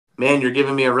Man, you're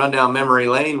giving me a rundown memory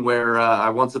lane where I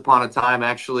once upon a time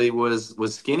actually was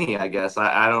skinny, I guess.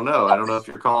 I don't know. I don't know if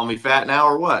you're calling me fat now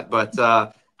or what, but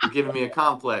you're giving me a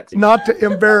complex. Not to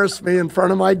embarrass me in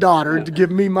front of my daughter, to give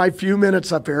me my few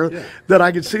minutes up here, that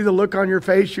I could see the look on your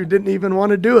face. You didn't even want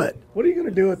to do it. What are you going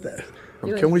to do with that?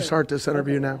 Can we start this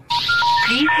interview now?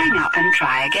 Please hang up and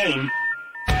try again.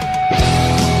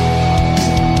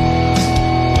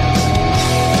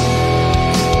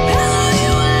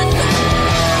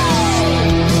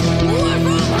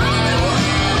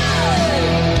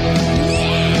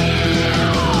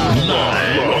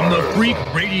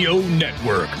 Freak Radio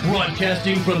Network,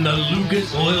 broadcasting from the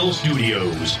Lucas Oil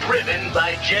Studios. Driven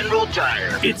by General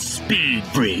Tire. It's Speed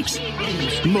Freaks.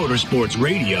 Motorsports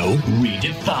Radio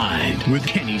redefined with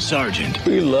Kenny Sargent.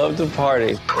 We love to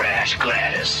party. Crash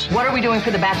Gladys. What are we doing for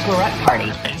the bachelorette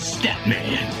party? And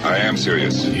Statman. I am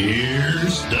serious.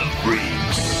 Here's the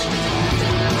Freaks.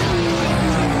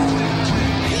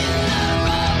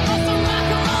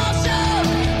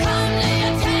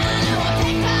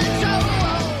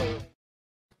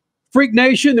 Freak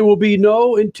Nation, there will be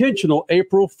no intentional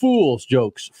April Fool's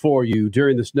jokes for you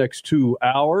during this next 2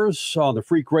 hours on the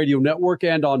Freak Radio Network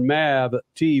and on MAV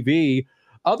TV,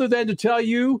 other than to tell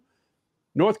you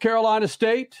North Carolina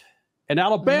State and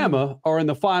Alabama are in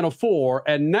the Final Four,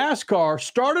 and NASCAR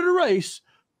started a race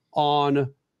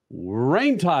on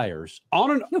rain tires,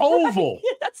 on an oval.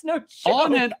 That's no joke.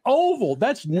 On an oval.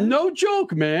 That's no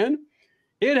joke, man.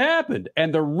 It happened.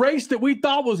 And the race that we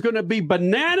thought was going to be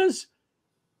bananas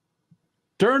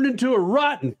turned into a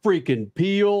rotten freaking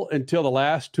peel until the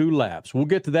last 2 laps. We'll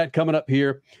get to that coming up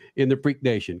here in the Freak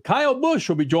Nation. Kyle Busch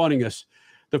will be joining us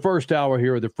the first hour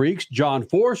here of the Freaks. John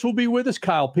Force will be with us.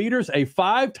 Kyle Peters, a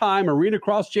 5-time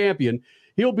Arenacross champion.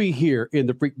 He'll be here in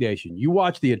the Freak Nation. You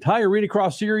watch the entire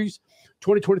Arenacross series,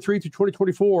 2023 through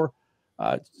 2024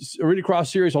 Arenacross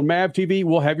series on MAV TV.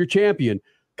 We'll have your champion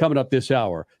coming up this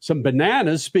hour. Some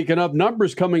bananas, speaking of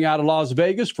numbers coming out of Las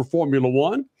Vegas for Formula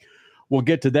One. We'll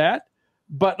get to that.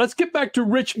 But let's get back to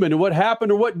Richmond and what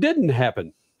happened or what didn't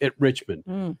happen at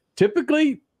Richmond.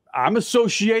 Typically, I'm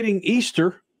associating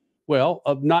Easter, well,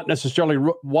 of not necessarily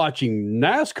watching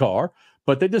NASCAR,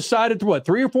 but they decided to,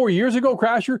 3 or 4 years ago,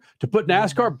 Crasher, to put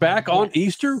NASCAR back on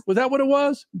Easter? Was that what it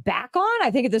was? Back on? I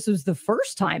think this was the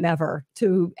first time ever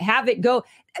to have it go.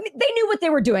 I mean, they knew what they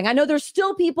were doing. I know there's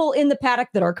still people in the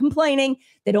paddock that are complaining.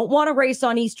 They don't want to race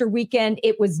on Easter weekend.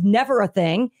 It was never a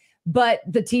thing. But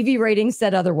the TV ratings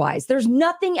said otherwise. There's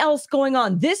nothing else going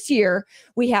on. This year,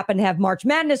 we happen to have March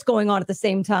Madness going on at the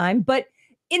same time. But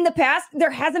in the past, there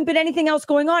hasn't been anything else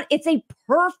going on. It's a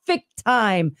perfect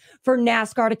time for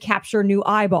NASCAR to capture new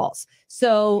eyeballs.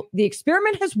 So the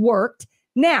experiment has worked.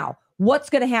 Now,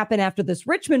 what's going to happen after this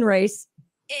Richmond race?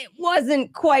 It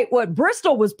wasn't quite what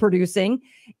Bristol was producing.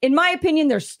 In my opinion,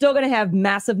 they're still going to have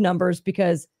massive numbers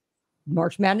because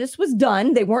March Madness was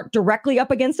done. They weren't directly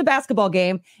up against a basketball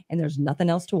game, and there's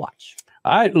nothing else to watch.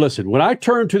 Listen, when I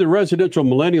turned to the residential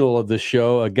millennial of this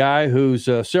show, a guy who's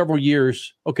several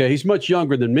years, he's much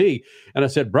younger than me, and I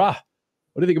said, brah,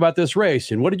 what do you think about this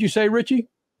race? And what did you say, Richie?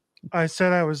 I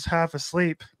said I was half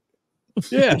asleep.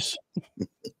 Yes.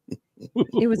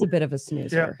 It was a bit of a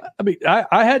snoozer. Yeah. I mean,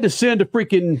 I had to send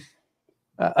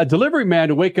a delivery man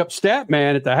to wake up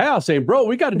Statman at the house saying, bro,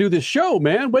 we got to do this show,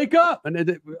 man. Wake up. And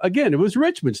it was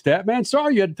Richmond, Statman.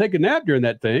 Sorry you had to take a nap during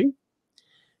that thing.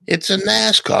 It's a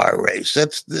NASCAR race.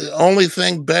 That's the only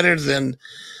thing better than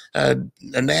a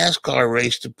NASCAR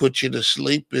race to put you to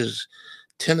sleep is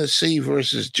Tennessee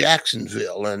versus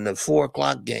Jacksonville and the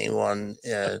 4:00 game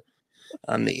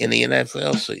in the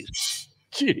NFL season.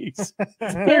 Jeez.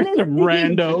 There's some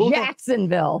rando.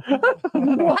 Jacksonville.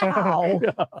 Wow.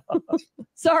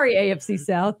 Sorry, AFC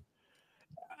South.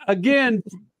 Again,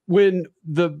 when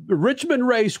the Richmond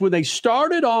race, when they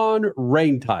started on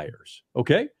rain tires,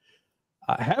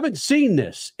 I haven't seen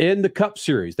this in the Cup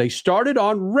Series. They started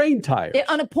on rain tires.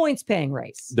 On a points-paying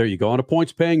race. There you go, on a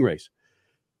points-paying race.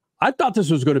 I thought this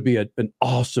was going to be an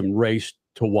awesome race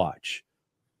to watch.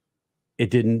 It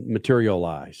didn't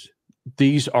materialize.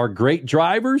 These are great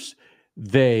drivers.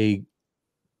 They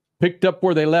picked up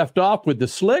where they left off with the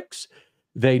slicks.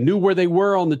 They knew where they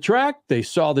were on the track. They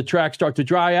saw the track start to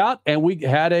dry out, and we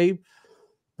had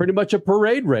pretty much a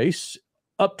parade race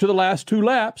up to the last 2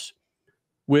 laps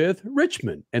with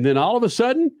Richmond. And then all of a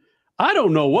sudden, I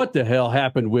don't know what the hell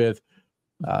happened with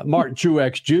Martin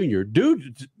Truex Jr.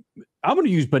 Dude, I'm going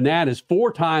to use bananas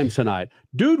 4 times tonight.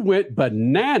 Dude went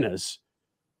bananas.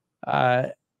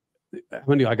 How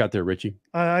many I got there, Richie?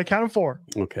 I counted 4.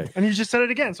 Okay. And you just said it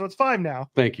again, so it's 5 now.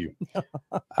 Thank you.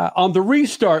 On the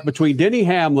restart between Denny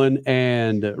Hamlin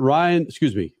and Martin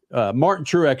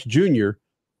Truex Jr.,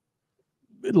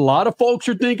 a lot of folks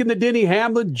are thinking that Denny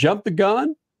Hamlin jumped the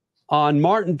gun on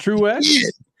Martin Truex.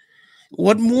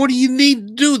 What more do you need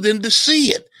to do than to see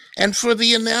it? And for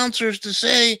the announcers to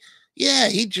say, yeah,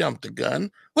 he jumped the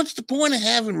gun. What's the point of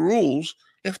having rules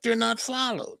if they're not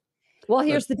followed? Well,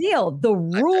 here's the deal. The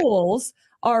rules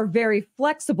are very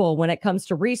flexible when it comes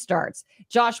to restarts.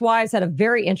 Josh Wise had a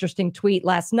very interesting tweet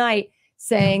last night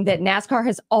saying that NASCAR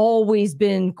has always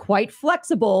been quite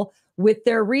flexible with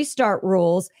their restart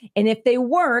rules. And if they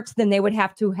weren't, then they would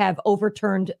have to have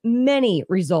overturned many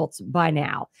results by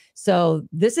now. So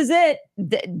this is it.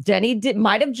 Denny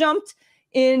might have jumped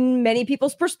in many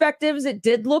people's perspectives. It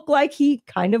did look like he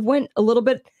kind of went a little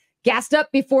bit gassed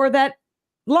up before that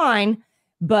line,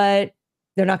 but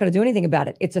they're not going to do anything about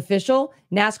it. It's official.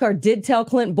 NASCAR did tell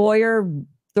Clint Boyer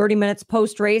 30 minutes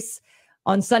post-race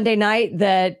on Sunday night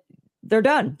that they're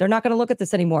done. They're not going to look at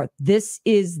this anymore. This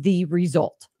is the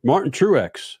result. Martin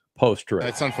Truex post-race.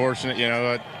 It's unfortunate, you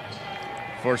know.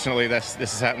 Fortunately, this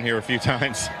has happened here a few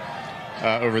times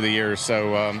over the years.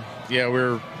 So, yeah,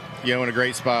 we're in a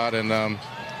great spot and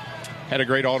had a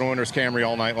great auto owners Camry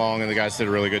all night long, and the guys did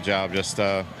a really good job. Just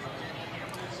got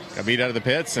beat out of the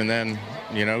pits, and then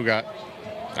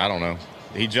I don't know.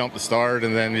 He jumped the start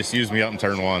and then just used me up in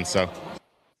turn one. So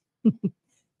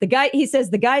he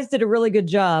says the guys did a really good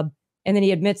job. And then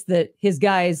he admits that his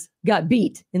guys got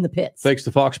beat in the pits. Thanks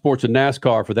to Fox Sports and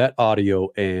NASCAR for that audio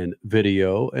and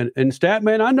video. And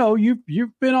Statman, I know you've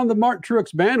been on the Martin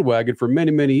Truex bandwagon for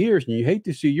many, many years, and you hate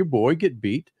to see your boy get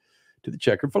beat to the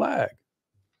checkered flag.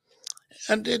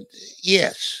 And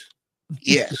yes,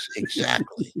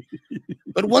 exactly.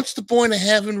 But what's the point of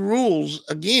having rules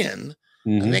again?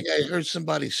 I think I heard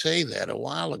somebody say that a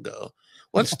while ago.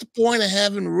 What's the point of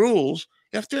having rules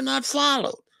if they're not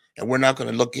followed? And we're not going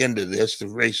to look into this. The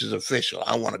race is official.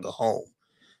 I want to go home.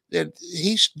 That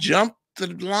he's jumped the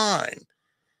line.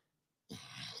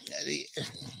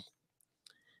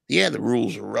 Yeah, the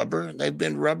rules are rubber. They've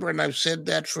been rubber, and I've said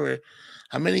that for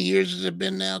how many years has it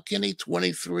been now, Kenny?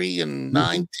 23 and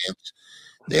 9/10.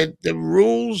 The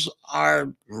rules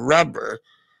are rubber.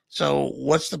 So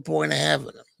what's the point of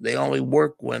having them? They only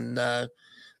work when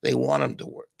they want them to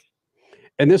work.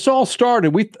 And this all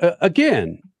started with,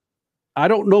 again, I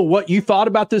don't know what you thought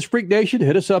about this, Freak Nation.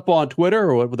 Hit us up on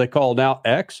Twitter, or what they call now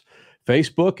X,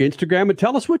 Facebook, Instagram, and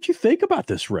tell us what you think about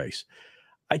this race.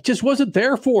 It just wasn't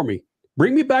there for me.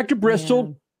 Bring me back to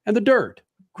Bristol and the dirt.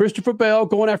 Christopher Bell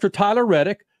going after Tyler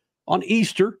Reddick on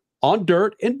Easter on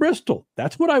dirt in Bristol.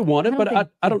 That's what I wanted, but I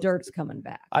don't. Dirt's coming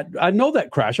back. I know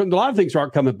that, Crash. A lot of things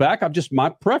aren't coming back. I'm just my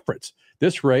preference.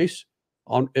 This race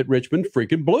at Richmond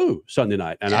freaking blew Sunday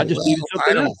night, and I just needed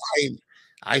something else.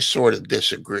 I sort of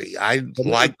disagree. I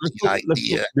like the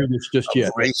idea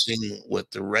of racing with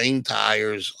the rain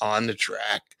tires on the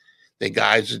track. The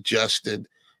guys adjusted,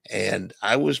 and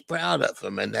I was proud of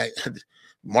them. And I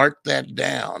marked that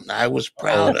down. I was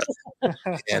proud of them.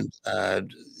 And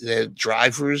the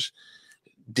drivers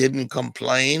didn't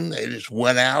complain. They just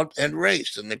went out and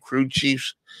raced. And the crew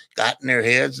chiefs got in their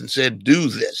heads and said, do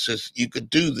this. You could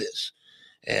do this.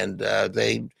 And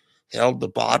they held the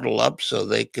bottle up so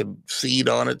they could feed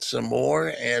on it some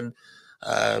more. And,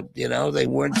 they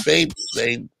weren't babies.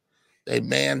 They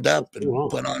manned up and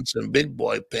put on some big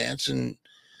boy pants and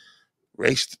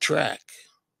raced the track.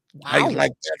 Wow. I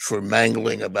like that for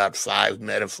mangling about 5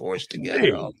 metaphors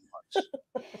together. All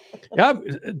at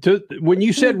once. When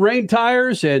you said rain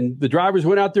tires and the drivers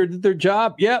went out there and did their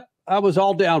job, I was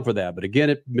all down for that. But again,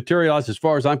 it materialized, as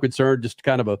far as I'm concerned, just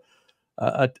kind of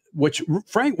which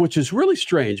is really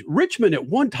strange. Richmond at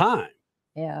one time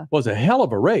was a hell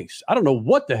of a race. I don't know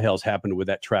what the hell's happened with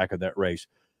that track of that race,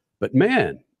 but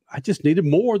man, I just needed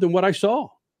more than what I saw.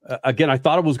 Again, I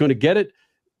thought I was going to get it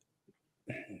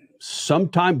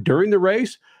sometime during the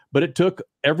race, but it took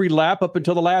every lap up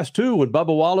until the last two when Bubba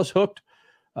Wallace hooked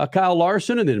Kyle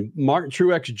Larson, and then Martin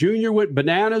Truex Jr. went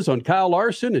bananas on Kyle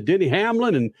Larson and Denny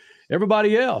Hamlin and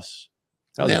everybody else.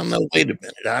 Now, no, wait a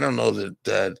minute. I don't know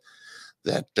that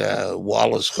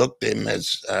Wallace hooked him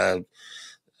as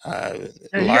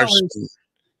Larson.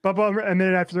 Bubba, a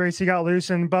minute after the race, he got loose,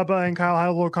 and Bubba and Kyle had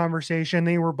a little conversation.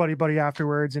 They were buddy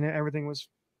afterwards, and everything was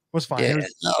fine. Yeah,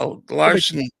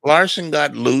 Larson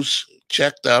got loose,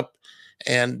 checked up,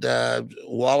 and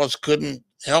Wallace couldn't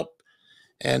help.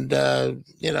 And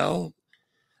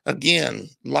again,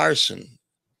 Larson,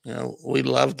 we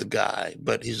love the guy,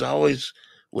 but he's always,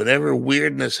 whenever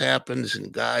weirdness happens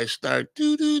and guys start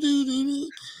do,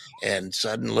 and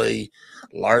suddenly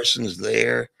Larson's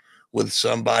there with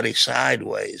somebody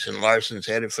sideways, and Larson's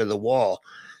headed for the wall,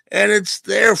 and it's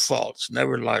their fault. It's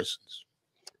never Larson's.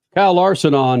 Kyle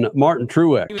Larson on Martin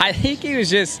Truex. I think he was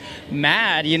just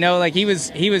mad, you know, like he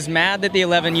was mad that the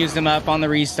 11 used him up on the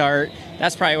restart.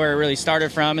 That's probably where it really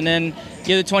started from. And then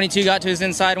the other 22 got to his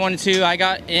inside 1 and 2. I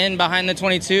got in behind the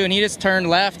 22, and he just turned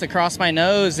left across my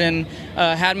nose and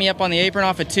had me up on the apron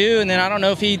off of 2. And then I don't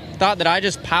know if he thought that I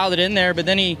just piled it in there, but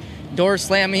then he door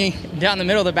slammed me down the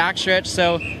middle of the backstretch.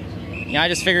 So, you know, I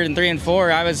just figured in 3 and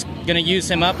 4 I was going to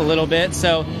use him up a little bit.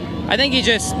 So I think he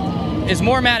just is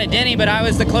more mad at Denny, but I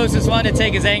was the closest one to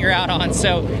take his anger out on.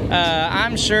 So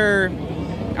I'm sure,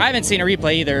 I haven't seen a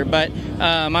replay either, but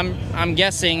I'm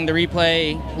guessing the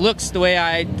replay looks the way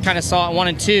I kind of saw it 1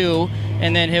 and 2,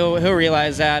 and then he'll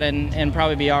realize that and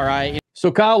probably be all right.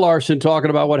 So Kyle Larson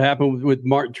talking about what happened with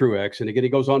Martin Truex, and again he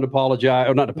goes on to apologize,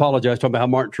 or not to apologize, talking about how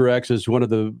Martin Truex is one of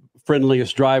the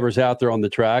friendliest drivers out there on the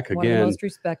track. Again, one of the most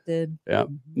respected. Yeah,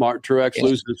 Martin Truex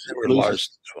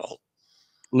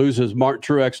Martin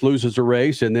Truex loses a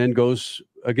race and then goes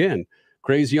again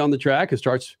crazy on the track and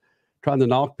starts trying to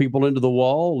knock people into the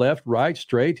wall, left, right,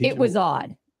 straight. It was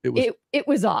odd. It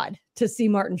was odd to see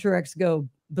Martin Truex go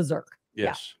berserk.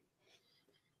 Yes.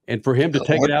 Yeah. And for him to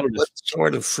take it out of what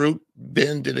sort of fruit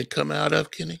bin did it come out of,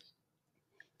 Kenny?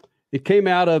 It came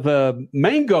out of a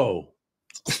mango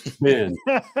bin.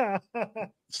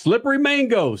 Slippery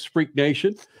mangoes, Freak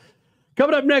Nation.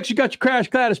 Coming up next, you got your Crash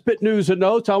Gladys Pit News and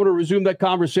Notes. I want to resume that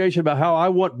conversation about how I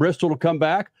want Bristol to come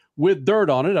back with dirt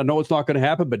on it. I know it's not going to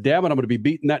happen, but damn it, I'm going to be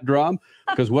beating that drum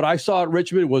because what I saw at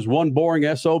Richmond was one boring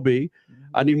SOB.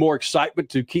 I need more excitement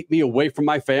to keep me away from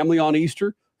my family on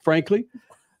Easter, frankly.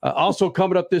 Also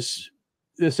coming up this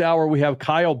hour, we have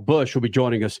Kyle Busch will be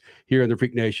joining us here in the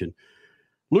Freak Nation.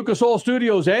 Lucas Oil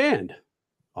Studios and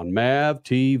on MAV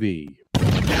TV.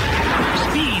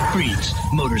 Speed Freaks,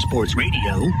 Motorsports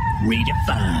Radio,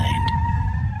 redefined.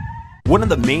 One of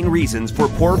the main reasons for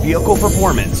poor vehicle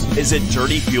performance is a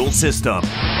dirty fuel system.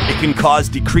 It can cause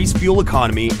decreased fuel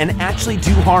economy and actually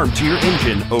do harm to your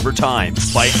engine over time.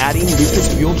 By adding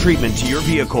Lucas fuel treatment to your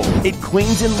vehicle, it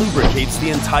cleans and lubricates the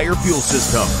entire fuel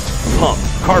system. Pump,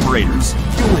 carburetors,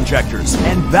 fuel injectors,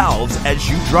 and valves as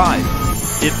you drive.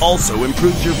 It also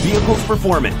improves your vehicle's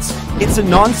performance. It's a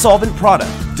non-solvent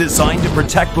product designed to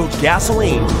protect both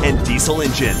gasoline and diesel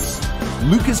engines.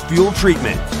 Lucas Fuel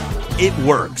Treatment. It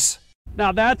works.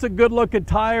 Now that's a good-looking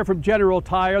tire from General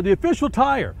Tire, the official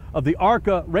tire of the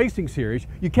ARCA Racing Series.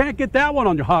 You can't get that one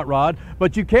on your hot rod,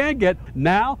 but you can get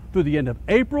now through the end of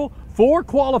April 4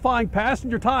 qualifying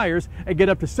passenger tires and get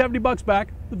up to $70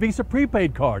 back the Visa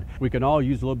prepaid card. We can all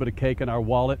use a little bit of cake in our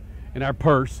wallet, in our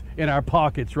purse, in our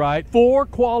pockets, right? 4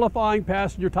 qualifying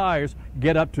passenger tires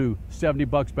get up to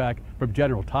 $70 back from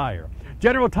General Tire.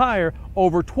 General Tire,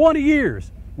 over 20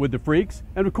 years with the Freaks,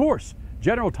 and of course,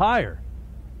 General Tire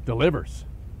delivers.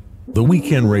 The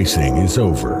weekend racing is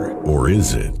over, or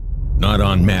is it? Not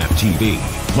on MAP TV.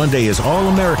 Monday is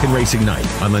All-American Racing Night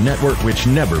on the network which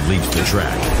never leaves the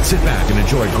track. Sit back and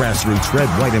enjoy grassroots red,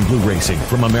 white, and blue racing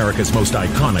from America's most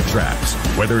iconic tracks.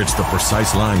 Whether it's the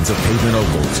precise lines of pavement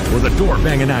ovals or the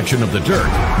door-banging action of the dirt,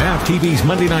 MAP TV's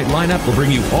Monday night lineup will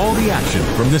bring you all the action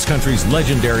from this country's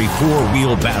legendary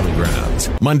four-wheel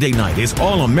battlegrounds. Monday night is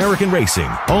All-American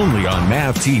Racing, only on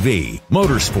MAP TV,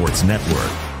 Motorsports Network.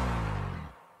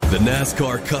 The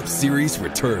NASCAR Cup Series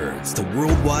returns to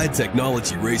Worldwide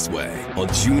Technology Raceway on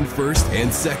June 1st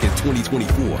and 2nd,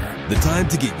 2024. The time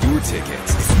to get your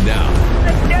tickets is now.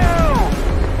 Let's go!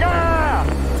 Yeah!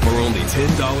 For only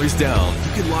 $10 down,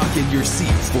 you can lock in your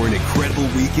seats for an incredible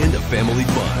weekend of family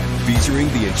fun,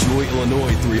 featuring the Enjoy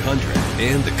Illinois 300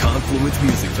 and the Confluence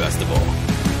Music Festival.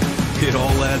 It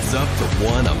all adds up to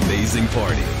one amazing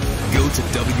party. Go to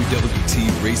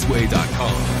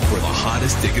www.raceway.com for the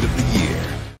hottest ticket of the year.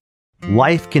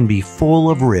 Life can be full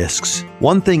of risks.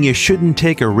 One thing you shouldn't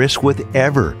take a risk with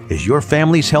ever is your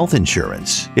family's health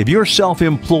insurance. If you're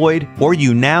self-employed or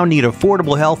you now need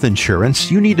affordable health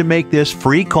insurance, you need to make this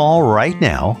free call right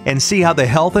now and see how the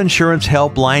Health Insurance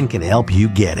Helpline can help you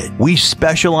get it. We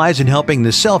specialize in helping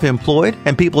the self-employed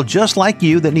and people just like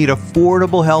you that need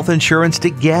affordable health insurance to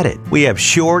get it. We have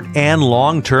short and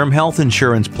long-term health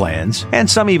insurance plans, and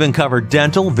some even cover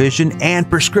dental, vision, and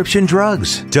prescription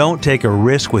drugs. Don't take a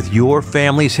risk with your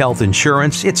family's health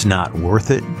insurance. It's not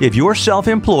worth it. If you're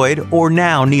self-employed or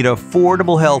now need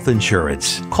affordable health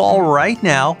insurance, call right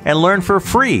now and learn for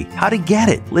free how to get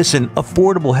it. Listen,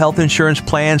 affordable health insurance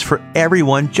plans for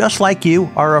everyone just like you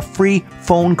are a free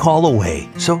phone call away.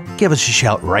 So give us a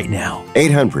shout right now.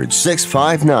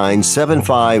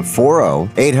 800-659-7540.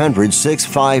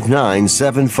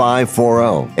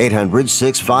 800-659-7540.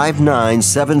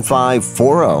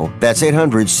 800-659-7540. That's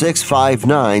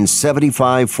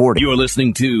 800-659-7540. You're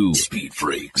listening to Speed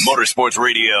Freaks, Motorsport Motorsports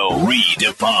Radio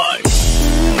redefined.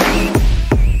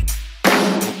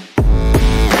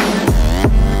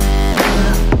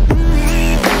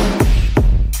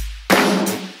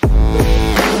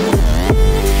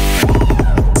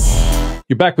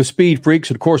 You're back with Speed Freaks.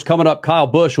 And of course, coming up, Kyle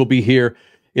Busch will be here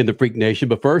in the Freak Nation.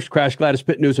 But first, Crash Gladys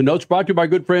Pit News and Notes brought to you by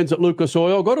good friends at Lucas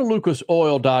Oil. Go to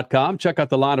lucasoil.com. Check out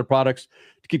the line of products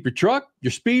to keep your truck,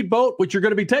 your speedboat, which you're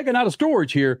going to be taking out of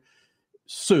storage here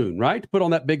soon, right? Put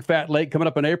on that big fat lake coming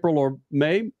up in April or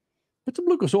May. Put some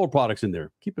Lucas Oil products in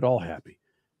there. Keep it all happy.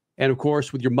 And of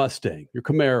course, with your Mustang, your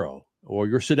Camaro, or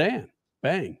your sedan,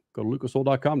 bang, go to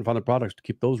lucasoil.com to find the products to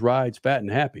keep those rides fat and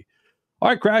happy. All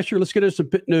right, Crasher, let's get into some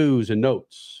pit news and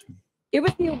notes. It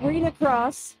was the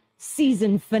Arenacross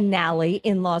season finale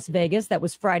in Las Vegas. That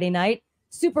was Friday night.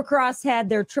 Supercross had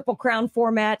their Triple Crown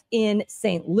format in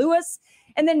St. Louis.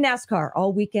 And then NASCAR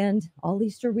all weekend, all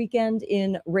Easter weekend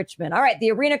in Richmond. All right, the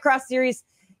Arenacross series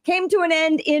came to an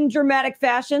end in dramatic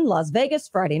fashion. Las Vegas,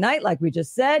 Friday night, like we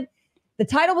just said. The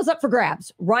title was up for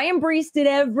grabs. Ryan Brees did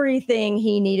everything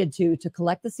he needed to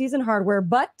collect the season hardware,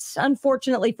 but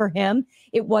unfortunately for him,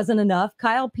 it wasn't enough.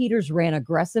 Kyle Peters ran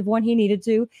aggressive when he needed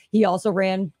to. He also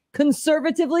ran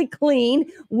conservatively clean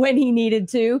when he needed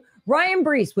to. Ryan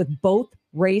Brees with both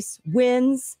race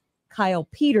wins. Kyle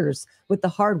Peters with the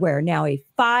hardware, now a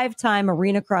 5-time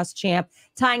Arenacross champ,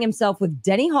 tying himself with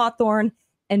Denny Hawthorne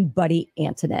and Buddy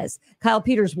Antunez. Kyle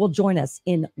Peters will join us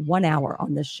in 1 hour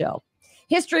on this show.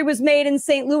 History was made in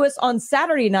St. Louis on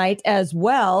Saturday night as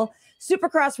well.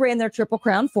 Supercross ran their Triple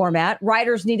Crown format.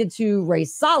 Riders needed to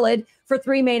race solid for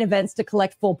 3 main events to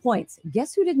collect full points.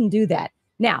 Guess who didn't do that?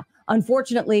 Now,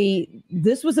 unfortunately,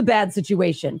 this was a bad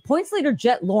situation. Points leader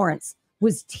Jet Lawrence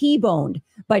was T-boned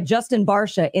by Justin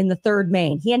Barcia in the 3rd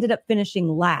main. He ended up finishing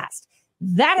last.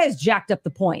 That has jacked up the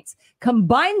points.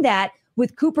 Combine that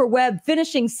with Cooper Webb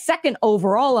finishing 2nd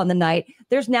overall on the night,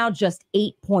 there's now just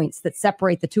 8 points that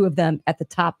separate the two of them at the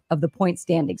top of the point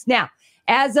standings. Now,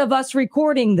 as of us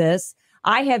recording this,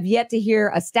 I have yet to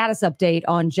hear a status update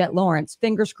on Jet Lawrence.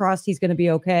 Fingers crossed he's going to be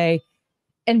okay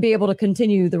and be able to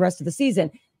continue the rest of the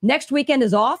season. Next weekend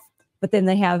is off, but then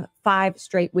they have 5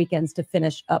 straight weekends to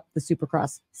finish up the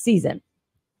Supercross season.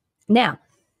 Now,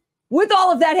 with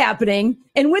all of that happening,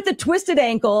 and with a twisted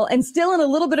ankle, and still in a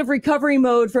little bit of recovery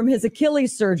mode from his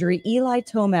Achilles surgery, Eli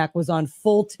Tomac was on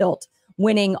full tilt,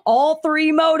 winning all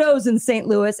 3 motos in St.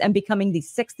 Louis and becoming the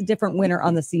 6th different winner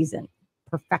on the season.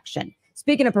 Perfection.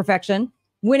 Speaking of perfection,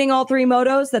 winning all 3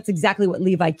 motos, that's exactly what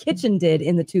Levi Kitchen did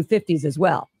in the 250s as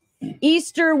well.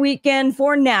 Easter weekend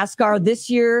for NASCAR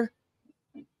this year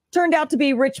turned out to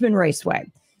be Richmond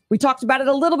Raceway. We talked about it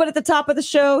a little bit at the top of the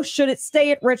show. Should it stay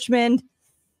at Richmond?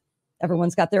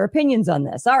 Everyone's got their opinions on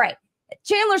this. All right.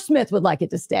 Chandler Smith would like it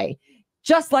to stay.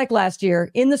 Just like last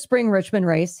year in the spring Richmond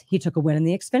race, he took a win in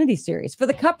the Xfinity Series. For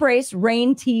the Cup race,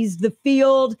 rain teased the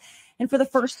field. And for the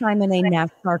first time in a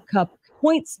NASCAR Cup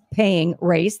points-paying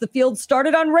race, the field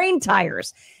started on rain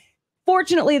tires.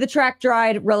 Fortunately, the track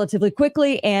dried relatively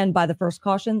quickly, and by the first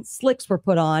caution, slicks were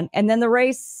put on. And then the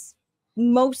race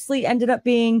mostly ended up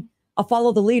being a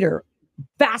follow the leader.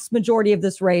 Vast majority of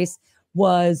this race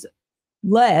was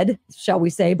led, shall we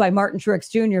say, by Martin Truex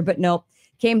Jr., but nope,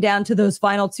 came down to those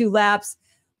final 2 laps.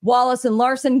 Wallace and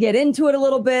Larson get into it a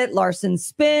little bit. Larson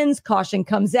spins, caution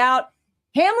comes out.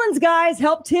 Hamlin's guys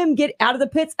helped him get out of the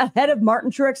pits ahead of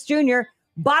Martin Truex Jr.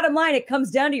 Bottom line, it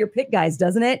comes down to your pit guys,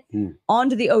 doesn't it? On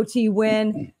to the OT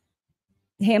win.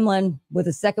 Hamlin with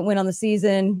a 2nd win on the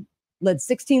season, led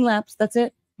 16 laps, that's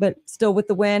it, but still with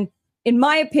the win. In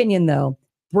my opinion, though,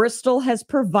 Bristol has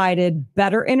provided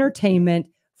better entertainment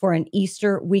for an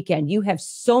Easter weekend. You have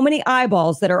so many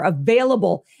eyeballs that are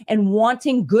available and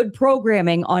wanting good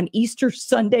programming on Easter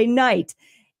Sunday night.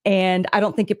 And I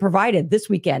don't think it provided this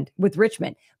weekend with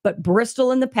Richmond. But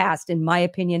Bristol in the past, in my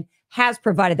opinion, has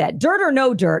provided that. Dirt or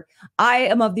no dirt, I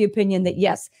am of the opinion that,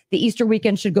 yes, the Easter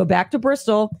weekend should go back to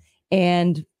Bristol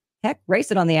and, heck,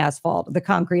 race it on the asphalt, the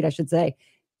concrete, I should say.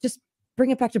 Just bring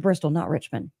it back to Bristol, not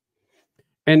Richmond.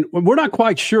 And we're not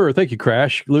quite sure. Thank you,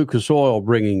 Crash. Lucas Oil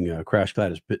bringing Crash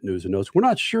Gladys Pit News and Notes. We're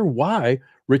not sure why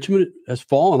Richmond has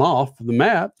fallen off the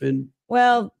map. And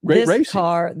well, great this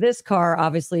racing. car,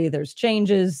 obviously, there's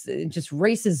changes. It just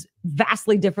races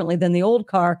vastly differently than the old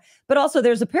car. But also,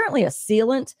 there's apparently a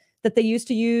sealant that they used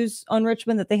to use on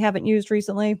Richmond that they haven't used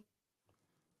recently.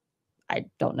 I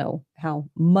don't know how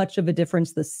much of a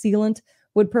difference the sealant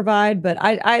would provide, but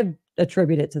I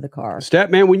attribute it to the car.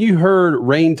 Statman, when you heard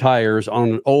rain tires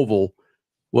on an oval,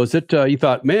 was it you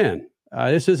thought, man,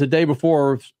 this is a day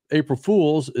before April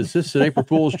Fool's. Is this an April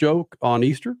Fool's joke on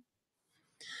Easter?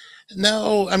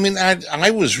 No, I mean,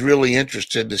 I was really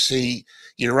interested to see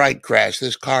you're right, Crash.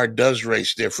 This car does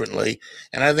race differently.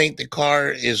 And I think the car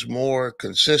is more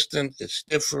consistent. It's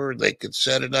stiffer. They could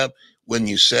set it up when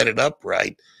you set it up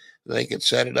right. They could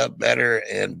set it up better,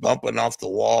 and bumping off the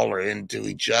wall or into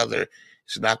each other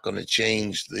is not going to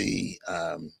change the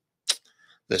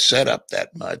setup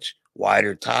that much.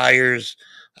 Wider tires,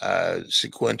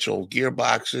 sequential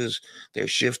gearboxes, they're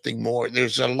shifting more.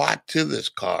 There's a lot to this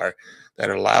car that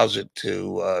allows it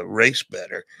to race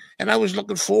better. And I was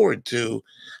looking forward to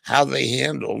how they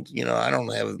handled, I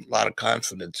don't have a lot of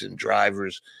confidence in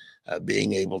drivers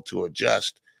being able to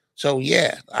adjust. So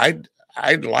yeah,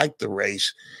 I'd like the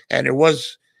race. And it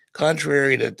was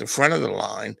contrary to the front of the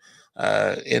line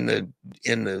in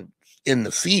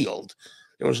the field.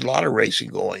 There was a lot of racing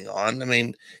going on. I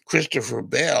mean, Christopher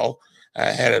Bell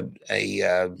had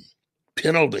a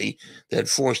penalty that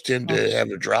forced him to have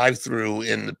a drive-through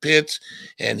in the pits,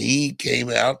 and he came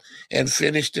out and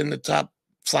finished in the top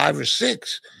 5 or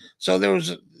 6. So there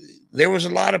was a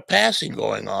lot of passing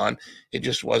going on. It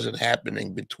just wasn't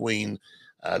happening between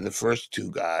the first 2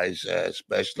 guys,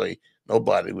 especially.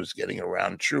 Nobody was getting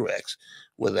around Truex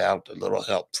without a little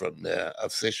help from the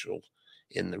officials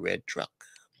in the red truck.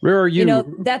 Where are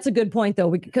you? That's a good point, though,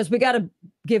 because we got to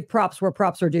give props where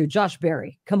props are due. Josh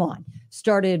Berry, come on.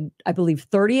 Started, I believe,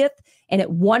 30th. And at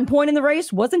one point in the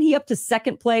race, wasn't he up to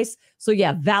 2nd place? So,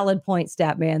 yeah, valid point,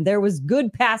 Statman. There was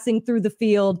good passing through the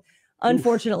field.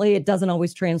 Unfortunately, it doesn't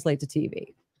always translate to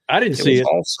TV. I didn't see it.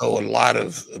 Also, a lot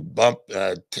of bump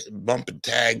and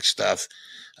tag stuff.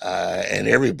 And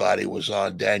everybody was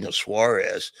on Daniel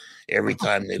Suarez every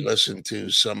time they listened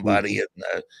to somebody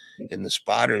in the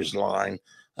spotters line.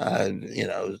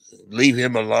 Leave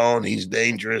him alone. He's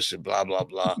dangerous and blah, blah,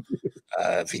 blah.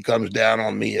 If he comes down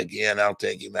on me again, I'll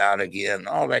take him out again.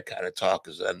 All that kind of talk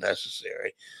is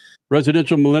unnecessary.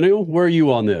 Residential Millennial, where are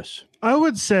you on this? I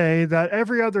would say that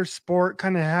every other sport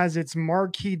kind of has its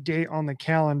marquee date on the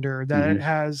calendar that it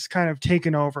has kind of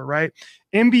taken over, right?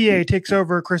 NBA takes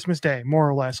over Christmas Day, more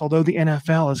or less, although the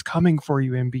NFL is coming for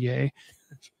you, NBA.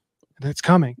 That's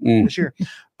coming this year.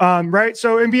 Right?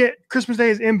 So NBA, Christmas Day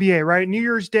is NBA, right? New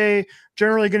Year's Day,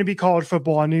 generally going to be college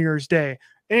football on New Year's Day.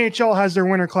 NHL has their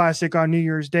Winter Classic on New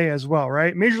Year's Day as well,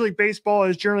 right? Major League Baseball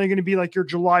is generally going to be like your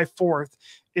July 4th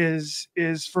is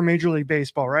for Major League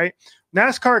Baseball, right?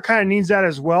 NASCAR kind of needs that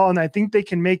as well, and I think they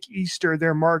can make Easter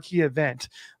their marquee event.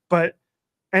 And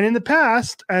in the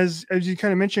past, as you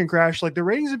kind of mentioned, Crash, like the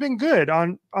ratings have been good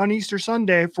on Easter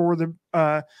Sunday for the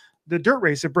dirt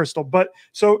race at Bristol. But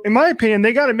so in my opinion,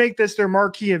 they got to make this their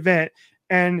marquee event.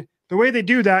 And the way they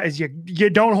do that is you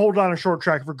don't hold on a short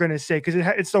track, for goodness sake, because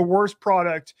it's the worst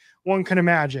product one can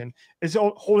imagine is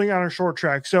holding on a short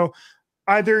track. So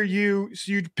either you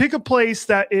pick a place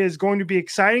that is going to be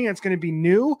exciting, it's going to be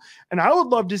new, and I would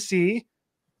love to see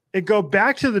it go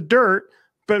back to the dirt,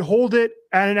 but hold it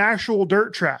at an actual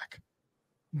dirt track.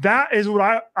 That is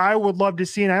what I would love to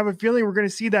see, and I have a feeling we're going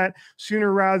to see that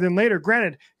sooner rather than later.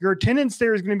 Granted, your attendance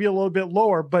there is going to be a little bit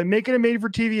lower, but make it a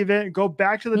made-for-TV event, go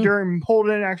back to the dirt and hold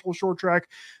it in an actual short track.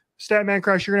 Statman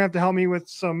Crash, you're going to have to help me with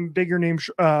some bigger name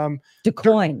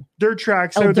DeCoin. Dirt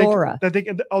tracks. Eldora.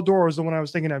 Eldora is the one I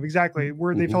was thinking of, exactly,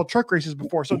 where they've held truck races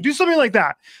before. So do something like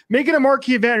that. Make it a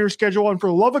marquee event on your schedule, and for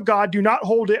the love of God, do not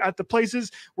hold it at the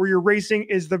places where your racing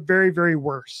is the very, very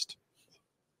worst.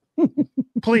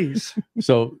 Please.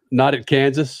 So not at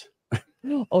Kansas.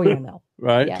 Oh yeah, no.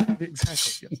 Right? Yeah.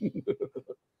 Exactly.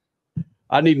 Yes.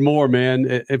 I need more, man.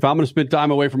 If I'm going to spend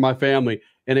time away from my family.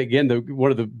 And again,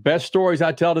 one of the best stories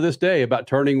I tell to this day about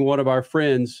turning one of our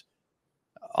friends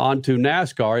onto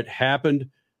NASCAR, it happened,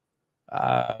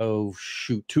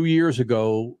 2 years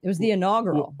ago. It was the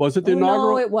inaugural. Was it the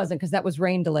inaugural? No, it wasn't, because that was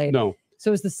rain delayed. No. So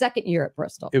it was the second year at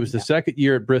Bristol. It was the second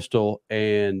year at Bristol,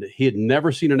 and he had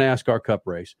never seen a NASCAR Cup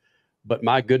race. But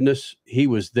my goodness, he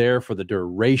was there for the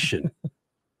duration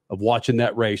of watching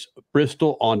that race.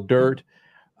 Bristol on dirt.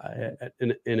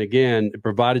 And again, it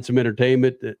provided some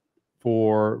entertainment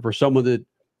for someone that,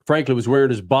 frankly, was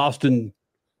wearing his Boston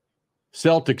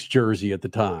Celtics jersey at the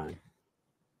time.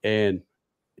 And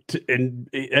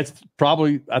that's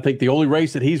probably, I think, the only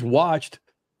race that he's watched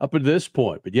up at this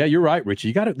point. But yeah, you're right,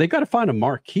 Richie. They got to find a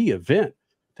marquee event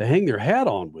to hang their hat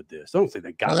on with this. I don't think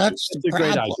they got that's a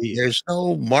problem. Great idea. There's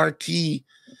no marquee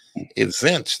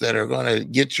events that are going to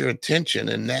get your attention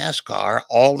in NASCAR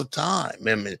all the time.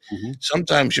 I mean,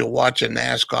 sometimes you'll watch a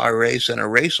NASCAR race and a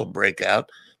race will break out,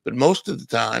 but most of the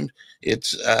time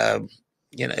it's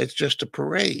it's just a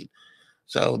parade.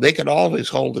 So they could always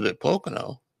hold it at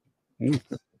Pocono.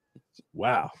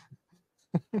 Wow.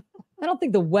 I don't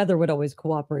think the weather would always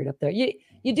cooperate up there.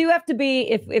 You do have to be,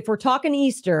 if we're talking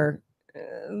Easter,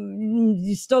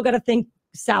 you still got to think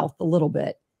south a little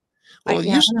bit. Well, it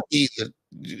used to be that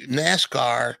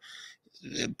NASCAR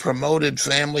promoted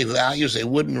family values. They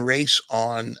wouldn't race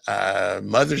on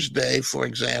Mother's Day, for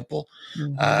example.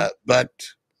 But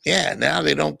yeah, now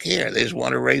they don't care. They just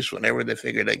want to race whenever they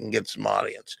figure they can get some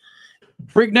audience.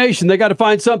 Freak Nation, they got to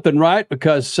find something, right?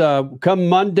 Because come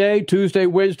Monday, Tuesday,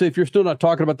 Wednesday, if you're still not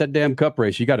talking about that damn Cup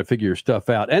race, you got to figure your stuff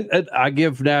out. And I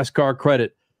give NASCAR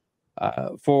credit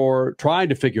for trying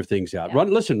to figure things out.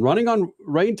 Running on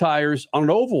rain tires on an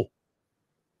oval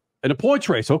in a points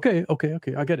race. Okay.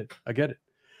 I get it.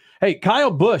 Hey,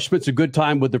 Kyle Busch spent a good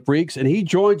time with the Freaks, and he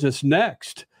joins us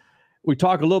next. We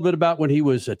talk a little bit about when he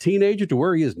was a teenager to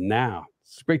where he is now.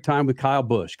 It's a great time with Kyle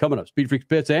Busch. Coming up, Speed Freaks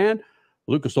Pits and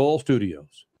Lucas Oil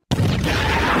Studios.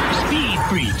 Speed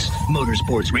Freaks,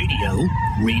 Motorsports Radio,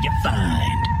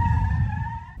 redefined.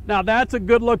 Now, that's a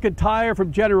good-looking tire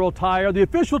from General Tire, the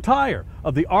official tire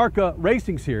of the ARCA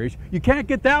Racing Series. You can't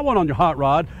get that one on your hot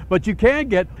rod, but you can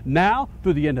get now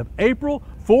through the end of April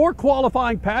 4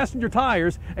 qualifying passenger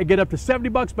tires and get up to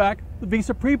 $70 back the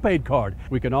Visa prepaid card.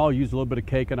 We can all use a little bit of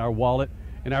cake in our wallet,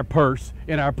 in our purse,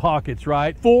 in our pockets,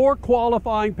 right? 4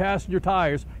 qualifying passenger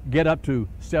tires get up to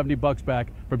 $70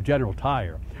 back from General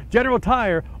Tire. General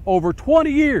Tire, over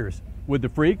 20 years with the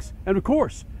Freaks, and of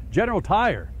course, General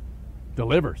Tire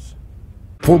delivers.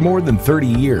 For more than 30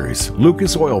 years,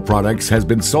 Lucas Oil Products has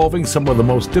been solving some of the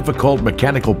most difficult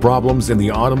mechanical problems in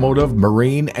the automotive,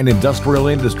 marine, and industrial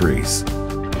industries.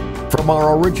 From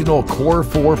our original Core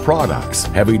 4 products,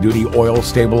 heavy-duty oil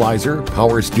stabilizer,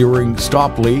 power steering,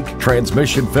 stop leak,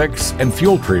 transmission fix, and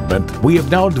fuel treatment, we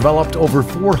have now developed over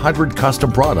 400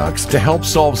 custom products to help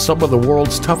solve some of the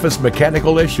world's toughest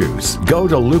mechanical issues. Go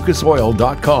to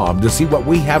lucasoil.com to see what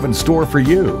we have in store for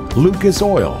you. Lucas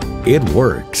Oil, it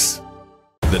works.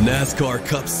 The NASCAR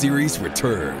Cup Series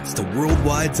returns to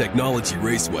Worldwide Technology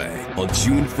Raceway on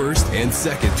June 1st and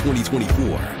 2nd,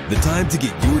 2024. The time to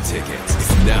get your tickets is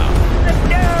now. Let's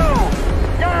go!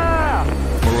 Yeah!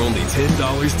 For only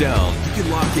 $10 down, you can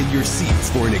lock in your seats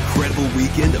for an incredible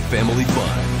weekend of family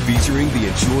fun, featuring the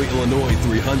Enjoy Illinois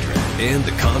 300 and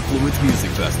the Confluence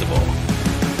Music Festival.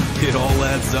 It all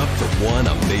adds up to one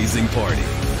amazing party.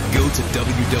 Go to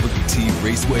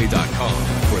www.raceway.com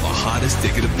for the hottest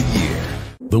ticket of the year.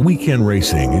 The weekend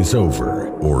racing is over,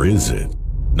 or is it?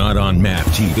 Not on MAP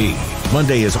TV.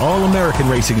 Monday is All-American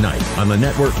Racing Night on the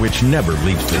network which never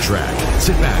leaves the track.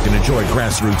 Sit back and enjoy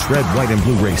grassroots red, white, and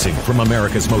blue racing from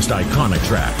America's most iconic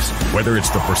tracks. Whether it's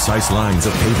the precise lines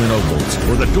of pavement ovals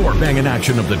or the door-banging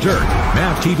action of the dirt,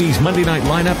 MAP TV's Monday night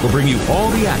lineup will bring you all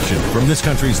the action from this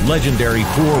country's legendary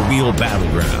four-wheel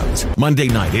battlegrounds. Monday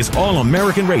night is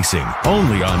All-American Racing,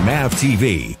 only on MAP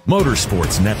TV,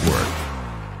 Motorsports Network.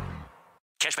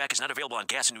 Cashback is not available on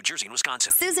gas in New Jersey and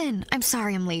Wisconsin. Susan, I'm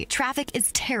sorry I'm late. Traffic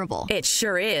is terrible. It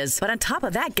sure is. But on top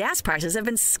of that, gas prices have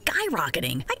been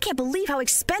skyrocketing. I can't believe how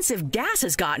expensive gas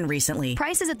has gotten recently.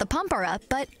 Prices at the pump are up,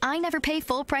 but I never pay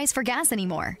full price for gas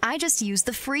anymore. I just use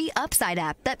the free Upside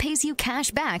app that pays you cash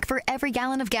back for every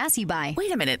gallon of gas you buy.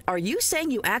 Wait a minute. Are you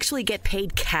saying you actually get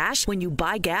paid cash when you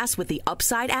buy gas with the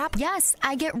Upside app? Yes,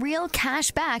 I get real cash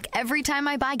back every time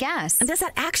I buy gas. And does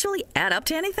that actually add up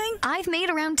to anything? I've made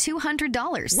around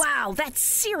 $200. Wow, that's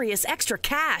serious extra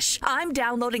cash. I'm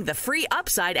downloading the free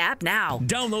Upside app now.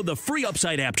 Download the free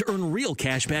Upside app to earn real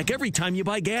cash back every time you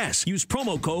buy gas. Use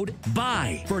promo code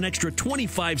BUY for an extra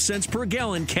 25 cents per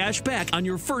gallon cash back on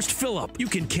your first fill-up. You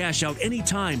can cash out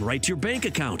anytime right to your bank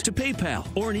account, to PayPal,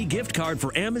 or any gift card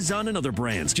for Amazon and other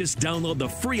brands. Just download the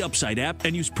free Upside app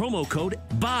and use promo code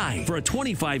BUY for a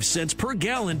 25 cents per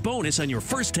gallon bonus on your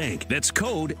first tank. That's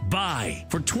code BUY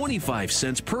for 25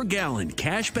 cents per gallon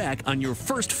cash back on your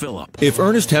first fill-up. If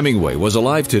Ernest Hemingway was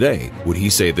alive today, would he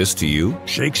say this to you?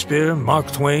 Shakespeare,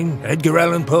 Mark Twain, Edgar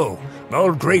Allan Poe,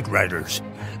 all great writers.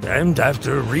 And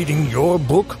after reading your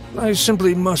book, I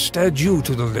simply must add you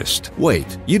to the list.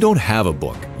 Wait, you don't have a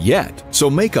book yet. So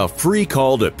make a free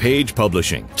call to Page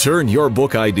Publishing. Turn your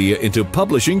book idea into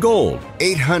publishing gold.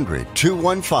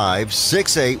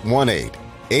 800-215-6818.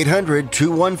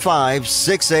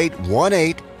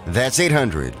 800-215-6818. That's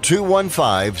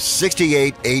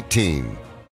 800-215-6818.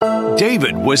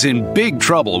 David was in big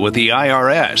trouble with the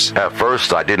IRS. At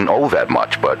first, I didn't owe that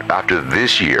much, but after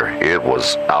this year, it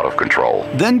was out of control.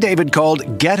 Then David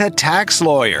called Get a Tax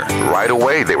Lawyer. Right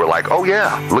away, they were like, oh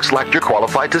yeah, looks like you're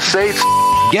qualified to save.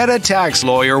 Get a Tax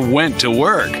Lawyer went to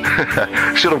work.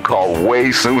 Should have called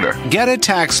way sooner. Get a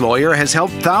Tax Lawyer has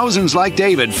helped thousands like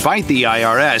David fight the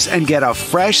IRS and get a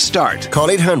fresh start. Call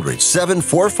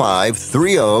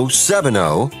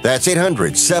 800-745-3070. That's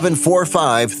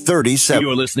 800-745-3070.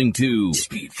 You're listening to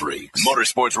Speed Freaks,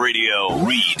 Motorsports Radio,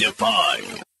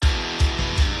 redefined.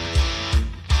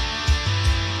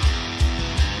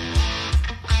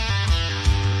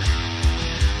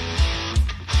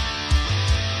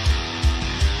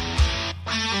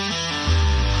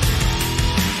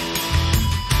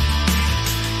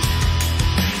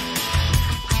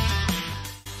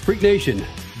 Freak Nation,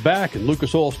 back in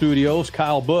Lucas Oil Studios.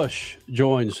 Kyle Busch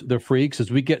joins the Freaks as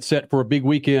we get set for a big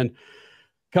weekend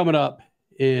coming up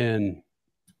in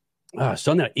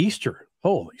Sunday, Easter.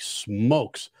 Holy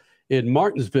smokes, in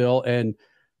Martinsville. And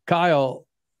Kyle,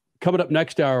 coming up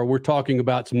next hour, we're talking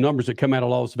about some numbers that come out of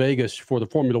Las Vegas for the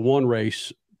Formula One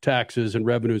race, taxes and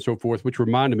revenue and so forth, which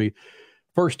reminded me,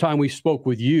 first time we spoke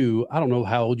with you, I don't know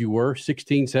how old you were,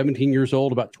 16, 17 years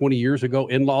old, about 20 years ago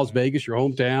in Las Vegas, your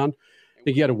hometown. I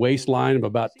think you had a waistline of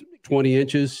about 20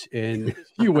 inches, and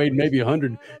you weighed maybe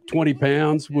 120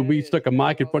 pounds when we stuck a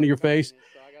mic in front of your face.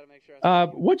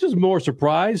 Which is more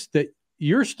surprised, that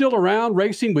you're still around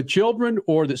racing with children,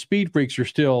 or that SpeedFreaks are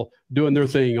still doing their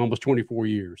thing almost 24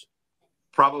 years?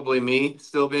 Probably me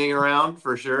still being around,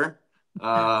 for sure.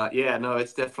 Yeah, no,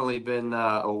 it's definitely been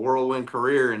a whirlwind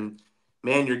career. And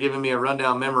man, you're giving me a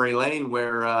rundown memory lane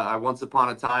where I once upon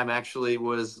a time actually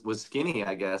was skinny,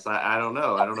 I guess. I don't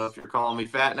know. I don't know if you're calling me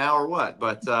fat now or what,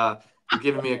 but you're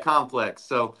giving me a complex.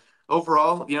 So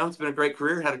overall, it's been a great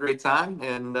career, had a great time,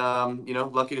 and,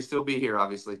 lucky to still be here,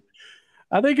 obviously.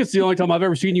 I think it's the only time I've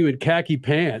ever seen you in khaki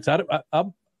pants.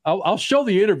 I'll show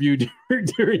the interview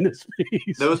during this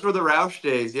piece. Those were the Roush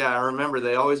days. Yeah, I remember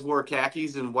they always wore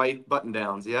khakis and white button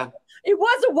downs. Yeah. It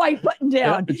was a white button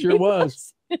down. Yeah, it sure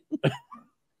was.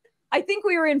 I think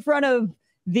we were in front of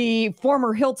the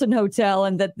former Hilton Hotel,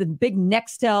 and that the big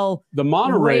Nextel, the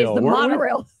monorail,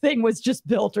 monorail thing was just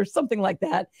built or something like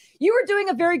that. You were doing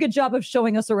a very good job of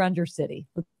showing us around your city.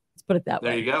 Let's put it that way.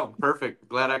 There you go. Perfect.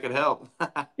 Glad I could help.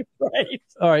 Right.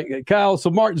 All right, Kyle, so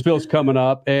Martinsville's coming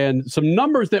up, and some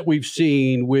numbers that we've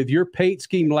seen with your paint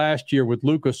scheme last year with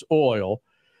Lucas Oil.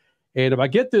 And if I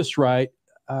get this right,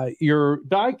 your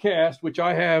die cast, which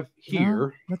I have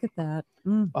here, look at that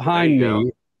behind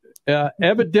me,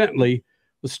 evidently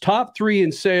was top 3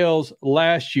 in sales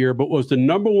last year, but was the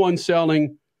number 1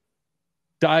 selling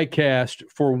die cast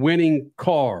for winning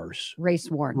cars,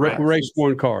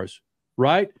 race-worn cars,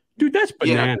 right? Dude, that's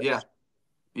bananas.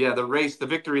 Yeah. The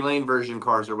victory lane version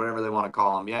cars, or whatever they want to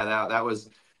call them. Yeah, that was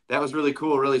really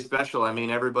cool, really special. I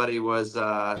mean, everybody was.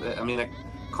 The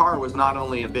car was not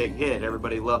only a big hit.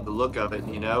 Everybody loved the look of it,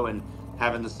 and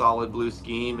having the solid blue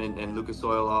scheme and Lucas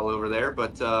Oil all over there.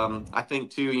 But I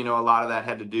think too, a lot of that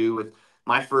had to do with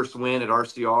my first win at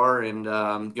RCR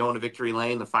and going to victory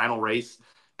lane, the final race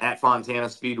at Fontana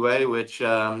Speedway, which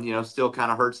still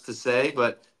kind of hurts to say,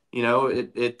 but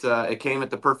it came at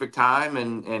the perfect time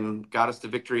and got us to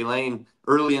victory lane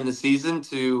early in the season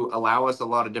to allow us a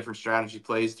lot of different strategy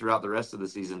plays throughout the rest of the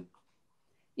season.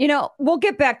 We'll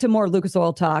get back to more Lucas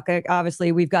Oil talk.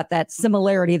 Obviously, we've got that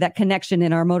similarity, that connection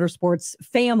in our motorsports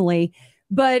family,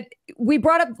 but we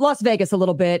brought up Las Vegas a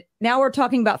little bit. Now we're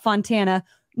talking about Fontana.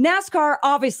 NASCAR,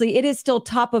 obviously, it is still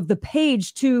top of the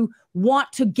page to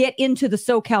want to get into the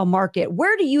SoCal market.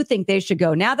 Where do you think they should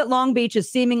go? Now that Long Beach is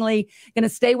seemingly going to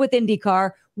stay with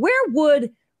IndyCar, where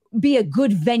would be a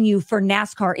good venue for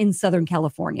NASCAR in Southern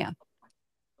California?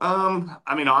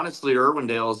 Honestly,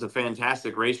 Irwindale is a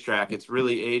fantastic racetrack. It's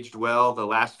really aged well. The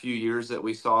last few years that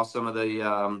we saw some of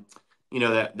the,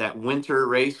 that winter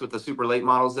race with the super late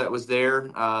models that was there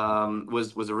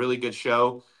was a really good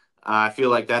show. I feel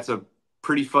like that's a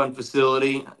pretty fun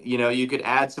facility. You could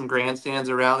add some grandstands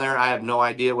around there. I have no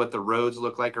idea what the roads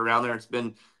look like around there. It's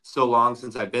been so long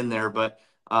since I've been there, but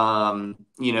to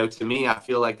me, I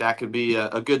feel like that could be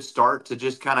a good start to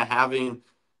just kind of having,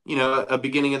 a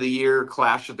beginning of the year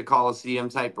clash at the Coliseum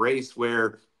type race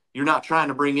where you're not trying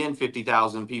to bring in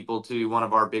 50,000 people to one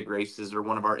of our big races or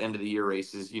one of our end of the year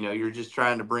races. You're just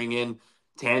trying to bring in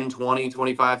 10, 20,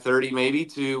 25, 30 maybe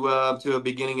to a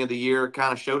beginning of the year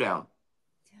kind of showdown.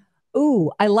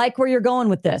 Ooh, I like where you're going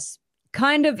with this.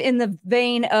 Kind of in the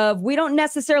vein of, we don't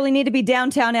necessarily need to be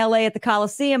downtown LA at the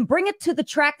Coliseum. Bring it to the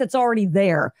track that's already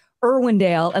there,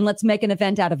 Irwindale, and let's make an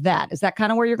event out of that. Is that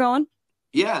kind of where you're going?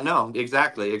 Yeah, no,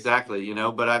 exactly.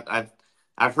 But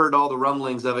I've heard all the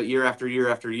rumblings of it year after year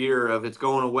after year of it's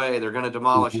going away. They're going to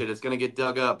demolish it. It's going to get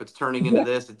dug up. It's turning into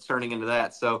this. It's turning into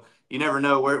that. So you never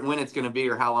know when it's going to be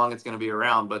or how long it's going to be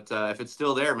around. But if it's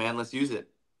still there, man, let's use it.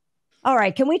 All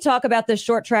right. Can we talk about this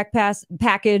short track pass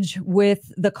package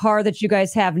with the car that you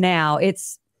guys have now?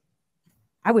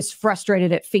 I was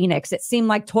frustrated at Phoenix. It seemed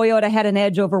like Toyota had an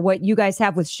edge over what you guys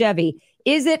have with Chevy.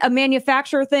 Is it a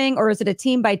manufacturer thing or is it a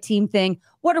team by team thing?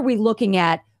 What are we looking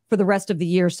at for the rest of the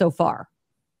year so far?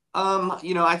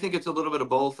 I think it's a little bit of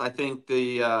both. I think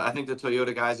the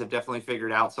Toyota guys have definitely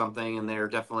figured out something, and they're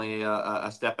definitely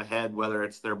a step ahead, whether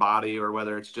it's their body or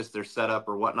whether it's just their setup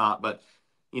or whatnot. But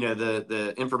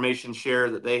the information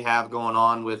share that they have going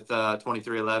on with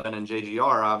 2311 and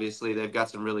JGR, obviously they've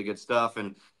got some really good stuff.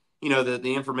 And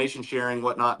the information sharing,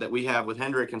 whatnot, that we have with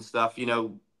Hendrick and stuff,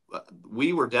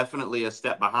 we were definitely a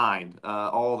step behind.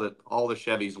 All the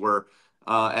Chevys were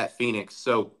at Phoenix.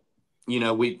 So,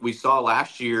 we saw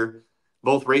last year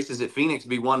both races at Phoenix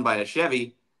be won by a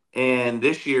Chevy. And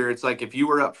this year, it's like if you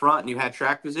were up front and you had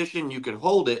track position, you could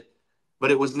hold it,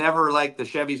 but it was never like the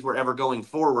Chevys were ever going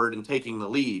forward and taking the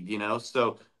lead,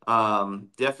 So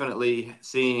definitely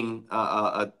seeing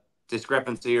a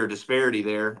discrepancy or disparity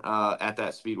there at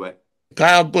that speedway.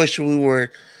 Kyle Busch, we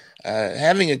were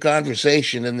having a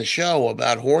conversation in the show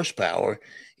about horsepower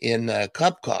in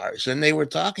Cup cars, and they were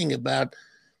talking about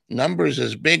numbers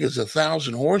as big as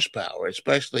 1,000 horsepower,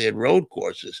 especially at road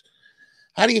courses.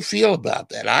 How do you feel about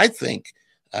that? I think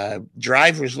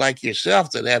drivers like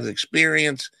yourself that have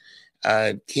experience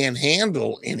can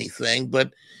handle anything,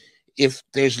 but if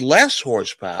there's less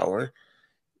horsepower,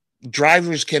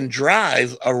 drivers can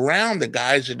drive around the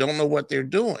guys that don't know what they're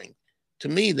doing. To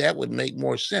me, that would make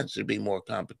more sense. There'd be more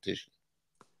competition.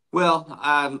 Well,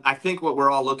 I think what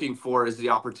we're all looking for is the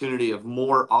opportunity of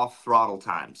more off-throttle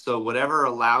time. So whatever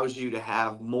allows you to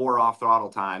have more off-throttle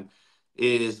time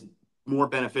is more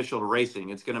beneficial to racing.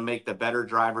 It's going to make the better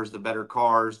drivers, the better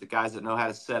cars, the guys that know how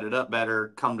to set it up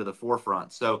better come to the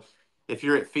forefront. So if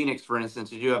you're at Phoenix, for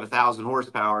instance, you have 1,000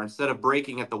 horsepower, instead of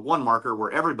braking at the 1 marker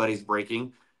where everybody's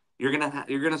braking, you're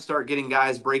gonna start getting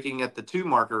guys braking at the 2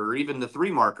 marker or even the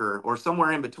 3 marker or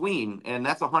somewhere in between, and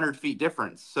that's 100 feet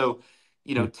difference. So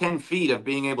 10 feet of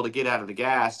being able to get out of the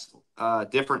gas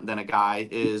different than a guy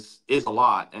is a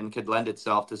lot, and could lend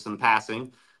itself to some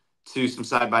passing, to some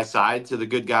side-by-side, to the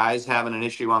good guys having an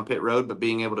issue on pit road, but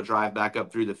being able to drive back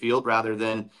up through the field, rather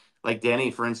than like Denny,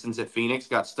 for instance, at Phoenix,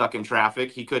 got stuck in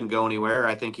traffic. He couldn't go anywhere.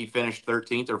 I think he finished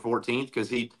 13th or 14th because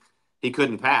he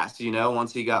couldn't pass.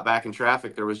 Once he got back in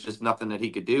traffic, there was just nothing that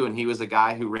he could do, and he was a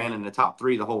guy who ran in the top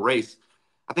 3 the whole race.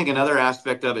 I think another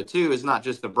aspect of it, too, is not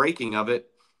just the braking of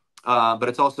it, but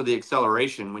it's also the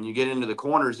acceleration. When you get into the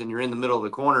corners and you're in the middle of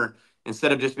the corner,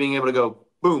 instead of just being able to go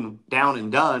boom, down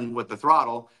and done with the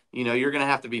throttle, you're going to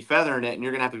have to be feathering it, and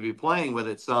you're going to have to be playing with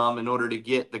it some in order to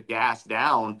get the gas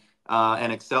down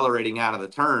and accelerating out of the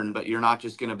turn. But you're not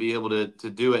just going to be able to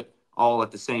do it all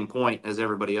at the same point as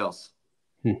everybody else.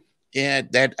 Yeah,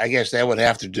 I guess that would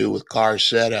have to do with car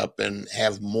setup and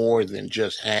have more than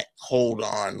just hold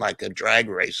on like a drag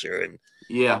racer. And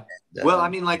yeah. Well, I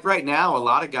mean, like right now, a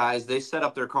lot of guys, they set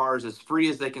up their cars as free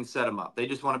as they can set them up. They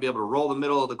just want to be able to roll the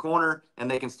middle of the corner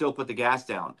and they can still put the gas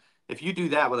down. If you do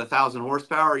that with 1,000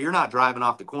 horsepower, you're not driving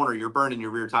off the corner. You're burning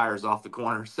your rear tires off the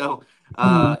corner. So,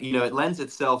 it lends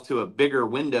itself to a bigger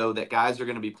window that guys are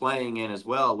going to be playing in as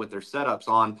well with their setups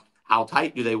on how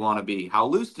tight do they want to be? How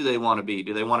loose do they want to be?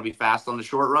 Do they want to be fast on the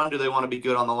short run? Do they want to be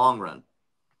good on the long run?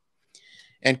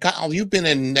 And Kyle, you've been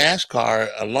in NASCAR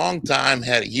a long time,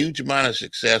 had a huge amount of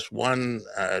success, won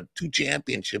 2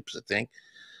 championships, I think.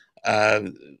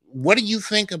 What do you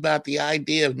think about the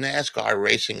idea of NASCAR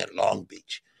racing at Long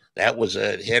Beach? That was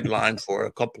a headline for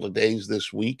a couple of days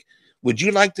this week. Would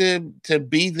you like to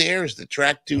be there? Is the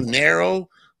track too narrow?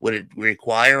 Would it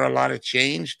require a lot of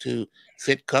change to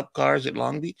fit Cup cars at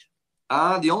Long Beach?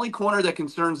 The only corner that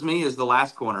concerns me is the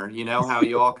last corner. How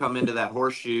you all come into that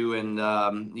horseshoe and,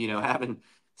 having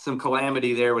some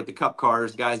calamity there with the Cup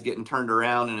cars, guys getting turned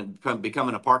around and it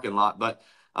becoming a parking lot. But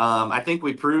I think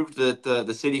we proved that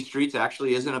the city streets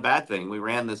actually isn't a bad thing. We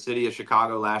ran the city of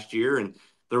Chicago last year, and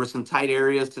there were some tight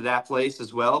areas to that place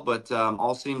as well, but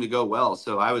all seemed to go well.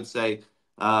 So I would say,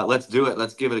 let's do it.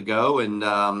 Let's give it a go. And,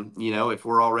 if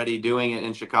we're already doing it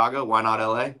in Chicago, why not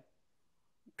LA?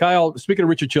 Kyle, speaking of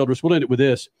Richard Childress, we'll end it with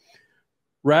this.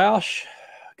 Roush,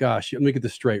 gosh, let me get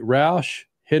this straight. Roush,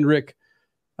 Hendrick,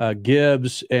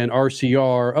 Gibbs, and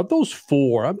RCR, of those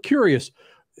 4, I'm curious,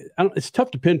 it's tough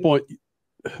to pinpoint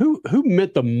who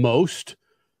meant the most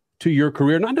to your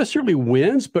career, not necessarily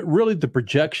wins, but really the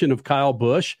projection of Kyle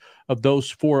Busch of those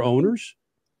 4 owners?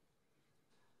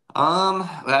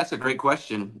 That's a great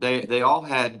question. They all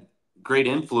had great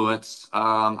influence.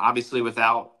 Obviously,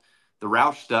 without the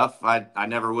Roush stuff, I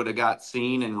never would have got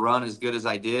seen and run as good as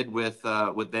I did with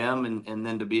them, and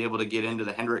then to be able to get into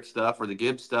the Hendrick stuff or the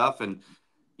Gibbs stuff. And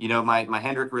my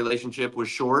Hendrick relationship was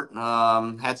short.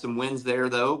 Had some wins there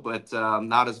though, but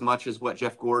not as much as what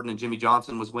Jeff Gordon and Jimmy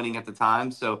Johnson was winning at the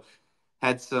time. So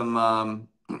had some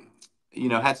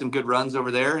had some good runs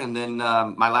over there. And then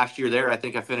my last year there, I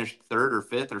think I finished 3rd or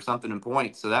 5th or something in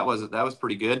points. So that was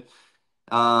pretty good.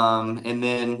 And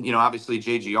then, obviously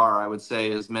JGR, I would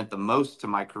say, has meant the most to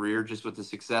my career, just with the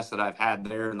success that I've had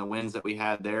there and the wins that we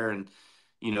had there. And,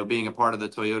 being a part of the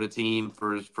Toyota team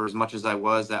for as much as I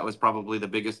was, that was probably the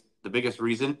biggest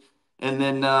reason. And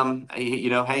then,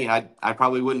 hey, I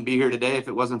probably wouldn't be here today if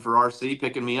it wasn't for RC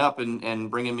picking me up and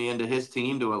bringing me into his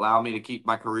team to allow me to keep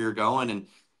my career going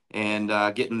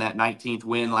and getting that 19th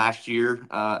win last year,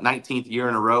 19th year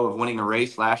in a row of winning a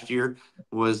race last year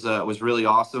was really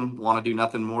awesome. Want to do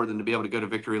nothing more than to be able to go to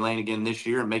victory lane again this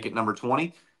year and make it number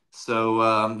 20.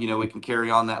 So, we can carry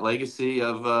on that legacy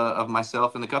of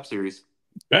myself in the Cup Series.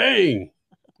 Dang.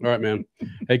 All right, man.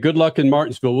 Hey, good luck in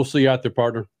Martinsville. We'll see you out there,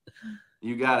 partner.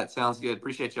 You got it. Sounds good.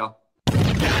 Appreciate y'all.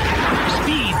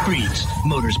 Speed Freaks,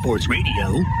 Motorsports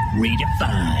Radio,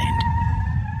 redefined.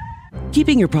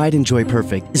 Keeping your pride and joy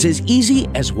perfect is as easy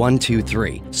as 1, 2,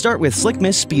 3. Start with Slick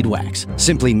Mist Speed Wax.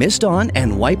 Simply mist on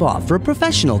and wipe off for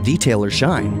professional detail or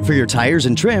shine. For your tires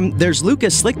and trim, there's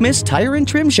Lucas Slick Mist Tire and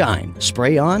Trim Shine.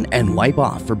 Spray on and wipe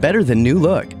off for better than new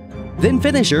look. Then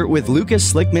finish her with Lucas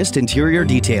Slick Mist Interior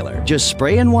Detailer. Just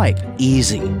spray and wipe.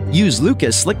 Easy. Use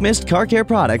Lucas Slick Mist Car Care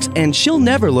products and she'll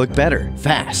never look better.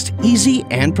 Fast, easy,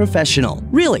 and professional.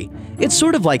 Really, it's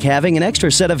sort of like having an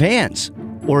extra set of hands.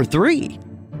 Or 3.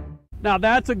 Now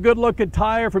that's a good-looking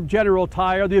tire from General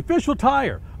Tire, the official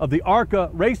tire of the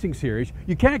ARCA Racing Series.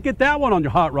 You can't get that one on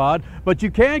your hot rod, but you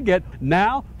can get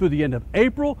now through the end of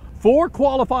April 4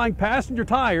 qualifying passenger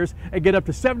tires and get up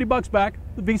to $70 back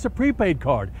the Visa prepaid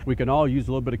card. We can all use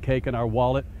a little bit of cake in our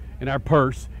wallet, in our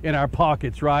purse, in our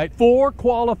pockets, right? 4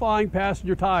 qualifying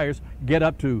passenger tires get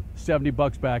up to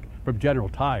 $70 back from General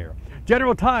Tire.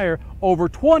 General Tire, over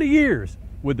 20 years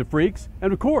with the Freaks,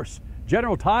 and of course,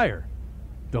 General Tire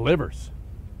delivers.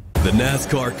 The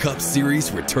NASCAR Cup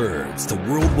Series returns to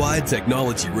Worldwide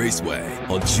Technology Raceway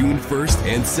on June 1st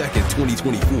and 2nd,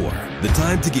 2024. The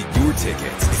time to get your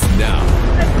tickets is now.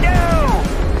 Let's go!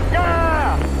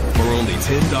 Yeah! For only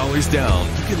 $10 down,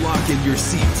 you can lock in your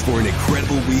seats for an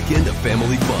incredible weekend of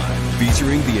family fun,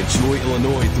 featuring the Enjoy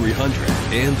Illinois 300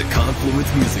 and the Confluence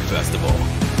Music Festival.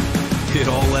 It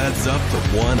all adds up to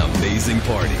one amazing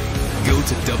party. Go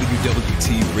to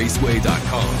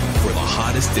www.raceway.com for the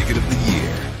hottest ticket of the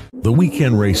year. The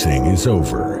weekend racing is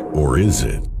over, or is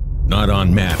it? Not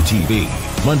on MAP TV.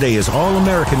 Monday is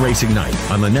All-American Racing Night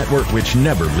on the network which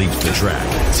never leaves the track.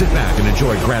 Sit back and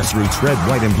enjoy grassroots red,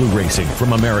 white, and blue racing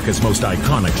from America's most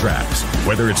iconic tracks.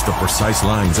 Whether it's the precise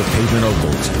lines of pavement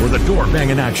ovals or the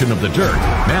door-banging action of the dirt,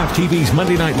 MAP TV's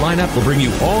Monday night lineup will bring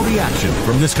you all the action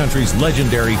from this country's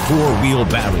legendary four-wheel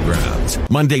battlegrounds.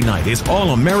 Monday night is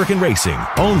All-American Racing,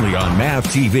 only on MAP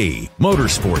TV,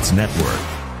 Motorsports Network.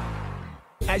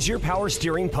 As your power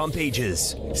steering pump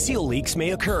ages, seal leaks may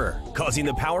occur, causing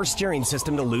the power steering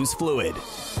system to lose fluid.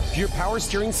 Your power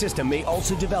steering system may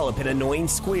also develop an annoying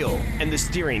squeal, and the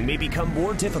steering may become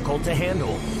more difficult to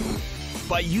handle.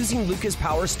 By using Lucas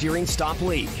Power Steering Stop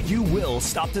Leak, you will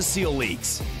stop the seal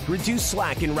leaks, reduce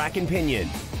slack in rack and pinion,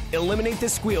 eliminate the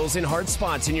squeals and hard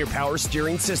spots in your power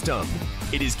steering system.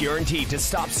 It is guaranteed to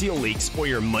stop seal leaks or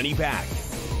your money back.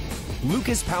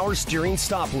 Lucas Power Steering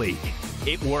Stop Leak.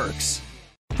 It works.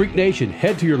 Freak Nation,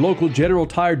 head to your local General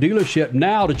Tire dealership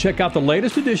now to check out the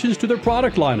latest additions to their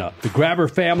product lineup. The Grabber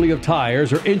family of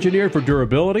tires are engineered for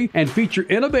durability and feature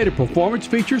innovative performance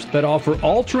features that offer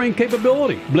all-terrain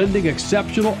capability, blending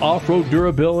exceptional off-road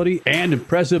durability and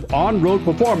impressive on-road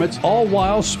performance, all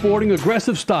while sporting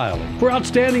aggressive styling. For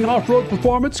outstanding off-road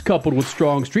performance coupled with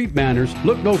strong street manners,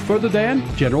 look no further than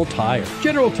General Tire.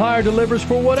 General Tire delivers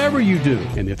for whatever you do,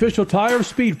 and the official tire of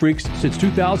Speed Freaks since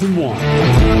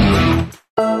 2001.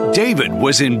 David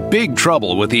was in big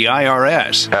trouble with the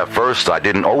IRS. At first, I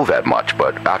didn't owe that much,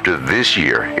 but after this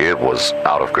year, it was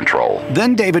out of control.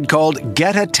 Then David called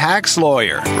Get a Tax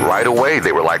Lawyer. Right away,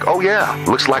 they were like, oh yeah,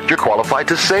 looks like you're qualified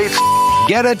to save.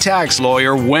 Get a Tax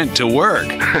Lawyer went to work.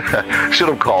 Should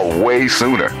have called way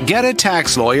sooner. Get a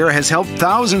Tax Lawyer has helped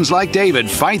thousands like David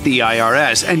fight the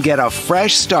IRS and get a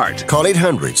fresh start. Call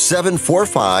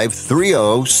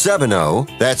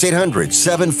 800-745-3070. That's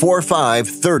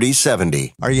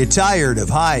 800-745-3070. Are you tired of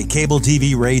high cable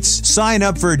TV rates? Sign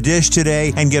up for Dish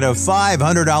today and get a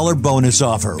 $500 bonus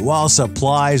offer while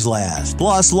supplies last.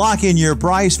 Plus, lock in your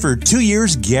price for 2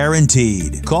 years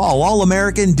guaranteed. Call All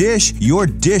American Dish, your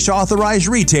Dish authorized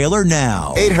retailer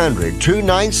now.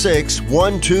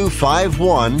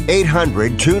 800-296-1251.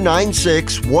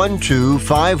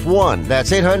 800-296-1251.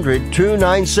 That's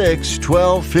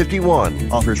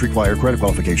 800-296-1251. Offers require credit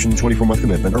qualification, 24-month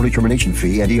commitment, early termination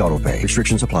fee, and e-auto pay.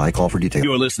 Restrictions apply. Call for details.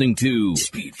 You're listening to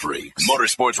Speed Freaks,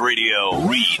 Motorsports Radio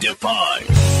redefined.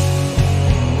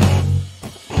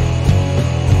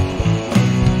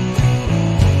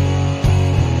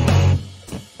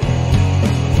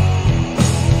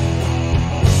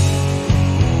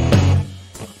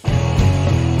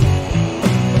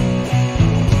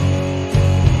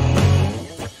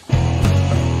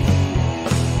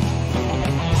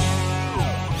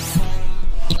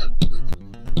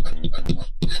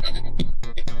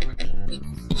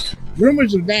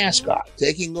 Rumors of NASCAR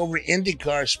taking over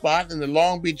IndyCar's spot in the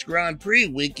Long Beach Grand Prix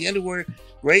weekend were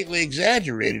greatly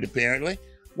exaggerated, apparently.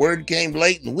 Word came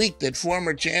late in the week that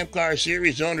former Champ Car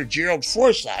Series owner Gerald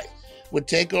Forsythe would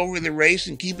take over the race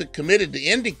and keep it committed to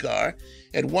IndyCar.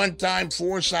 At one time,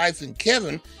 Forsythe and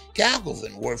Kevin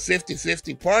Calhoun were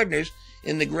 50-50 partners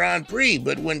in the Grand Prix,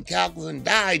 but when Calhoun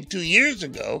died 2 years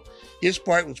ago, his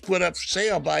part was put up for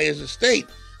sale by his estate.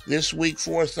 This week,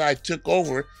 Forsythe took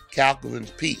over Calhoun's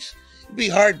piece. It'd be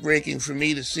heartbreaking for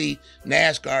me to see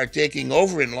NASCAR taking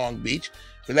over in Long Beach.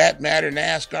 For that matter,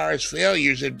 NASCAR's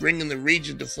failures at bringing the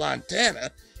region to Fontana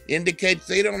indicates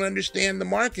they don't understand the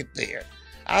market there.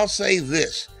 I'll say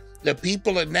this, the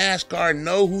people at NASCAR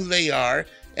know who they are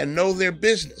and know their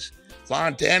business.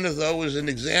 Fontana, though, is an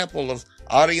example of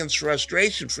audience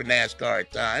frustration for NASCAR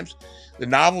at times. The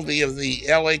novelty of the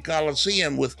LA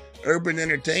Coliseum with urban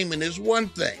entertainment is one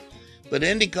thing, but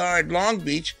IndyCar at Long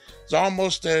Beach is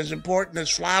almost as important as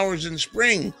flowers in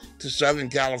spring to Southern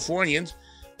Californians.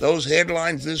 Those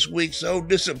headlines this week so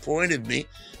disappointed me.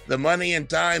 The money and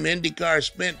time IndyCar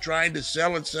spent trying to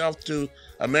sell itself to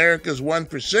America's one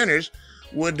percenters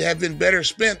would have been better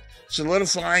spent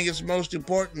solidifying its most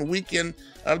important weekend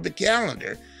of the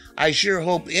calendar. I sure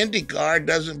hope IndyCar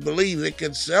doesn't believe it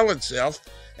can sell itself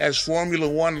as Formula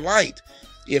One Light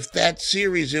if that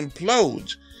series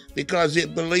implodes because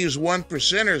it believes one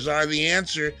percenters are the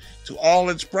answer to all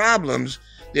its problems.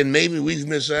 Then maybe we've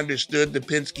misunderstood the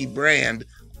Penske brand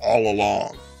all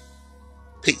along.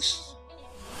 Peace.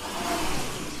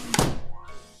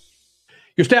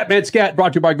 Your Statman Scat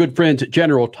brought to you by good friends at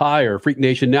General Tire. Freak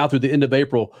Nation, now through the end of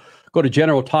April, go to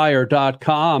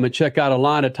GeneralTire.com and check out a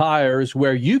line of tires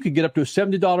where you can get up to a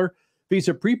 $70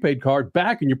 Visa prepaid card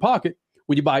back in your pocket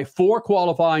when you buy 4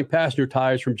 qualifying passenger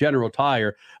tires from General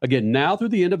Tire. Again, now through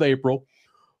the end of April,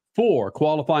 4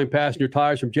 qualifying passenger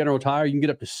tires from General Tire. You can get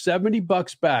up to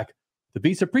 $70 back, the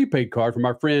Visa prepaid card from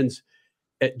our friends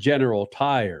at General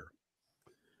Tire.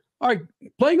 All right,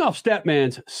 playing off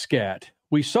Statman's scat,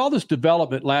 we saw this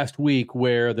development last week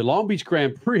where the Long Beach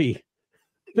Grand Prix,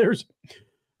 there's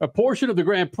a portion of the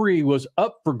Grand Prix was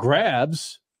up for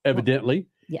grabs, evidently.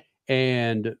 Yeah.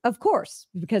 And of course,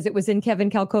 because it was in Kevin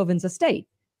Calhoun's estate.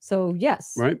 So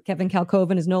yes, right. Kevin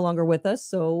Calhoun is no longer with us.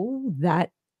 So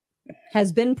that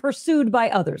has been pursued by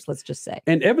others, let's just say.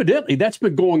 And evidently that's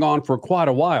been going on for quite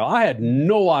a while. I had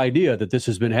no idea that this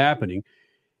has been happening.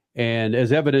 And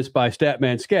as evidenced by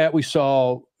Statman Scat, we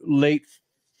saw late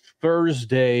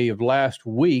Thursday of last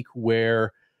week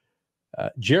where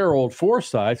Gerald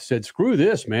Forsythe said, screw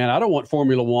this, man. I don't want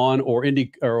Formula One or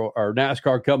Indy or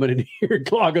NASCAR coming in here and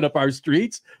clogging up our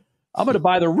streets. I'm going to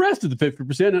buy the rest of the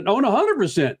 50% and own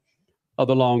 100% of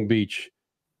the Long Beach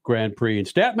Grand Prix. And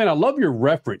Statman, I love your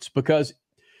reference because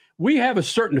we have a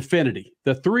certain affinity.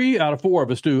 The 3 out of 4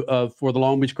 of us do for the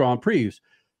Long Beach Grand Prix.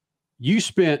 You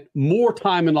spent more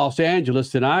time in Los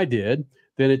Angeles than I did.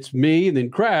 Then it's me and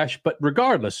then Crash. But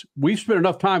regardless, we've spent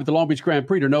enough time at the Long Beach Grand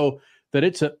Prix to know that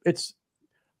it's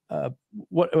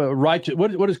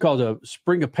what is called a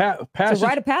spring of passage. It's a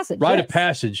rite of passage. Rite of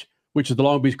passage, which is the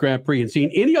Long Beach Grand Prix. And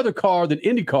seeing any other car than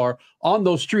IndyCar on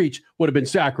those streets would have been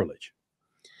sacrilege.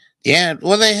 Yeah,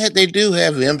 well, they do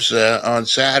have IMSA on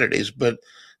Saturdays, but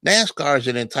NASCAR is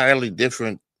an entirely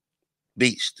different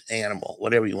beast, animal,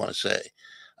 whatever you want to say.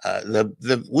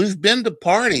 We've been to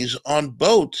parties on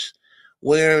boats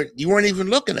where you weren't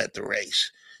even looking at the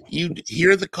race. You'd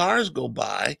hear the cars go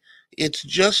by. It's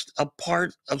just a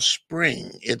part of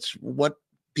spring. It's what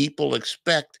people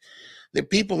expect. The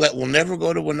people that will never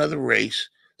go to another race,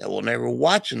 that will never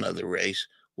watch another race,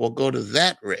 will go to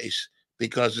that race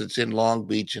because it's in Long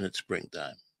Beach and it's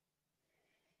springtime.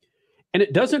 And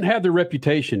it doesn't have the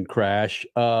reputation, Crash,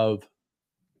 of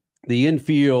the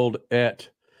infield at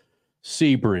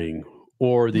Sebring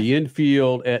or the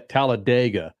infield at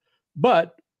Talladega,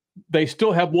 but they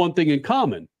still have one thing in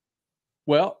common.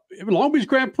 Well, Long Beach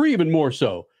Grand Prix even more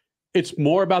so. It's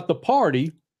more about the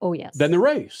party than the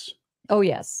race. Oh,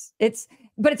 yes.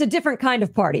 But it's a different kind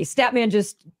of party. Statman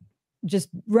just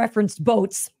referenced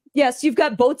boats. Yes, you've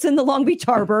got boats in the Long Beach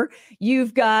Harbor.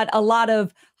 You've got a lot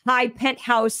of high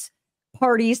penthouse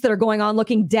parties that are going on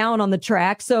looking down on the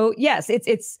track. So, yes,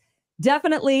 it's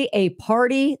definitely a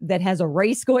party that has a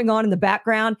race going on in the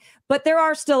background, but there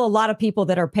are still a lot of people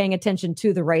that are paying attention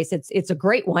to the race. It's a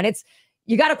great one.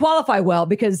 You got to qualify well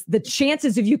because the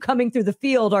chances of you coming through the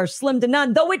field are slim to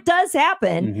none, though it does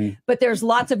happen. But there's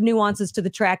lots of nuances to the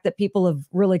track that people have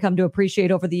really come to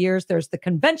appreciate over the years. There's the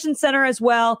convention center as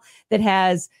well that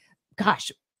has,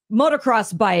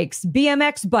 motocross bikes,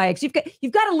 BMX bikes. You've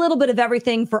got a little bit of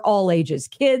everything for all ages,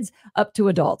 kids up to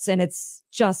adults. And it's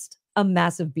just a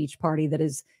massive beach party that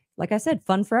is like I said,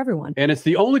 fun for everyone. And it's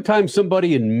the only time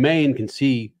somebody in Maine can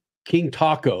see King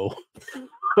Taco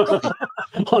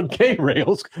on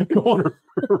K-rails going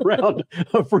around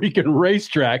a freaking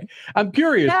racetrack. I'm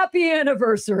curious. Happy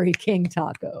anniversary, King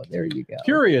Taco. There you go.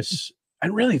 Curious.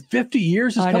 And really, 50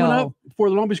 years is coming up for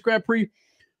the Long Beach Grand Prix.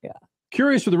 Yeah.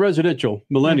 Curious for the residential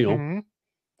millennial. Mm-hmm.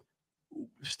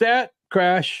 Stat,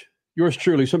 Crash, yours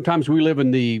truly. Sometimes we live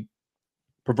in the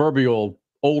proverbial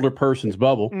older person's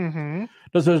bubble. Mm-hmm.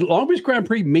 Does the Long Beach Grand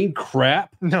Prix mean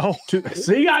crap? No.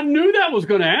 See, I knew that was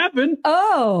going to happen.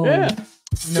 Oh. Yeah.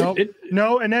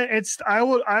 No, and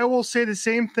I will say the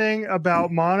same thing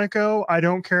about Monaco. I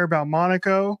don't care about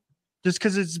Monaco. Just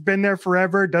because it's been there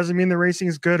forever doesn't mean the racing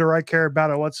is good or I care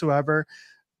about it whatsoever.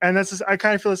 And that's just, I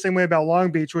kind of feel the same way about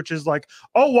Long Beach, which is like,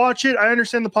 oh, watch it. I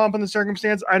understand the pomp and the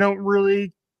circumstance. I don't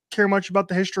really care much about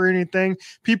the history or anything.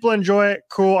 People enjoy it.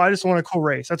 Cool. I just want a cool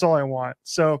race. That's all I want.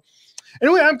 So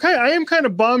anyway, I am kind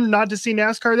of bummed not to see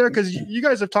NASCAR there because you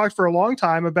guys have talked for a long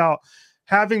time about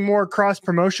having more cross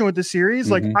promotion with the series.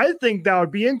 Like, I think that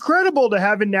would be incredible to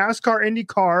have a NASCAR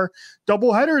IndyCar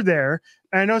doubleheader there.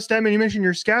 And I know, Stanman, you mentioned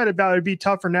your scat about it'd be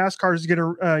tough for NASCARs to get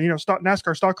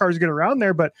NASCAR stock cars to get around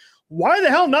there, but why the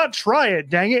hell not try it?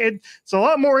 Dang it. It's a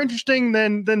lot more interesting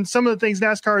than some of the things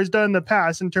NASCAR has done in the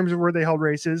past in terms of where they held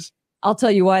races. I'll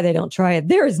tell you why they don't try it.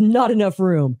 There is not enough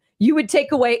room. You would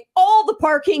take away all the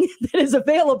parking that is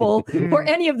available for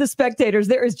any of the spectators.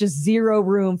 There is just zero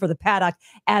room for the paddock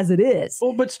as it is.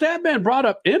 Well, but Statman brought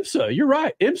up IMSA. You're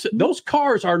right. IMSA, those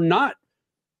cars are not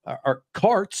are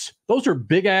carts. Those are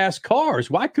big ass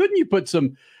cars. Why couldn't you put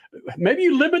some, maybe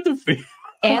you limit the fee.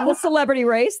 And the celebrity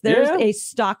race, there's a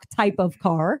stock type of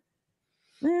car.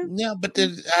 Yeah, but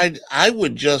I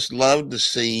would just love to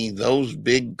see those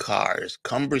big cars,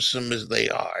 cumbersome as they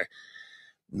are,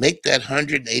 make that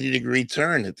 180-degree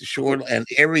turn at the shore, and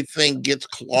everything gets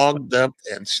clogged up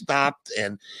and stopped,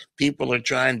 and people are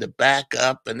trying to back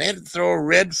up, and they have to throw a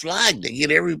red flag to get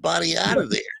everybody out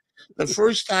of there. The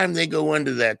first time they go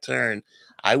into that turn,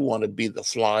 I want to be the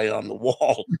fly on the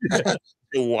wall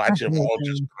to watch them all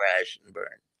just crash and burn.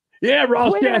 Yeah,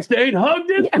 Ross Chastain, hug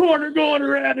this corner going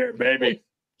around there, baby.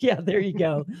 Yeah, there you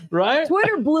go. Right?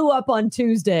 Twitter blew up on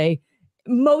Tuesday.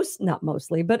 Not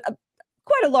mostly, but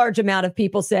quite a large amount of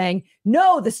people saying,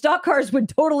 no, the stock cars would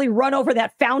totally run over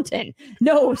that fountain.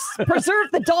 No, preserve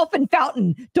the dolphin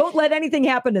fountain. Don't let anything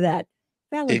happen to that.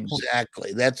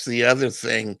 Exactly. That's the other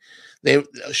thing.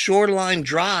 Shoreline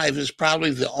Drive is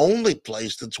probably the only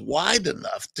place that's wide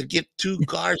enough to get two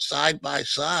cars side by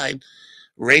side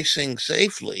racing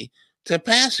safely to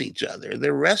pass each other.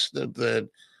 The rest of the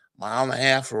mile and a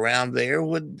half around there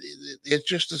it's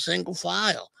just a single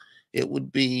file.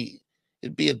 It'd be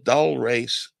a dull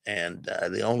race, and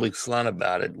the only fun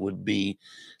about it would be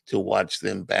to watch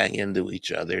them bang into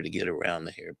each other to get around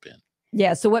the hairpin.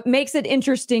 Yeah, so what makes it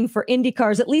interesting for Indy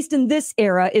cars, at least in this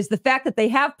era, is the fact that they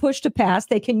have push to pass.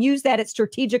 They can use that at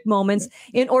strategic moments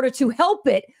in order to help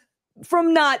it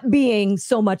from not being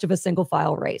so much of a single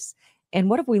file race. And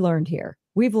what have we learned here?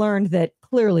 We've learned that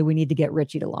clearly we need to get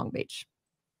Richie to Long Beach.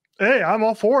 Hey, I'm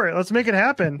all for it. Let's make it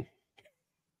happen.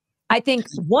 I think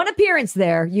one appearance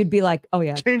there, you'd be like, oh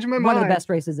yeah, change my mind. One of the best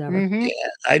races ever. Yeah,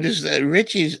 I just,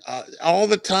 Richie's all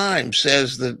the time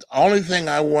says the only thing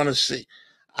I want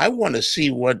to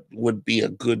see what would be a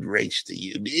good race to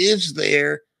you. Is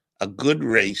there a good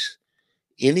race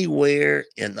anywhere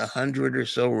in the 100 or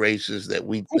so races that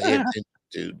we pay attention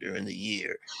to during the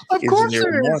year? Of course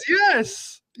there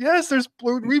is. Yes,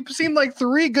 we've seen like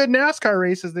 3 good NASCAR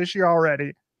races this year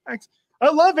already. I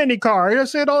love IndyCar. I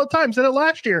say it all the time. Said it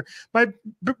last year. My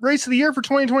race of the year for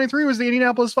 2023 was the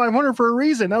Indianapolis 500 for a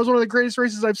reason. That was one of the greatest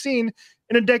races I've seen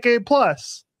in a decade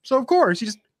plus. So of course, you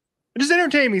just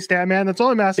entertain me, Stat Man. That's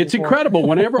all I'm asking. It's incredible.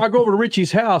 Whenever I go over to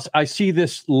Richie's house, I see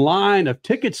this line of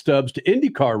ticket stubs to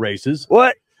IndyCar races.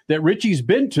 What? That Richie's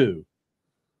been to.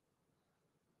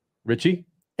 Richie?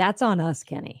 That's on us,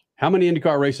 Kenny. How many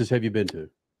IndyCar races have you been to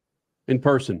in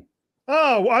person?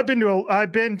 Oh, I've been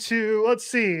to, let's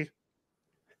see,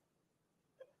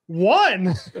 1.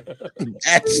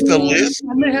 That's the list.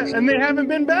 And they haven't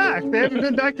been back. They haven't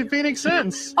been back to Phoenix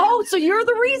since. Oh, so you're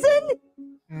the reason?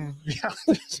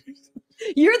 Yeah.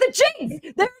 You're the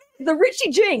jinx. The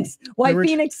Richie jinx. Why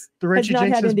Phoenix the Richie has not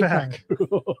jinx had is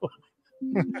IndyCar.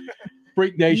 back.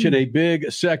 Freak Nation, a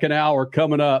big second hour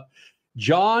coming up.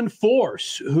 John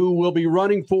Force, who will be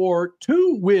running for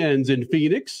 2 wins in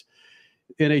Phoenix,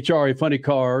 NHRA Funny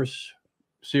Cars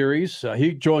Series.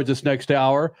 He joins us next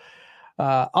hour.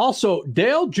 Also,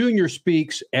 Dale Jr.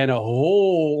 speaks, and a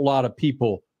whole lot of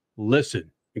people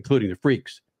listen, including the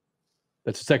Freaks.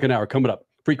 That's the second hour coming up.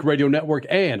 Freak Radio Network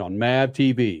and on MAV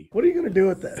TV. What are you going to do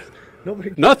with that?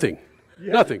 Nobody. Nothing.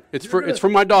 Yeah. Nothing. It's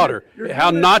from my daughter. How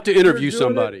not to interview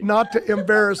somebody. Not to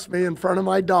embarrass me in front of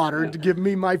my daughter, to give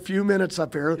me my few minutes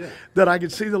up here, that I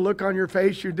could see the look on your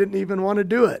face. You didn't even want to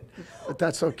do it. But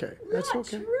that's okay. That's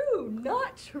okay.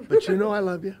 Not true. But you know I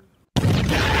love you.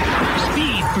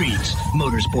 Speed Freaks,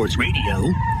 Motorsports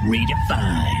Radio,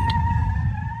 redefined.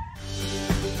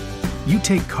 You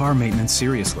take car maintenance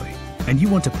seriously, and you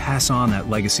want to pass on that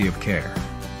legacy of care.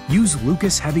 Use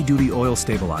Lucas Heavy Duty Oil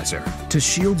Stabilizer to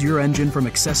shield your engine from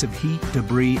excessive heat,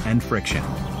 debris, and friction.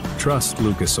 Trust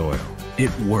Lucas Oil.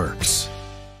 It works.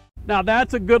 Now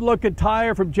that's a good-looking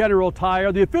tire from General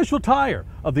Tire, the official tire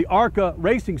of the ARCA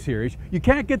Racing Series. You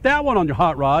can't get that one on your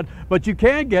hot rod, but you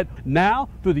can get now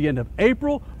through the end of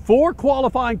April 4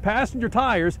 qualifying passenger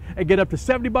tires and get up to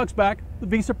 $70 back the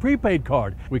Visa prepaid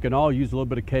card. We can all use a little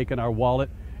bit of cake in our wallet,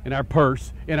 in our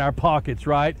purse, in our pockets,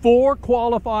 right? 4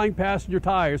 qualifying passenger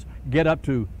tires get up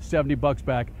to $70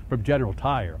 back from General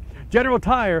Tire. General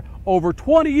Tire, over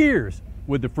 20 years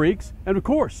with the Freaks, and of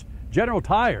course, General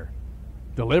Tire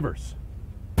delivers.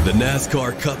 The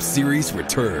NASCAR Cup Series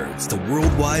returns to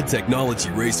Worldwide Technology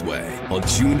Raceway on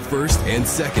June 1st and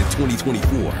 2nd,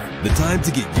 2024. The time to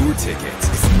get your tickets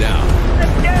is now.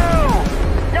 Let's go!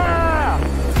 Yeah!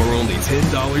 For only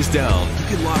 $10 down, you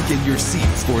can lock in your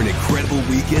seats for an incredible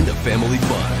weekend of family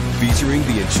fun, featuring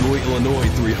the Enjoy Illinois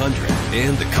 300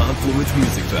 and the Confluence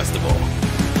Music Festival.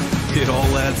 It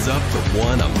all adds up to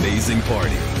one amazing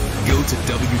party. Go to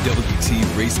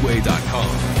www.raceway.com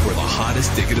for the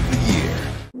hottest ticket of the year.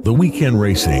 The weekend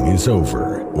racing is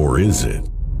over, or is it?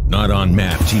 Not on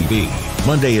MAP TV.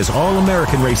 Monday is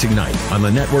All-American Racing Night on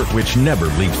the network which never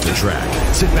leaves the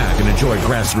track. Sit back and enjoy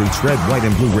grassroots red, white,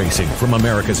 and blue racing from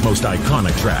America's most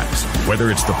iconic tracks. Whether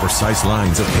it's the precise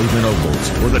lines of pavement ovals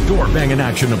or the door-banging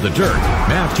action of the dirt,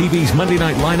 MAP TV's Monday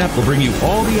night lineup will bring you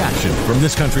all the action from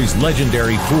this country's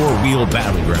legendary four-wheel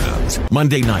battlegrounds.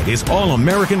 Monday night is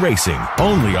All-American Racing,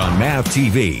 only on MAP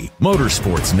TV,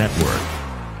 Motorsports Network.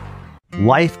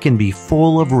 Life can be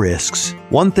full of risks.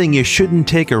 One thing you shouldn't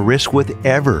take a risk with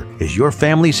ever is your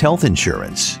family's health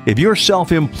insurance. If you're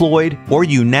self-employed or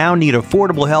you now need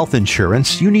affordable health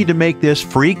insurance, you need to make this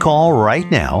free call right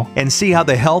now and see how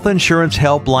the Health Insurance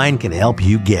Helpline can help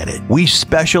you get it. We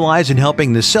specialize in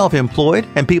helping the self-employed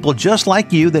and people just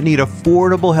like you that need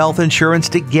affordable health insurance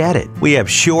to get it. We have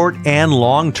short and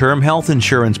long-term health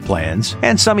insurance plans,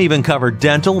 and some even cover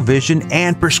dental, vision,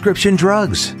 and prescription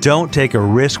drugs. Don't take a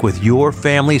risk with your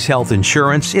family's health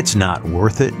insurance. It's not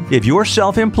worth it. If you're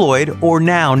self-employed or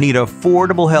now need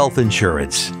affordable health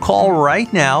insurance, call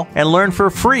right now and learn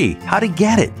for free how to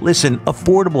get it. Listen,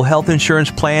 affordable health insurance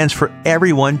plans for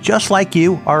everyone just like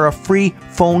you are a free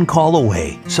phone call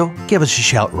away. So give us a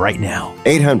shout right now.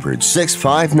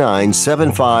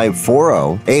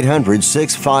 800-659-7540.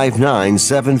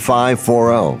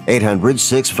 800-659-7540.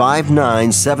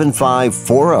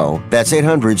 800-659-7540. That's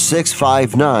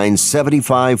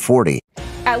 800-659-7540.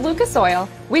 At Lucas Oil,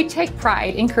 we take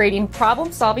pride in creating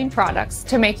problem-solving products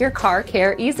to make your car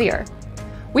care easier.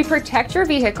 We protect your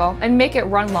vehicle and make it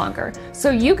run longer so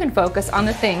you can focus on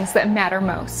the things that matter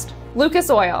most.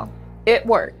 Lucas Oil, it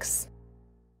works.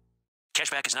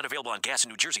 Cashback is not available on gas in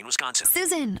New Jersey and Wisconsin.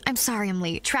 Susan, I'm sorry I'm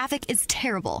late. Traffic is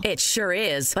terrible. It sure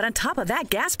is. But on top of that,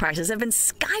 gas prices have been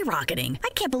skyrocketing. I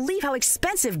can't believe how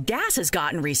expensive gas has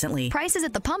gotten recently. Prices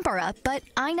at the pump are up, but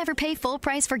I never pay full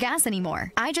price for gas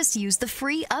anymore. I just use the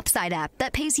free Upside app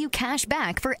that pays you cash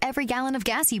back for every gallon of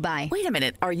gas you buy. Wait a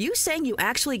minute. Are you saying you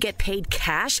actually get paid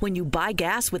cash when you buy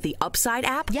gas with the Upside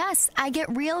app? Yes, I get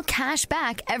real cash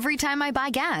back every time I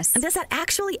buy gas. And does that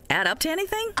actually add up to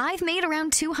anything? I've made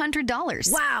around $200.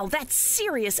 Wow, that's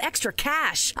serious extra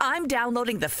cash. I'm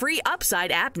downloading the free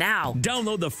Upside app now.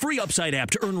 Download the free Upside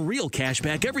app to earn real cash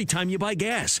back every time you buy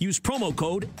gas. Use promo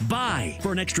code BUY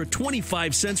for an extra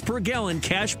 25 cents per gallon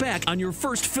cash back on your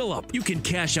first fill-up. You can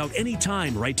cash out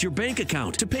anytime right to your bank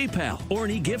account, to PayPal, or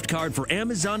an e-gift card for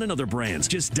Amazon and other brands.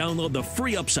 Just download the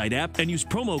free Upside app and use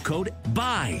promo code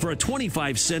BUY for a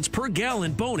 25 cents per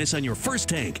gallon bonus on your first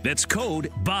tank. That's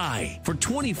code BUY for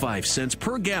 25 cents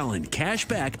per gallon cash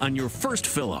back on your first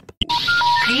fill-up.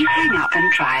 Please hang up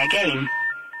and try again.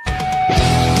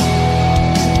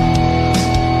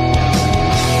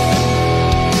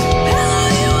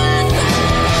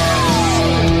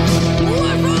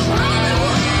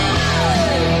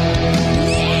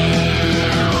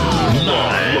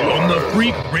 Live on the Freak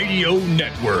Freak Radio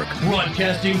Network,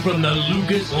 broadcasting from the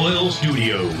Lucas Oil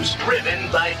Studios. Driven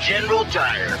by General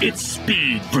Tire. It's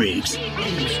Speed Freaks.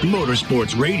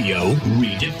 Motorsports Radio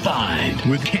redefined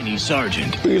with Kenny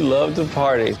Sargent. We love to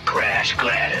party. Crash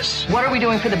Gladys. What are we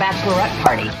doing for the bachelorette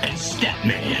party? And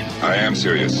Statman. I am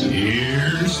serious.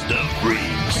 Here's the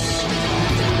Freaks.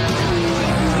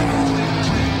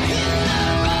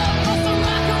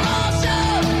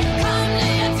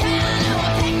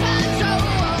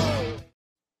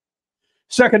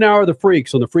 Second hour of the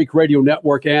Freaks on the Freak Radio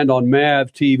Network and on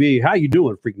MAV TV. How you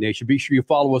doing, Freak Nation? Be sure you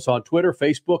follow us on Twitter,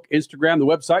 Facebook, Instagram, the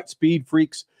website,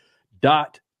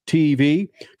 speedfreaks.tv.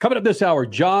 Coming up this hour,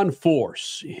 John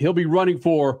Force. He'll be running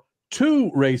for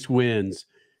 2 race wins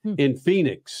in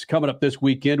Phoenix coming up this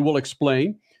weekend. We'll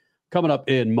explain. Coming up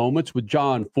in moments with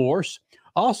John Force.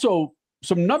 Also,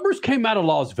 some numbers came out of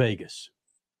Las Vegas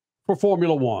for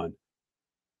Formula One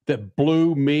that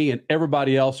blew me and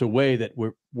everybody else away, that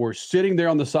we're sitting there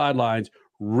on the sidelines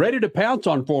ready to pounce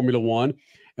on Formula One,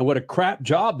 and what a crap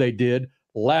job they did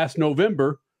last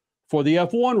November for the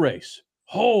F1 race.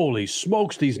 Holy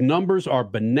smokes, these numbers are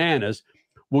bananas.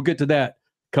 We'll get to that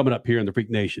coming up here in the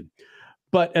Freak Nation.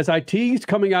 But as I teased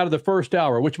coming out of the first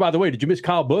hour, which, by the way, did you miss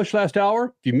Kyle Busch last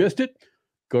hour? If you missed it,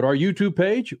 go to our YouTube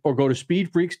page or go to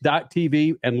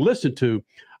speedfreaks.tv and listen to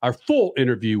our full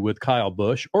interview with Kyle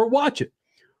Busch, or watch it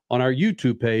on our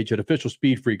YouTube page at Official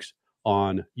Speed Freaks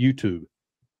on YouTube.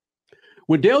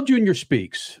 When Dale Jr.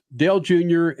 speaks, Dale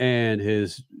Jr. and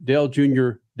his Dale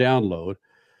Jr. download,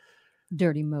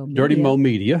 Dirty Mo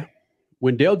Media.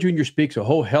 When Dale Jr. speaks, a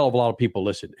whole hell of a lot of people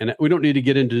listen. And we don't need to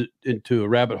get into a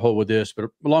rabbit hole with this, but a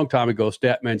long time ago,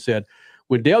 Statman said,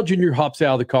 when Dale Jr. hops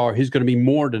out of the car, he's going to be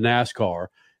more into NASCAR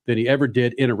than he ever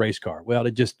did in a race car. Well,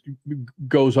 it just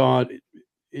goes on.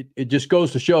 It just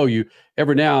goes to show you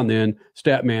every now and then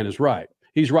Statman is right.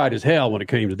 He's right as hell when it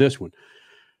came to this one.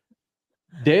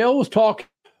 Dale was talking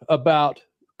about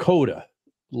COTA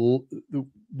the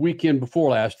weekend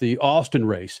before last, the Austin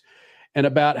race, and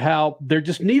about how there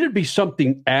just needed to be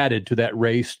something added to that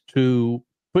race to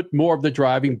put more of the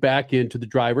driving back into the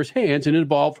driver's hands and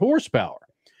involved horsepower.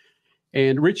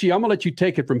 And Richie, I'm going to let you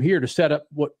take it from here to set up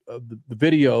what the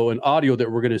video and audio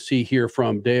that we're going to see here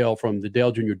from Dale, from the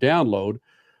Dale Jr. download,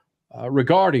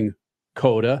 regarding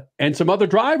COTA and some other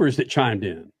drivers that chimed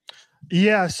in.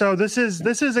 Yeah, so this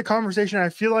is a conversation I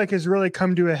feel like has really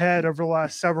come to a head over the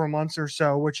last several months or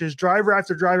so, which is driver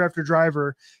after driver after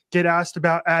driver get asked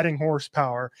about adding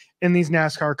horsepower in these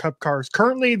NASCAR Cup cars.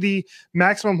 Currently, the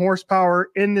maximum horsepower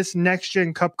in this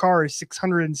next-gen Cup car is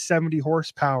 670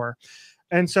 horsepower.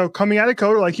 And so coming out of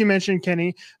COTA, like you mentioned,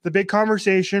 Kenny, the big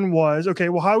conversation was, okay,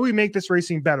 well, how do we make this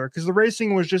racing better? Because the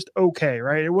racing was just okay,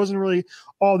 right? It wasn't really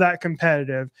all that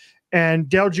competitive. And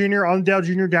Dale Jr. on the Dale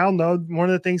Jr. download, one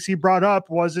of the things he brought up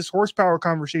was this horsepower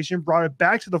conversation, brought it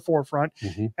back to the forefront.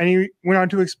 And he went on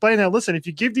to explain that, listen, if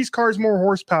you give these cars more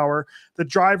horsepower, the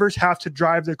drivers have to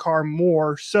drive the car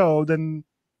more so than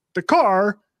the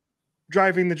car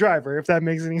driving the driver, if that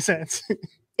makes any sense.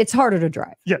 It's harder to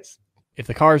drive. Yes. If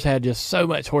the cars had just so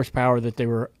much horsepower that they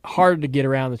were hard to get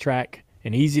around the track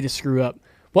and easy to screw up,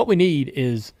 what we need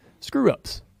is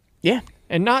screw-ups. Yeah.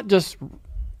 And not just,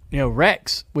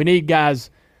 wrecks. We need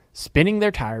guys spinning their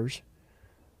tires,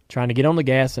 trying to get on the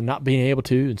gas and not being able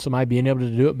to, and somebody being able to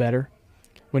do it better.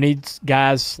 We need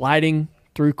guys sliding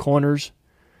through corners,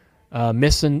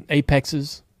 missing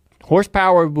apexes.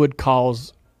 Horsepower would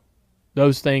cause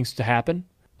those things to happen.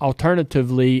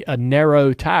 Alternatively, a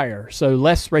narrow tire, so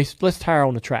less tire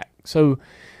on the track. So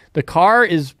the car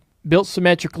is built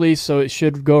symmetrically, so it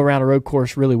should go around a road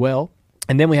course really well.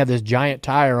 And then we have this giant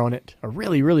tire on it, a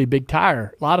really, really big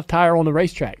tire. A lot of tire on the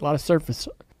racetrack, a lot of surface.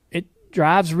 It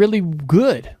drives really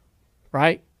good,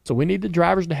 right? So we need the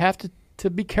drivers to have to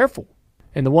be careful.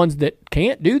 And the ones that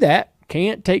can't do that,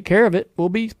 can't take care of it, will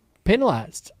be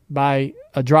penalized by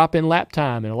a drop in lap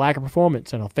time and a lack of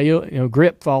performance and a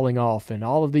grip falling off and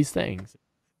all of these things.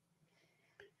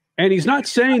 And he's not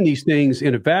saying these things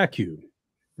in a vacuum,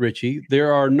 Richie.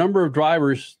 There are a number of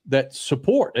drivers that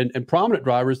support and prominent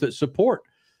drivers that support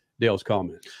Dale's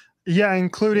comments. Yeah,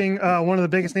 including one of the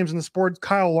biggest names in the sport,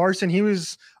 Kyle Larson. He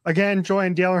was, again,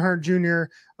 joined Dale Earnhardt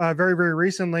Jr. Very, very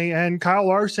recently. And Kyle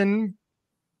Larson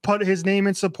put his name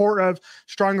in support of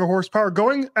stronger horsepower,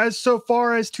 going as so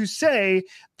far as to say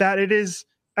that it is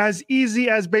as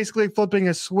easy as basically flipping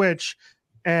a switch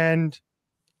and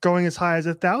going as high as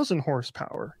 1,000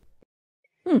 horsepower.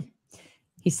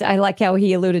 He said, I like how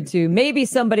he alluded to maybe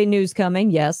somebody new's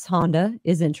coming. Yes, Honda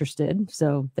is interested.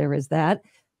 So there is that.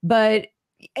 But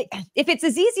if it's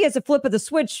as easy as a flip of the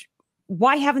switch,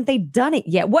 why haven't they done it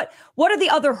yet? What are the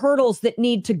other hurdles that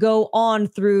need to go on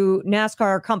through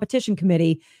NASCAR competition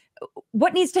committee?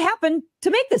 What needs to happen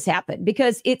to make this happen?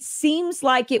 Because it seems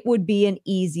like it would be an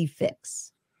easy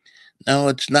fix. No,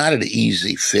 it's not an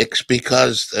easy fix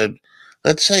because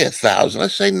let's say 1,000,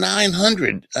 let's say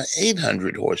 900,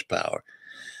 800 horsepower.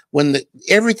 When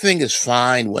everything is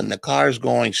fine, when the car's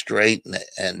going straight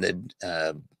and the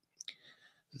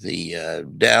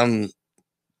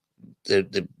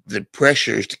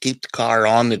pressures to keep the car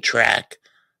on the track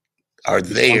are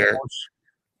there.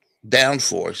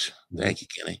 Downforce. Thank you,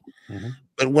 Kenny.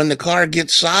 But when the car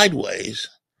gets sideways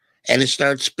and it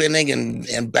starts spinning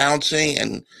and bouncing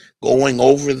and going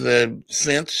over the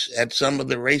fence at some of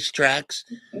the racetracks,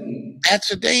 that's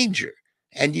a danger,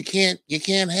 and you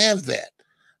can't have that.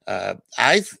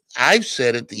 I've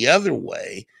said it the other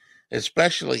way,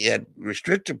 especially at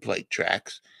restrictor plate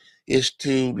tracks, is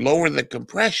to lower the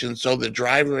compression so the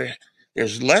driver,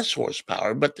 there's less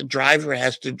horsepower, but the driver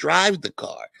has to drive the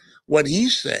car. What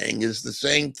he's saying is the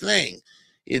same thing.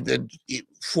 It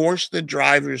force the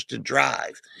drivers to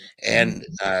drive, and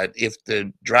if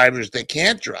the drivers that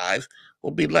can't drive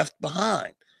will be left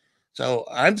behind. So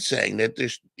I'm saying that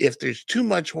if there's too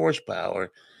much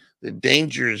horsepower, the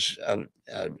dangers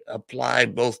apply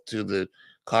both to the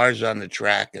cars on the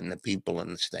track and the people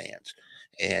in the stands,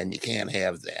 and you can't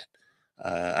have that.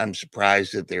 I'm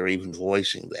surprised that they're even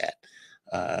voicing that.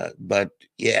 But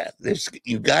yeah,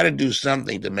 you got to do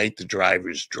something to make the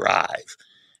drivers drive.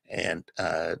 And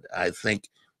I think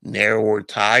narrower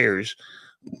tires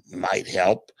might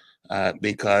help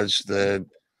because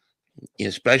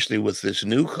especially with this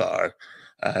new car,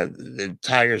 the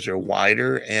tires are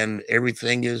wider and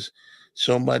everything is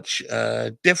so much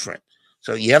different.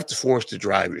 So you have to force the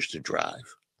drivers to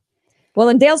drive. Well,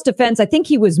 in Dale's defense, I think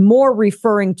he was more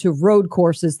referring to road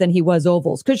courses than he was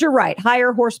ovals. Because you're right,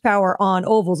 higher horsepower on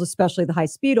ovals, especially the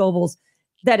high-speed ovals,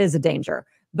 that is a danger.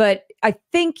 But I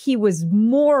think he was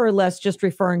more or less just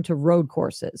referring to road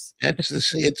courses. It's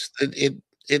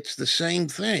the same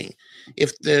thing.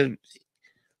 If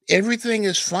everything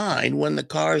is fine when the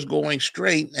car is going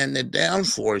straight and the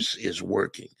downforce is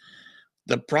working.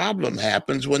 The problem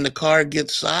happens when the car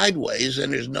gets sideways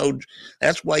and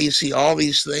that's why you see all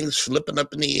these things flipping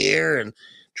up in the air and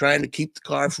trying to keep the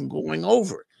car from going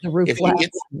over. If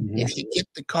you get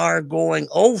the car going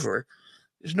over,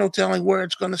 there's no telling where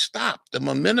it's going to stop. The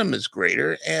momentum is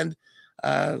greater, and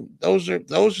those are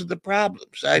the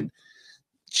problems. I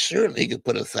certainly could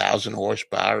put 1,000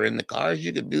 horsepower in the cars.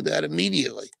 You could do that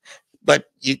immediately,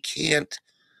 but you can't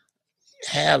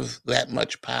have that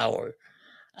much power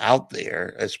out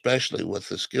there, especially with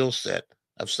the skill set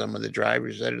of some of the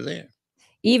drivers that are there.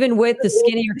 Even with the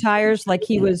skinnier tires like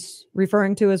he was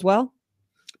referring to as well?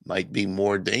 Might be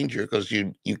more danger because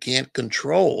you can't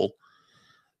control.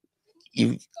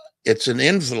 It's an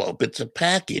envelope. It's a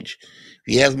package.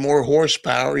 If you have more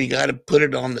horsepower, you got to put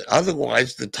it on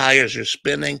otherwise the tires are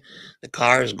spinning, the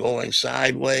car is going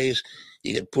sideways.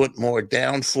 You can put more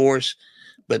downforce,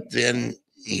 but then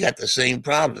you got the same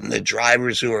problem. The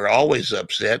drivers who are always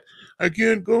upset, I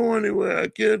can't go anywhere. I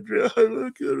can't drive.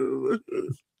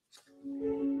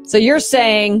 So you're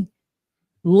saying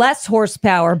less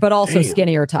horsepower, but also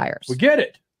skinnier tires. We get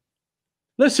it.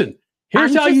 Listen,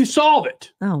 here's how you solve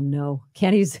it. Oh no,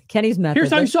 Kenny's method.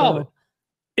 Here's how you solve it.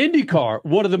 IndyCar,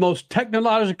 one of the most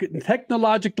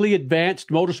technologically advanced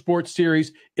motorsports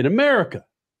series in America.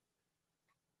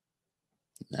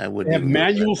 They have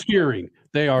manual steering.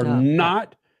 They are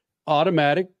not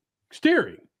automatic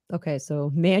steering. Okay,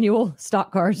 so manual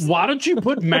stock cars. Why don't you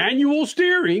put manual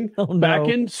steering back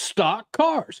in stock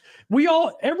cars?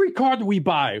 Every car that we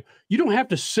buy, you don't have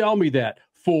to sell me that.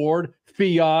 Ford,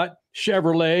 Fiat,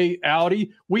 Chevrolet,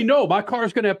 Audi. We know my car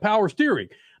is going to have power steering.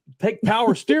 Take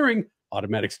power steering,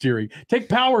 automatic steering. Take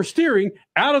power steering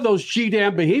out of those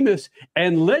G-damn behemoths,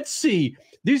 and let's see.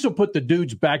 These will put the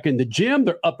dudes back in the gym,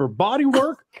 their upper body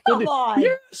work. Come on.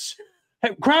 Yes.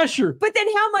 Hey, Crasher. But then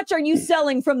how much are you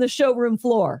selling from the showroom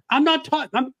floor? I'm not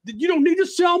talking. You don't need to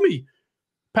sell me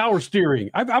power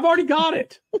steering. I've already got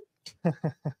it.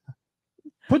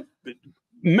 Put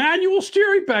manual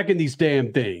steering back in these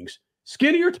damn things.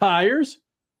 Skinnier tires.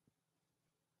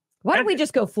 Why don't we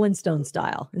just go Flintstone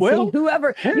style? Well, you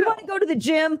want to go to the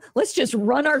gym, let's just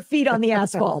run our feet on the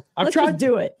asphalt. Let's just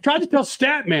do it. Tried to tell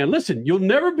Statman, listen, you'll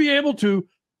never be able to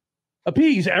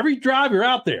appease every driver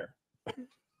out there.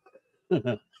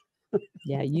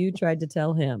 Yeah, you tried to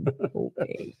tell him.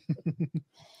 Okay.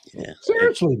 Yeah.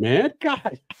 Seriously, man.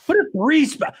 God, put a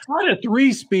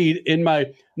 3-speed in my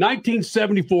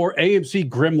 1974 AMC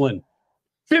Gremlin.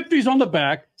 50s on the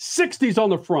back, 60s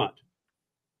on the front.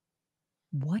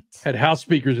 What? Had house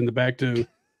speakers in the back too,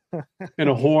 and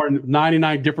a horn,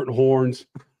 99 different horns.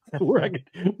 Where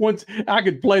I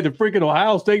could play the freaking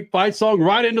Ohio State fight song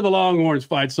right into the Longhorns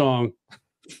fight song.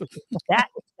 That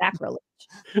is sacrilege.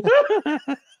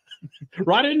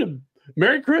 Right into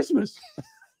Merry Christmas.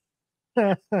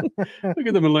 Look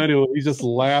at the millennial. He's just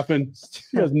laughing.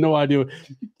 He has no idea.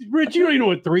 Rich, you don't even know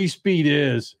what 3-speed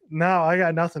is. No, I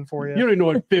got nothing for you. You don't even know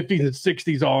what 50s and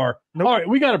 60s are. Nope. All right,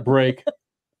 we got a break.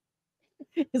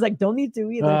 He's like, don't need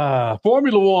to either.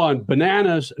 Formula One,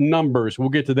 bananas numbers. We'll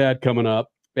get to that coming up.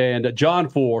 And John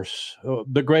Force,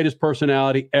 the greatest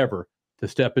personality ever to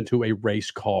step into a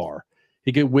race car.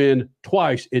 He can win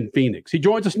twice in Phoenix. He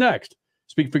joins us next.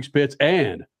 SpeedFreaks Pits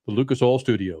and the Lucas Oil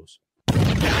Studios.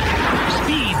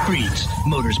 Speed Freaks,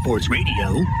 Motorsports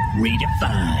Radio,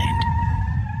 redefined.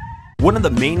 One of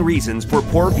the main reasons for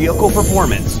poor vehicle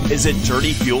performance is a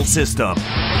dirty fuel system.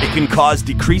 It can cause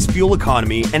decreased fuel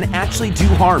economy and actually do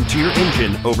harm to your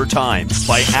engine over time.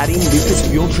 By adding Lucas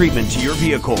fuel treatment to your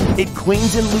vehicle, it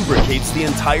cleans and lubricates the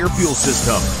entire fuel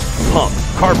system, pump,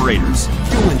 carburetors,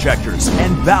 fuel injectors,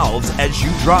 and valves as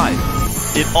you drive.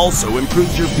 It also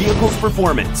improves your vehicle's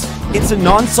performance. It's a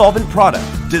non-solvent product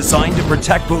designed to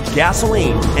protect both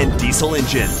gasoline and diesel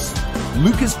engines.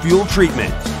 Lucas Fuel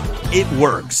Treatment. It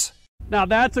works. Now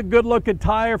that's a good-looking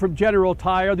tire from General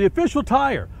Tire, the official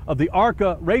tire of the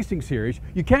ARCA Racing Series.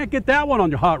 You can't get that one on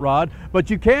your hot rod, but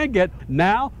you can get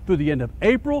now through the end of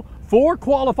April 4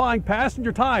 qualifying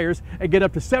passenger tires and get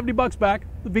up to $70 back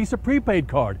the Visa prepaid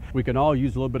card. We can all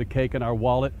use a little bit of cake in our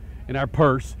wallet, in our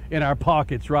purse, in our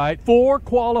pockets, right? 4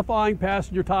 qualifying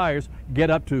passenger tires get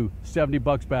up to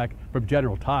 $70 back from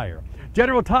General Tire.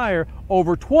 General Tire,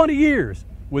 over 20 years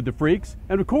with the freaks,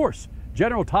 and of course,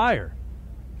 General Tire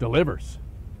delivers.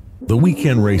 The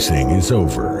weekend racing is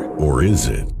over, or is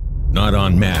it? Not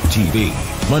on MAV TV.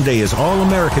 Monday is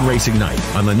All-American Racing Night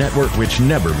on the network which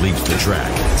never leaves the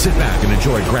track. Sit back and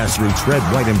enjoy grassroots red,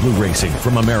 white, and blue racing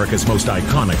from America's most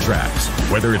iconic tracks.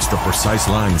 Whether it's the precise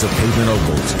lines of pavement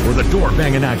ovals or the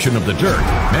door-banging action of the dirt,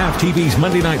 MAV TV's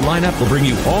Monday night lineup will bring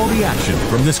you all the action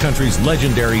from this country's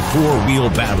legendary four-wheel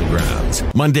battlegrounds.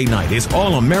 Monday night is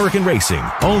All-American Racing,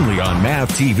 only on MAV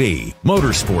TV,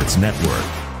 Motorsports Network.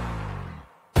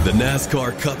 The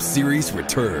NASCAR Cup Series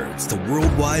returns to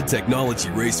Worldwide Technology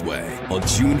Raceway on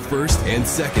June 1st and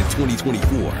 2nd,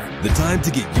 2024. The time to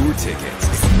get your tickets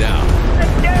is now.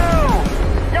 Let's go!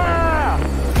 Yeah!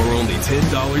 For only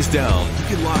 $10 down, you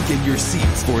can lock in your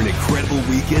seats for an incredible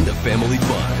weekend of family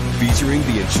fun, featuring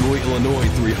the Enjoy Illinois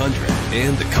 300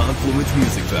 and the Confluence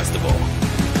Music Festival.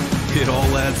 It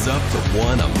all adds up to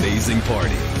one amazing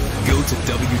party. Go to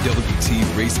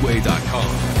WWTRaceway.com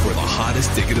for the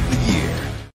hottest ticket of the year.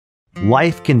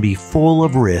 Life can be full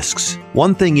of risks.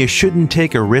 One thing you shouldn't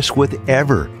take a risk with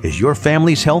ever is your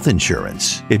family's health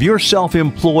insurance. If you're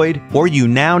self-employed or you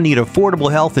now need affordable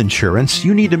health insurance,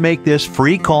 you need to make this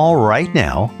free call right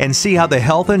now and see how the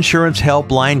Health Insurance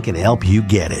Helpline can help you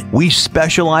get it. We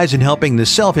specialize in helping the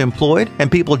self-employed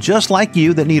and people just like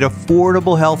you that need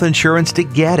affordable health insurance to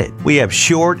get it. We have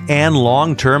short and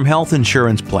long-term health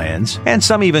insurance plans, and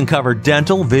some even cover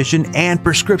dental, vision, and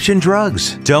prescription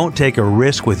drugs. Don't take a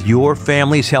risk with your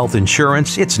family's health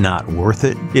insurance. It's not worth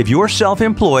it. If you're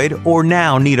self-employed or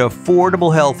now need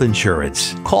affordable health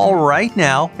insurance, call right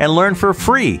now and learn for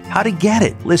free how to get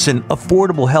it. Listen,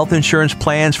 affordable health insurance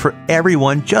plans for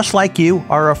everyone just like you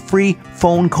are a free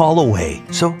phone call away.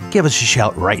 So give us a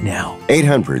shout right now.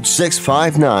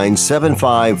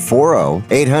 800-659-7540.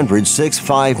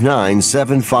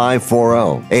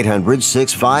 800-659-7540.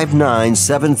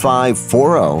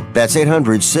 800-659-7540. That's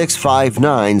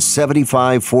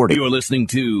 800-659-7540. You're listening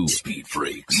to Speed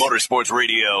Freaks, Motorsports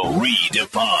Radio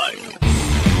redefined.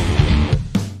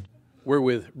 We're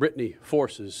with Brittany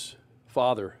Force's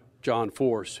father, John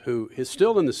Force, who is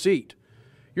still in the seat.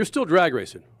 You're still drag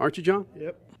racing, aren't you, John?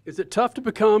 Yep. Is it tough to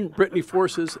become Brittany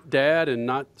Force's dad and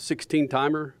not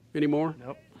 16-timer anymore?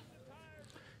 Nope.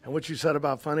 And what you said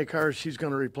about funny cars, she's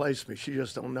going to replace me. She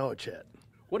just don't know it yet.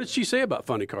 What did she say about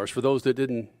funny cars for those that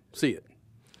didn't see it?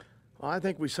 Well, I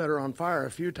think we set her on fire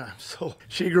a few times. So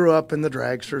she grew up in the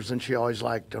dragsters, and she always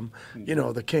liked them. You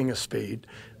know, the king of speed.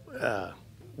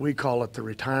 We call it the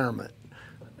retirement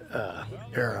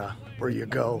era, where you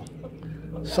go.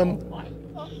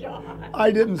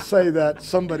 I didn't say that.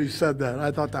 Somebody said that.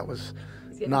 I thought that was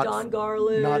not Don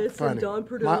Garland, not funny. Don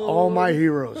Perdue. All my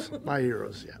heroes. My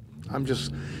heroes, yeah. I'm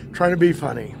just trying to be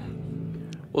funny.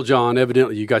 Well, John,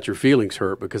 evidently you got your feelings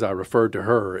hurt because I referred to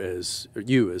her as, or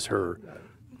you as her.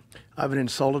 I've been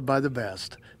insulted by the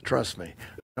best. Trust me.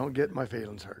 Don't get my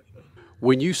feelings hurt.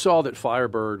 When you saw that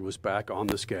Firebird was back on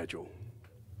the schedule,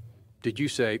 did you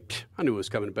say, I knew it was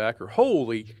coming back, or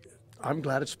holy? I'm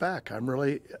glad it's back. I'm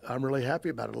really happy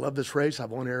about it. I love this race.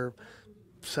 I've won here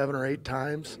 7 or 8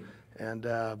 times, and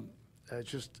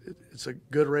it's a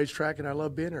good racetrack, and I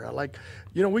love being here. I like,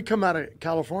 we come out of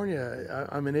California.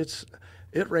 I mean, it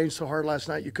rained so hard last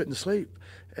night you couldn't sleep,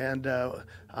 and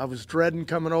I was dreading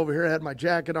coming over here. I had my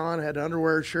jacket on, had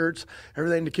underwear, shirts,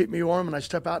 everything to keep me warm, and I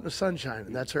step out in the sunshine,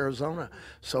 and that's Arizona.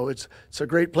 So it's a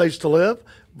great place to live,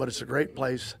 but it's a great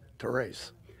place to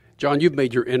race. John, you've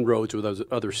made your inroads with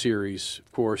other series.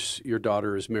 Of course, your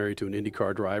daughter is married to an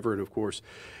IndyCar driver, and of course,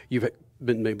 you've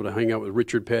been able to hang out with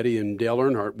Richard Petty and Dale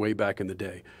Earnhardt way back in the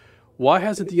day. Why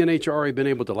hasn't the NHRA been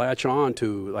able to latch on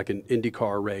to like an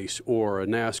IndyCar race or a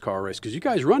NASCAR race? Because you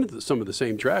guys run at some of the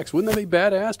same tracks. Wouldn't that be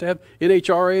badass to have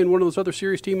NHRA and one of those other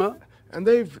series team up? And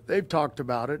they've talked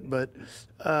about it, but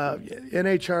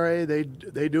NHRA,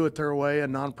 they do it their way, a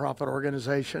nonprofit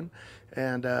organization,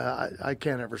 and I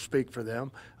can't ever speak for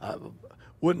them.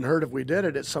 Wouldn't hurt if we did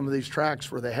it at some of these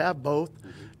tracks where they have both.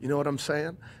 You know what I'm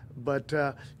saying? But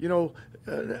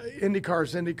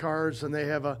IndyCars, and they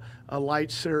have a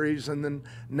light series, and then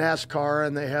NASCAR,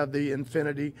 and they have the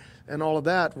Infinity, and all of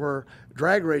that, where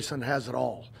drag racing has it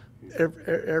all.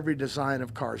 Every design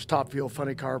of cars, Top Fuel,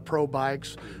 Funny Car, Pro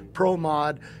Bikes, Pro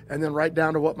Mod, and then right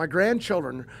down to what my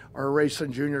grandchildren are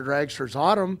racing, junior dragsters.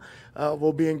 Autumn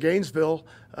will be in Gainesville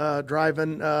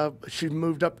driving. She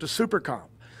moved up to Super Comp,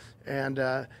 and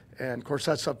of course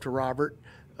that's up to Robert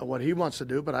what he wants to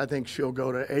do, but I think she'll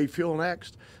go to A Fuel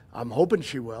next. I'm hoping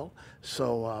she will,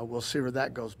 so we'll see where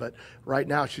that goes. But right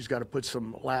now she's got to put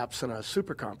some laps in a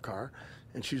Super Comp car,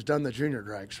 and she's done the junior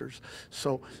dragsters.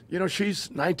 So,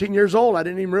 she's 19 years old. I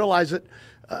didn't even realize it.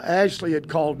 Ashley had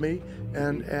called me,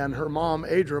 and her mom,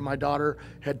 Adra, my daughter,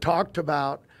 had talked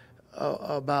about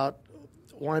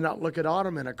why not look at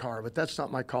Autumn in a car, but that's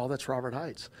not my call. That's Robert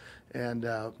Height's. And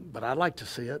but I'd like to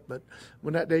see it, but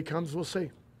when that day comes, we'll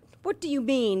see. What do you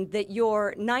mean that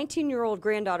your 19-year-old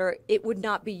granddaughter, it would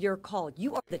not be your call?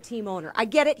 You are the team owner. I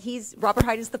get it. Robert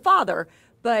Height is the father,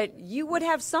 but you would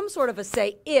have some sort of a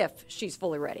say if she's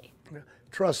fully ready.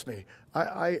 Trust me.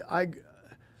 I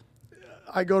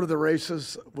go to the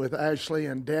races with Ashley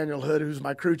and Daniel Hood, who's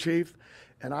my crew chief,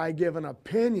 and I give an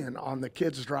opinion on the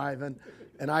kids driving,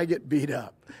 and I get beat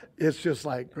up. It's just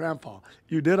like, Grandpa,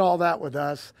 you did all that with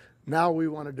us. Now we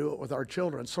want to do it with our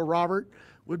children. So Robert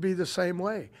would be the same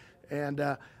way. And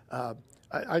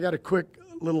I got a quick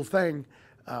little thing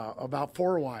about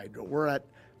 4-wide. We're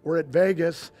at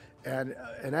Vegas, and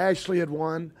Ashley had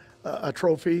won a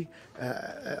trophy,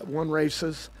 won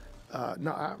races.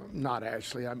 No, not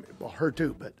Ashley. Her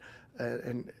too,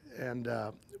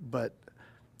 but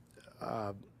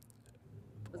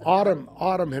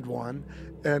Autumn had won,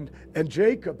 and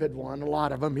Jacob had won a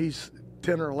lot of them. He's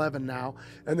 10 or 11 now,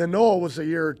 and then Noah was a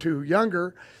year or two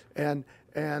younger, and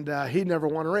he never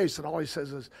won a race, and all he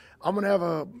says is, I'm gonna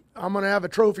have a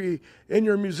trophy in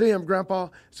your museum, Grandpa.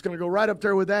 It's gonna go right up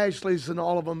there with Ashley's and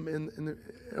all of them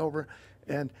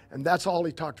and that's all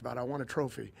he talked about. I want a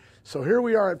trophy. So here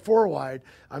we are at 4-wide.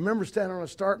 I remember standing on a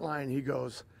start line. He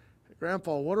goes,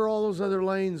 Grandpa, what are all those other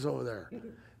lanes over there?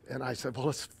 And I said,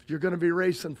 well, you're gonna be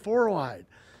racing 4-wide.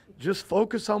 Just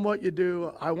focus on what you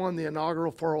do. I won the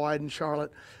inaugural 4-wide in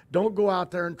Charlotte. Don't go out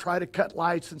there and try to cut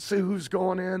lights and see who's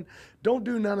going in. Don't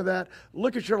do none of that.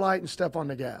 Look at your light and step on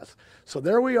the gas. So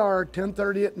there we are,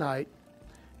 10:30 at night,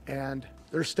 and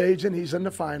they're staging. He's in the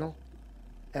final,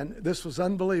 and this was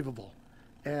unbelievable.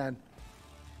 And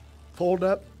pulled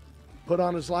up, put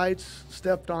on his lights,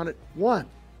 stepped on it, won.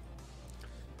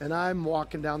 And I'm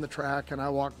walking down the track, and I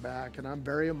walk back, and I'm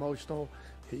very emotional.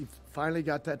 He finally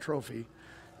got that trophy.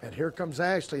 And here comes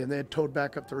Ashley, and they had towed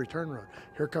back up the return road.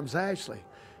 Here comes Ashley.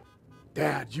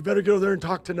 Dad, you better go there and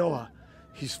talk to Noah.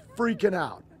 He's freaking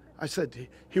out. I said,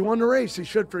 he won the race. He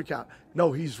should freak out.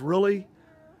 No,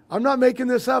 I'm not making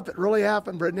this up. It really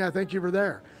happened, Brittany. I think you were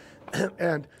there.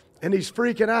 and he's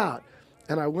freaking out.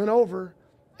 And I went over,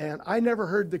 and I never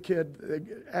heard the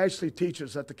kid. Ashley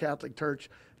teaches at the Catholic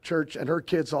church, and her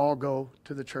kids all go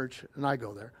to the church, and I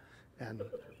go there. And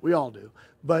we all do.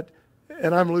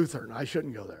 And I'm Lutheran. I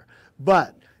shouldn't go there.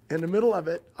 But in the middle of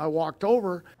it, I walked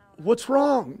over. What's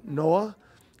wrong, Noah?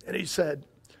 And he said,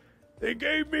 they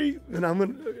gave me, and I'm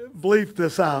going to bleep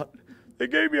this out, they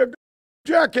gave me a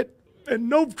jacket and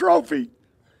no trophy.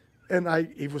 And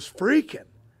he was freaking.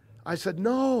 I said,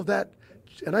 no,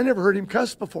 and I never heard him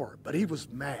cuss before, but he was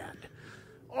mad.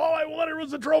 All I wanted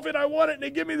was a trophy, and I won it, and they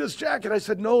give me this jacket. I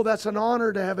said, no, that's an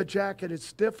honor to have a jacket.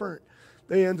 It's different.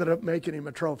 They ended up making him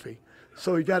a trophy.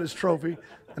 So he got his trophy,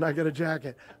 and I got a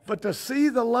jacket. But to see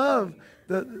the love,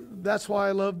 that's why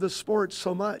I love the sport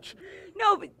so much.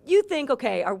 No, but you think,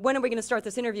 okay, when are we going to start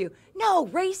this interview? No,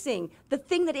 racing. The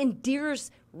thing that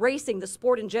endears racing, the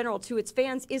sport in general, to its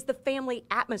fans is the family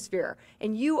atmosphere.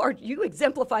 And you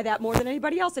exemplify that more than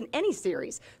anybody else in any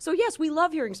series. So yes, we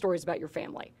love hearing stories about your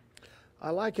family. I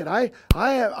like it.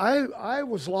 I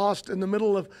was lost in the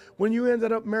middle of when you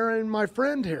ended up marrying my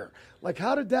friend here. Like,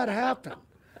 how did that happen?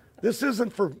 This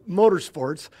isn't for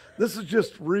motorsports. This is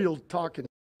just real talking,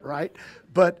 right?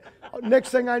 But next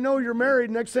thing I know, you're married.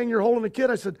 Next thing you're holding a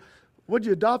kid. I said, would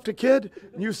you adopt a kid?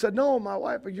 And you said, no, my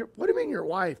wife. What do you mean your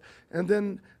wife? And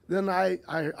then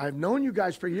I've known you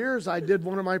guys for years. I did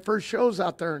one of my first shows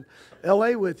out there in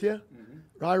L.A. with you.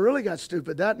 Mm-hmm. I really got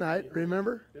stupid that night,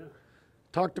 remember? Yeah.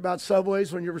 Talked about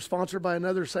Subways when you were sponsored by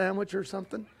another sandwich or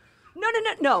something?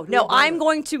 No. I'm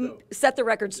going to set the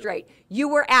record straight. You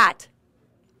were at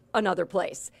another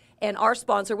place, and our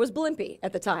sponsor was Blimpie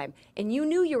at the time, and you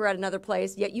knew you were at another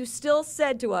place, yet you still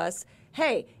said to us,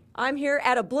 hey, I'm here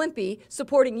at a Blimpie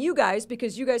supporting you guys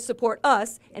because you guys support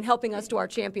us and helping us to our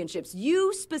championships.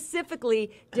 You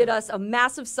specifically did us a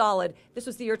massive solid. This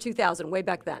was the year 2000, way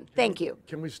back then. Thank you.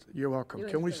 You're welcome.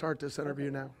 Can we start this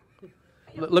interview now?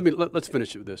 Let's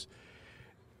finish it with this.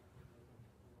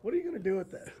 What are you going to do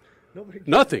with that?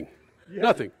 Nothing. Yeah.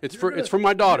 Nothing. It's from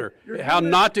my daughter. How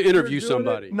not to interview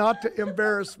somebody. Not to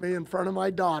embarrass me in front of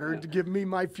my daughter, to give me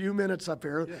my few minutes up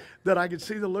here, that I could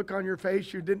see the look on your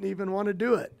face. You didn't even want to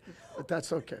do it. But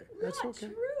that's okay. That's okay.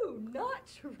 Not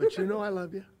true. But you know I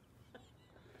love you.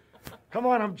 Come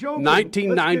on, I'm joking.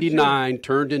 1999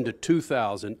 turned into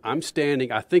 2000. I'm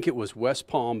standing, I think it was West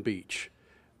Palm Beach,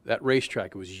 that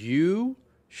racetrack. It was you,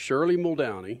 Shirley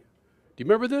Muldowney. Do you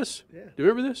remember this? Yeah. Do you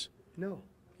remember this? No.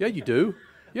 Yeah, you do.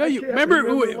 Yeah, you remember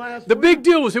the big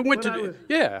deal was it went to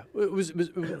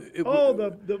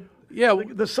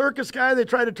the circus guy they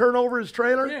tried to turn over his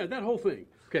trailer. Yeah, that whole thing.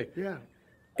 Okay. Yeah.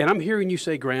 And I'm hearing you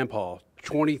say Grandpa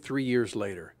 23 years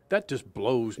later. That just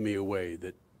blows me away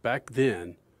that back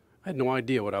then I had no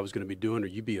idea what I was going to be doing, or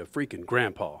you'd be a freaking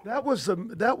grandpa. That was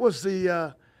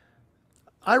the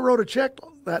I wrote a check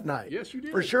that night. Yes, you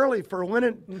did. For Shirley for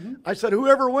winning. Mm-hmm. I said,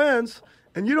 whoever wins,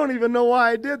 and you don't even know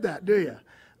why I did that, do you?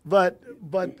 But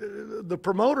the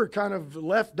promoter kind of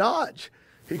left Dodge.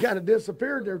 He kind of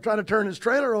disappeared. They were trying to turn his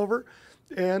trailer over,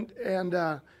 and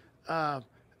I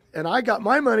got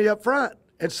my money up front,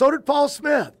 and so did Paul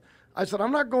Smith. I said,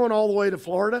 I'm not going all the way to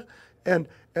Florida, but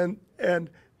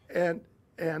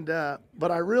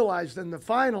I realized in the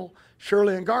final,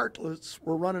 Shirley and Gartlitz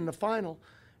were running the final,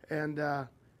 and there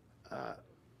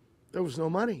was no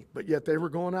money, but yet they were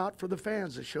going out for the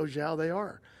fans. It shows you how they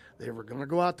are. They were going to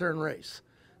go out there and race,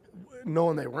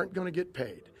 knowing they weren't going to get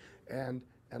paid. And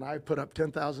I put up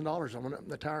 $10,000. I went up in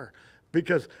the tire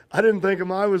because I didn't think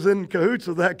I was in cahoots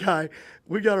with that guy.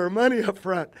 We got our money up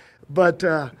front. But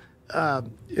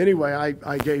anyway,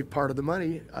 I gave part of the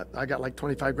money. I got like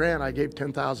 25 grand. I gave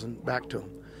 10,000 back to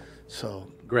him.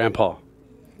 So Grandpa.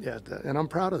 Yeah, and I'm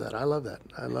proud of that. I love that.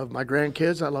 I love my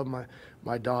grandkids. I love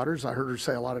my daughters. I heard her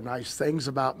say a lot of nice things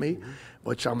about me,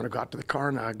 which I'm going to go out to the car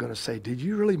and I'm going to say, did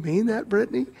you really mean that,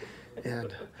 Brittany?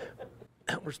 And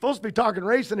we're supposed to be talking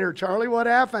racing here, Charlie. What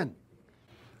happened?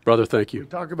 Brother, thank you. We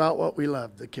talk about what we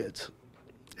love, the kids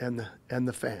and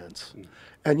the fans.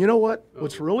 And you know what?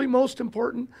 What's really most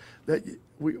important, that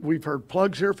we've heard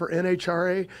plugs here for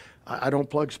NHRA. I don't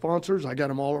plug sponsors. I got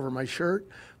them all over my shirt.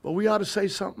 But we ought to say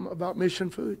something about Mission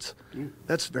Foods.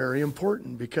 That's very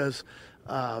important because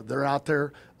they're out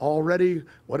there already.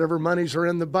 Whatever monies are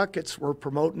in the buckets, we're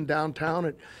promoting downtown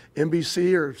at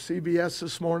NBC or CBS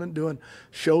this morning, doing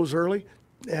shows early.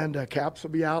 And Caps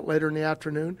will be out later in the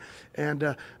afternoon.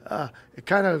 And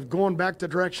kind of going back the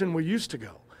direction we used to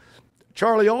go.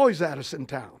 Charlie always had us in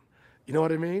town. You know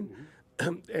what I mean?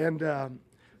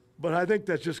 But I think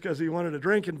that's just because he wanted a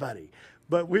drinking buddy.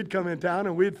 But we'd come in town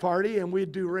and we'd party and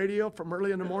we'd do radio from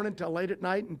early in the morning till late at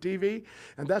night and TV.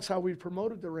 And that's how we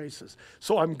promoted the races.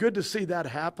 So I'm good to see that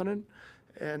happening.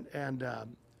 And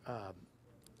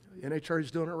NHRA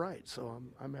is doing it right. So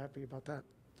I'm happy about that.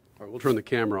 All right, we'll turn the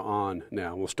camera on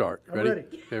now. We'll start. Ready?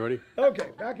 Okay, ready? Okay,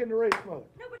 back into race mode.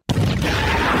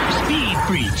 Speed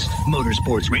Freaks,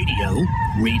 Motorsports Radio,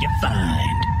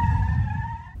 redefined.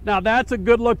 Now that's a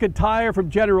good-looking tire from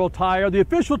General Tire, the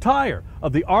official tire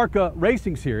of the ARCA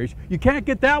Racing Series. You can't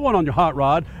get that one on your hot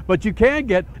rod, but you can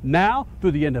get now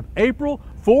through the end of April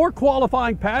 4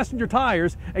 qualifying passenger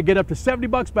tires and get up to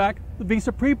 $70 back the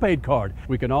Visa prepaid card.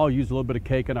 We can all use a little bit of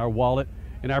cake in our wallet,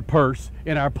 in our purse,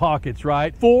 in our pockets,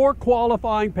 right? 4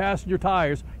 qualifying passenger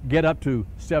tires get up to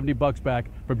 $70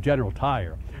 back from General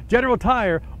Tire. General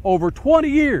Tire, over 20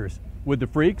 years with the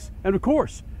Freaks, and of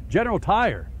course, General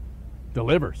Tire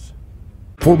delivers.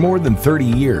 For more than 30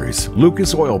 years,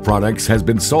 Lucas Oil Products has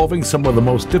been solving some of the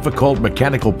most difficult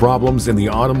mechanical problems in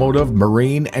the automotive,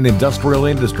 marine, and industrial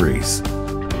industries.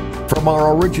 From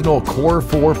our original Core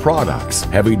 4 products,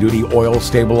 heavy-duty oil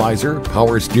stabilizer,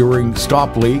 power steering,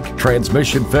 stop leak,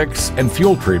 transmission fix, and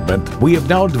fuel treatment, we have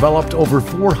now developed over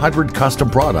 400 custom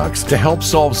products to help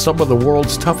solve some of the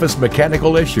world's toughest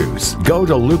mechanical issues. Go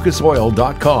to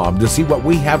lucasoil.com to see what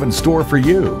we have in store for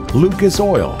you. Lucas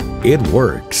Oil, it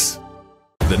works.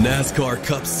 The NASCAR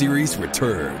Cup Series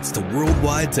returns to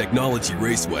Worldwide Technology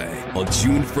Raceway on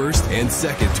June 1st and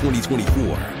 2nd,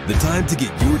 2024. The time to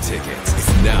get your tickets is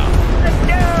now. Let's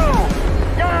go!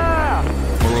 Yeah!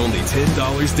 For only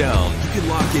 $10 down, you can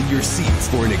lock in your seats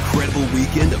for an incredible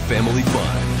weekend of family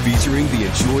fun featuring the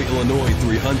Enjoy Illinois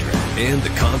 300 and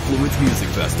the Confluence Music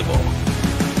Festival.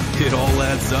 It all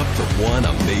adds up to one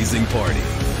amazing party.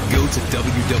 Go to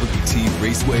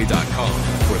www.raceway.com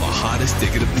for the hottest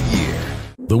ticket of the year.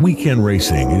 The weekend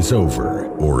racing is over,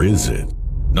 or is it?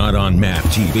 Not on MAP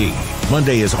TV.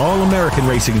 Monday is All-American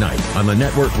Racing Night on the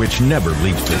network which never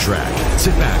leaves the track.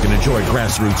 Sit back and enjoy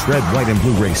grassroots red, white, and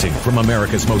blue racing from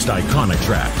America's most iconic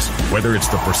tracks. Whether it's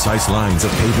the precise lines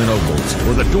of pavement ovals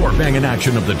or the door-banging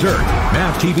action of the dirt,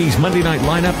 MAP TV's Monday night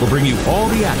lineup will bring you all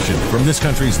the action from this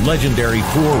country's legendary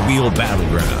four-wheel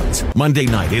battlegrounds. Monday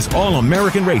night is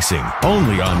All-American Racing,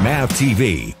 only on MAP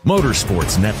TV,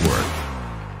 Motorsports Network.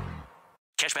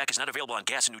 Cashback is not available on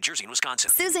gas in New Jersey and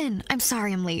Wisconsin. Susan, I'm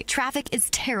sorry I'm late. Traffic is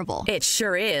terrible. It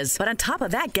sure is. But on top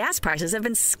of that, gas prices have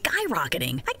been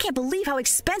skyrocketing. I can't believe how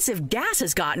expensive gas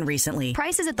has gotten recently.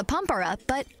 Prices at the pump are up,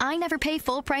 but I never pay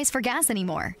full price for gas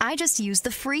anymore. I just use the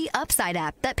free Upside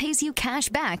app that pays you cash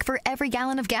back for every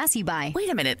gallon of gas you buy. Wait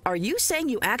a minute. Are you saying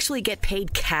you actually get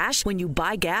paid cash when you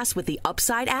buy gas with the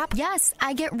Upside app? Yes,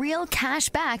 I get real cash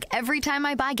back every time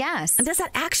I buy gas. And does that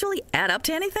actually add up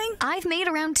to anything? I've made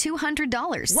around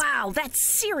 $200. Wow, that's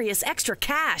serious extra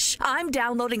cash. I'm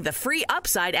downloading the free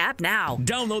Upside app now.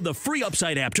 Download the free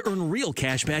Upside app to earn real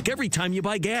cash back every time you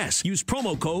buy gas. Use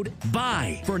promo code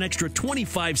BUY for an extra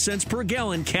 25 cents per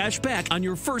gallon cash back on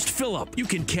your first fill-up. You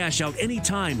can cash out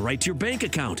anytime right to your bank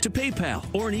account, to PayPal,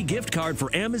 or an e-gift card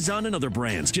for Amazon and other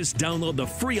brands. Just download the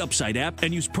free Upside app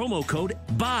and use promo code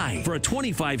BUY for a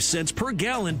 25 cents per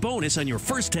gallon bonus on your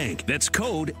first tank. That's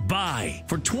code BUY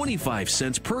for 25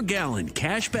 cents per gallon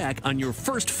cash back on your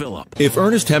first fill-up. If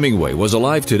Ernest Hemingway was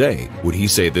alive today, would he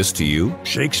say this to you?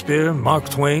 Shakespeare, Mark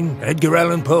Twain, Edgar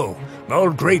Allan Poe,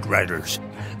 all great writers.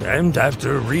 And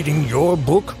after reading your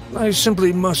book, I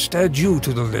simply must add you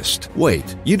to the list.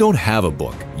 Wait, you don't have a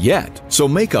book yet. So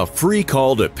make a free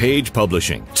call to Page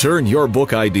Publishing. Turn your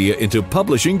book idea into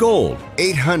publishing gold.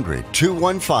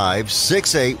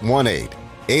 800-215-6818.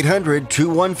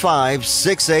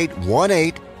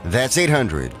 800-215-6818. That's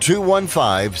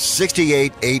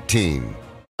 800-215-6818.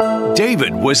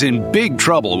 David was in big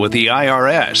trouble with the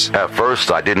IRS. At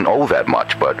first, I didn't owe that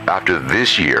much, but after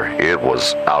this year, it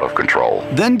was out of control.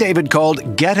 Then David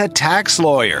called Get a Tax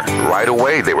Lawyer. Right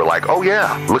away, they were like, oh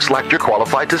yeah, looks like you're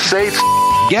qualified to save.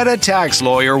 Get a Tax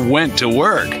Lawyer went to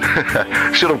work.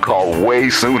 Should have called way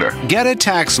sooner. Get a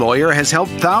Tax Lawyer has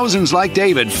helped thousands like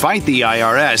David fight the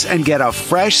IRS and get a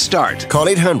fresh start. Call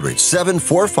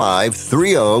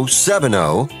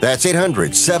 800-745-3070. That's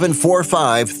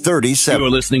 800-745-3070. You're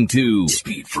listening to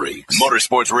Speed Freaks,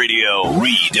 Motorsports Radio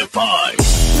Redefined.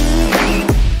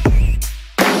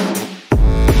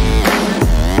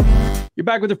 You're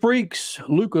back with the Freaks,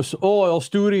 Lucas Oil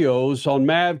Studios on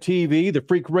MAV TV, the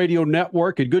Freak Radio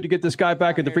Network. And good to get this guy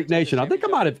back in the Freak Nation. I think I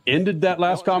might have ended that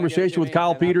last conversation with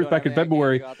Kyle Peters back in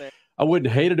February. I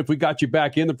wouldn't hate it if we got you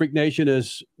back in. The Freak Nation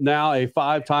is now a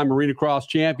 5-time Arenacross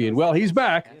champion. Well, he's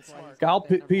back. Kyle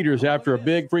Peters, after a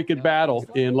big freaking battle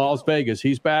in Las Vegas,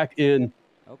 he's back in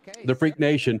the Freak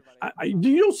Nation.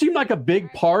 You don't seem like a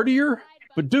big partier.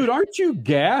 But, dude, aren't you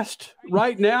gassed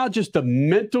right now? Just the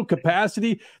mental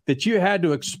capacity that you had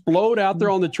to explode out there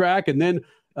on the track and then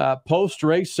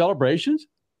post-race celebrations?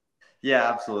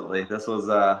 Yeah, absolutely. This was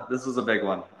a big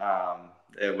one.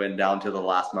 It went down to the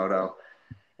last moto.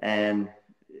 And,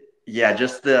 yeah,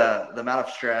 just the amount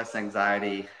of stress,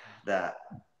 anxiety that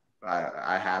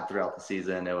I had throughout the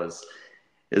season, it was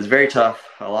very tough,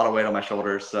 a lot of weight on my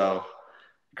shoulders. So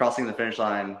crossing the finish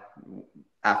line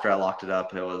after I locked it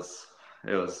up, it was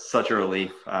such a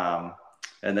relief. And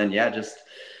then, yeah, just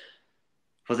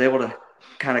was able to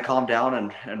kind of calm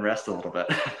down and rest a little bit.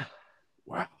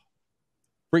 Wow.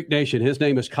 Freak Nation, his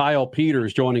name is Kyle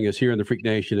Peters, joining us here in the Freak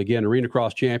Nation. Again,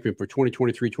 Arenacross champion for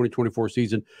 2023-2024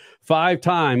 season.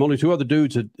 5-time. Only 2 other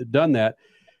dudes had done that.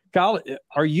 Kyle,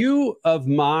 are you of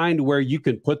mind where you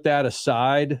can put that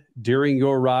aside during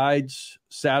your rides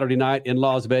Saturday night in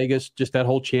Las Vegas, just that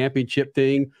whole championship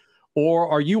thing?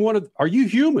 Or are you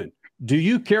human? Do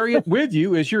you carry it with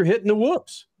you as you're hitting the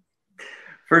whoops?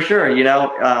 For sure. You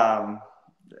know,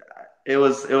 it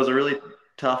was a really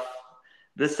tough,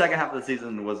 this second half of the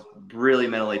season was really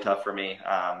mentally tough for me.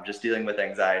 Just dealing with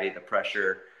anxiety, the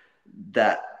pressure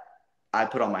that I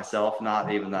put on myself,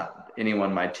 not even that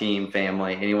anyone, my team,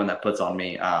 family, anyone that puts on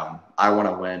me. I want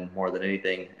to win more than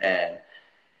anything. And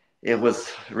it was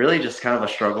really just kind of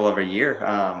a struggle of a year.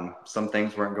 Some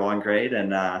things weren't going great.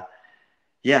 And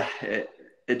yeah,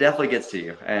 it definitely gets to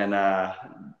you. And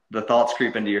the thoughts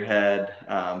creep into your head,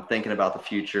 thinking about the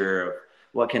future of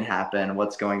what can happen,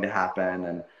 what's going to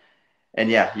happen. And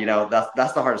yeah, you know,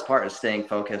 that's the hardest part, is staying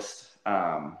focused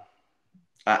on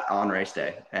race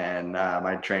day. And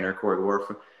my trainer, Corey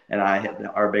Worf, and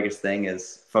our biggest thing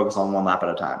is focus on one lap at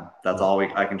a time. That's all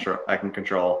I can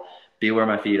control. Be where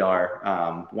my feet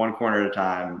are, one corner at a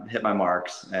time, hit my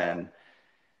marks. And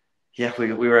yeah,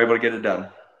 we were able to get it done.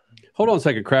 Hold on a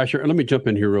second, Crasher. Let me jump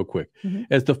in here real quick.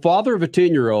 As the father of a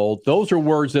 10-year-old, those are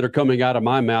words that are coming out of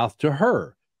my mouth to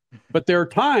her. But there are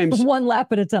times one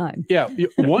lap at a time. Yeah,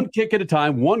 one kick at a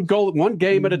time, one goal, one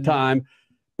game at a time.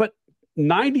 But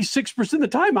 96% of the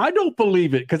time, I don't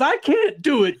believe it, because I can't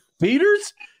do it.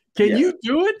 Peters, can you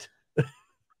do it?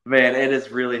 Man, it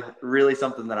is really, really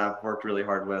something that I've worked really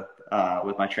hard with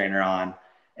my trainer on,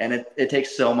 and it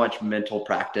takes so much mental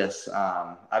practice.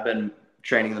 I've been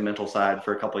training the mental side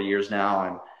for a couple of years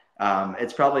now, and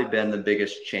it's probably been the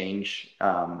biggest change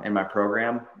in my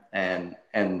program and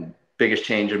biggest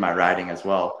change in my riding as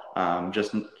well.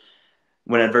 Just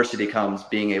when adversity comes,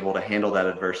 being able to handle that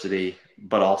adversity,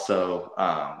 but also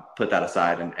put that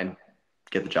aside and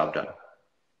get the job done.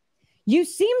 You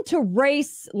seem to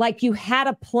race like you had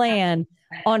a plan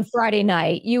on Friday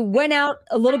night. You went out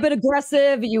a little bit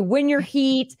aggressive, you win your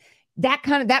heat,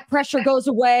 that pressure goes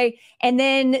away. And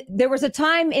then there was a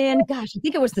time in, I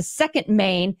think it was the second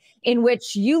main, in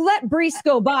which you let Brice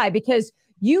go by because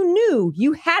you knew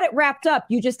you had it wrapped up.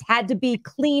 You just had to be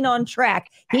clean on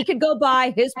track. He could go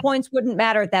by, his points wouldn't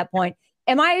matter at that point.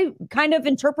 Am I kind of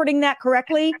interpreting that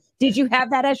correctly? Did you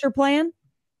have that as your plan?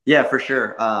 Yeah, for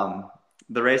sure.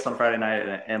 The race on Friday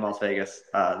night in Las Vegas,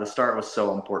 the start was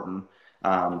so important.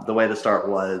 The way the start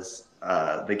was,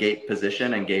 the gate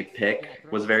position and gate pick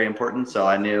was very important. So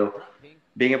I knew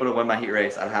being able to win my heat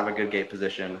race, I'd have a good gate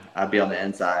position. I'd be on the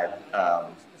inside,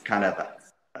 kind of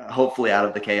hopefully out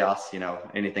of the chaos. You know,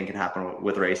 anything can happen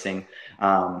with racing.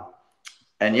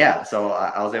 And yeah, so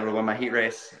I was able to win my heat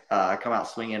race, come out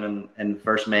swinging in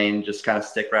first main, just kind of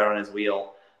stick right on his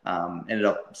wheel. Ended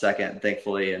up second,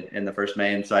 thankfully, in the first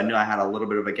main. So I knew I had a little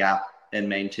bit of a gap in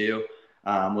main two.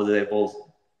 Was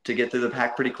able to get through the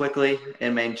pack pretty quickly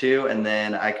in main two. And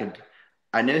then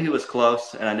I knew he was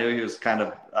close, and I knew he was kind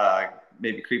of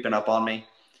maybe creeping up on me.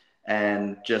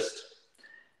 And just,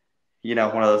 you know,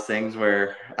 one of those things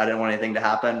where I didn't want anything to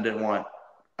happen, didn't want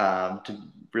to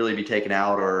really be taken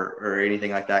out or anything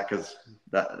like that, because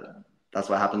that's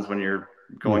what happens when you're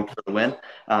going for the win.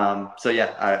 So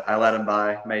yeah, I let him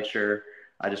by, made sure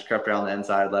I just crept around the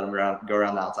inside, let him go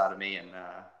around the outside of me, and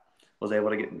was able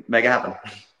to make it happen.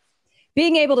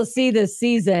 Being able to see this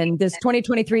season, this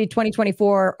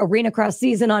 2023-2024 Arenacross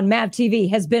season on MAV TV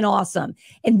has been awesome.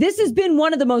 And this has been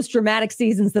one of the most dramatic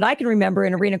seasons that I can remember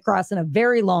in Arenacross in a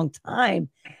very long time.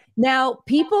 Now,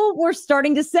 people were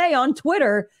starting to say on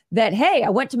Twitter that, hey, I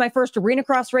went to my first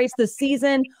Arenacross race this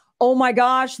season. Oh my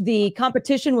gosh, the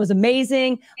competition was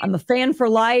amazing. I'm a fan for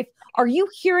life. Are you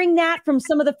hearing that from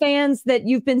some of the fans that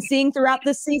you've been seeing throughout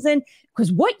this season?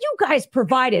 Because what you guys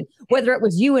provided, whether it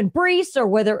was you and Brice or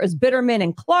whether it was Bitterman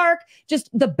and Clark, just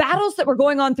the battles that were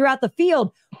going on throughout the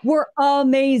field were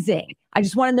amazing. I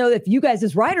just want to know if you guys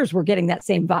as riders were getting that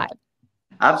same vibe.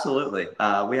 Absolutely.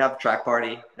 We have track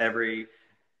party every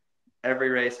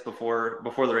race before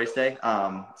the race day.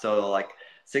 So like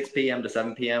 6 p.m. to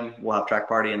 7 p.m. we'll have track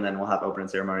party, and then we'll have opening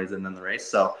ceremonies and then the race.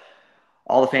 So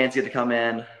all the fans get to come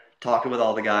in, talk with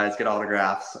all the guys, get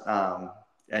autographs.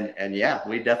 And yeah,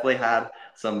 we definitely had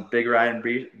some big Ryan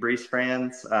Brice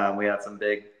fans. We had some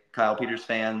big Kyle Peters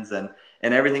fans and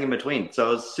everything in between. So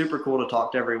it was super cool to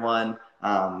talk to everyone.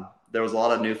 There was a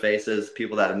lot of new faces,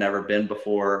 people that had never been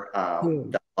before,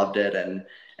 that loved it and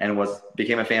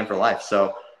became a fan for life.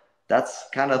 So that's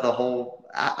kind of the whole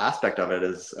aspect of it,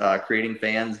 is creating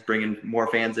fans, bringing more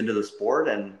fans into the sport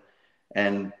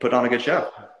and put on a good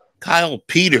show. Kyle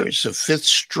Peters, a 5th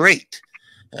straight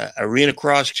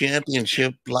Arenacross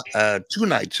Championship 2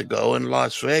 nights ago in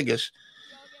Las Vegas.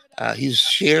 he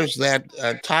shares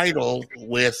that title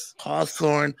with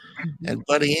Hawthorne and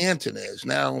Buddy Antunez.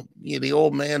 Now, the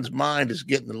old man's mind is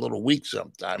getting a little weak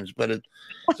sometimes, but as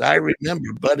I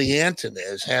remember, Buddy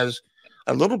Antunez has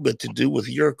a little bit to do with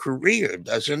your career,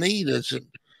 doesn't he?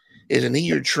 Isn't he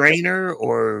your trainer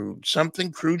or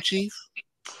something, crew chief?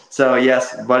 So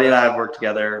yes, Buddy and I have worked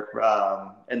together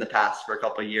in the past for a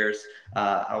couple of years.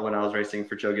 When I was racing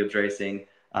for Joe Gibbs Racing,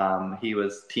 he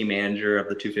was team manager of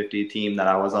the 250 team that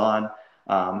I was on.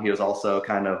 He was also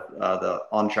kind of the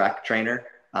on-track trainer.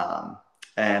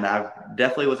 And I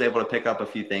definitely was able to pick up a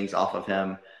few things off of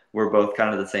him. We're both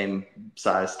kind of the same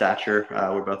size stature.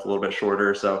 We're both a little bit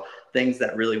shorter. So things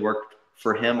that really worked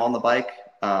for him on the bike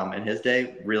in his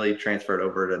day really transferred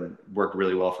over and worked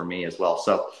really well for me as well.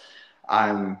 So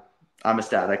I'm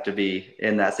ecstatic to be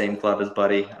in that same club as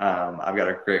Buddy. I've got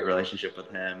a great relationship with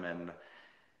him,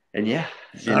 and yeah,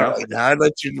 I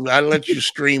let you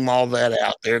stream all that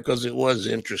out there because it was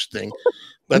interesting.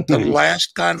 But the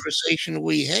last conversation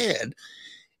we had,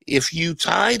 if you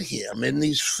tied him in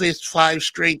these 5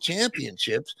 straight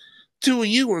championships, 2 of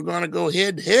you were going to go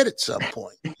head to head at some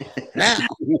point. Now,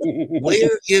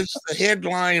 where is the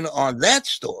headline on that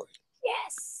story?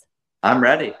 Yes, I'm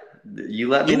ready. You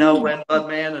let me know when,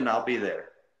 Budman, and I'll be there.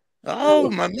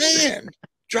 Oh, my man.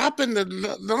 Dropping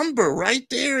the number right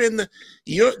there in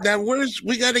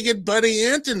we got to get Buddy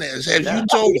Antunez. Have you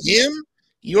told him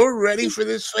you're ready for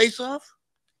this face-off?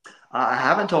 I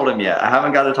haven't told him yet. I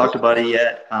haven't got to talk to Buddy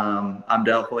yet. I'm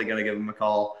definitely going to give him a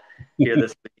call here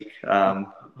this week.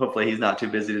 Hopefully he's not too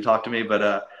busy to talk to me,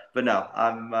 but no,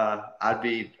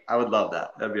 I would love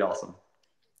that. That'd be awesome.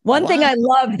 One thing I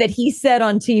loved that he said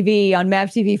on TV, on MAV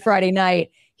TV Friday night,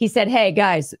 he said, hey,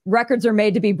 guys, records are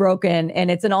made to be broken,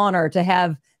 and it's an honor to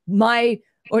have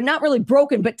or not really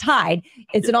broken, but tied.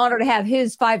 It's an honor to have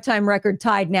his 5-time record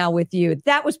tied now with you.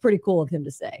 That was pretty cool of him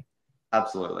to say.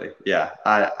 Absolutely. Yeah,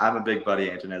 I'm a big Buddy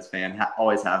Antunez fan,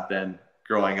 always have been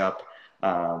growing up,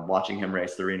 watching him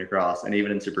race the Arenacross and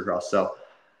even in Supercross. So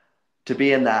to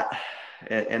be in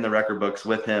the record books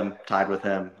with him, tied with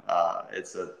him,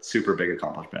 it's a super big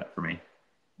accomplishment for me.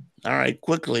 All right,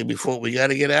 quickly before we got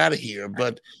to get out of here,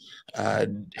 but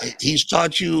he's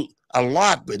taught you a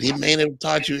lot, but he may have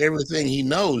taught you everything he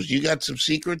knows. You got some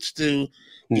secrets to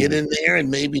get in there and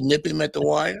maybe nip him at the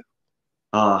wire?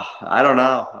 I don't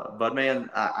know, but man,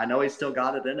 I know he's still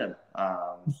got it in him.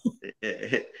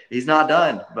 He's not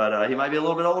done, but he might be a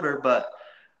little bit older, but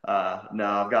no,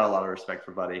 I've got a lot of respect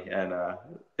for Buddy, and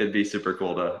it'd be super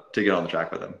cool to get on the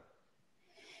track with him.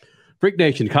 Freak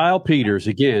Nation, Kyle Peters,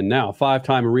 again, now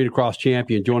 5-time Arenacross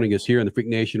champion, joining us here in the Freak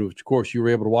Nation, which, of course, you were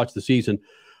able to watch the season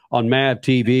on MAV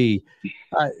TV.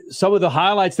 Some of the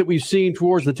highlights that we've seen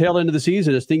towards the tail end of the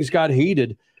season as things got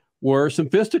heated were some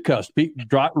fisticuffs,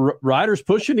 riders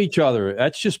pushing each other.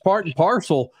 That's just part and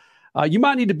parcel. You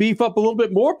might need to beef up a little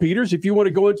bit more, Peters, if you want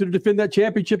to go into to defend that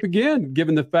championship again,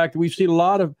 given the fact that we've seen a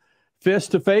lot of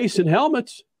fist-to-face and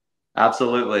helmets.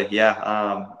 Absolutely, yeah.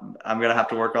 I'm going to have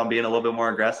to work on being a little bit more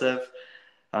aggressive,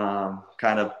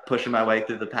 kind of pushing my way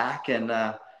through the pack. And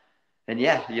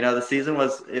yeah, the season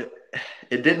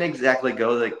it didn't exactly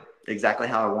go exactly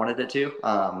how I wanted it to.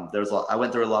 I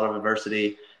went through a lot of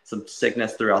adversity, some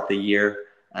sickness throughout the year.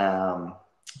 And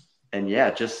yeah,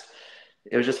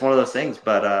 it was just one of those things,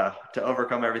 but to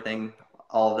overcome everything,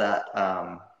 all of that,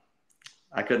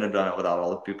 I couldn't have done it without all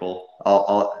the people,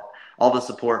 all the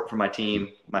support from my team,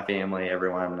 my family,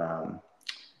 everyone.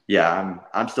 Yeah,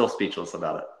 I'm still speechless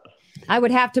about it. I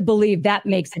would have to believe that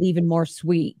makes it even more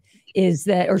sweet,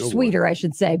 sweeter, I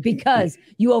should say, because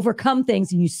you overcome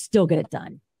things and you still get it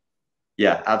done.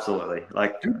 Yeah, absolutely.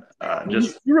 Like,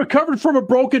 you recovered from a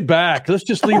broken back. Let's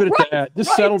just leave it at that.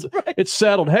 Settled. Right. It's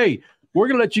settled. Hey, we're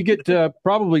going to let you get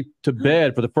probably to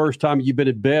bed for the first time you've been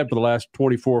in bed for the last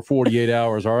 24, 48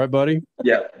 hours. All right, buddy?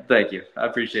 Yeah, thank you. I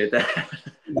appreciate that.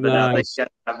 But nice. Thanks for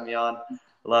having me on.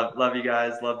 Love you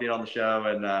guys. Love being on the show.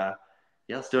 And yeah,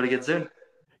 let's do it again soon.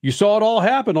 You saw it all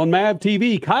happen on MAV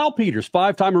TV. Kyle Peters,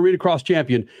 5-time Arenacross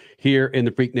champion here in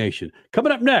the Freak Nation.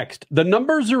 Coming up next, the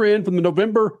numbers are in from the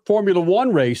November Formula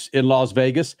One race in Las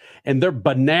Vegas, and they're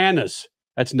bananas.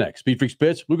 That's next. Speed Freaks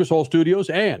Pits, Lucas Oil Studios,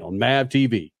 and on MAV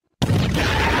TV.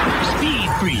 Speed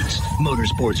Freaks,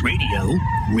 Motorsports Radio,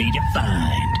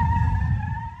 redefined.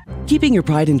 Keeping your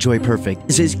pride and joy perfect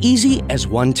is as easy as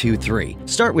 1, 2, 3.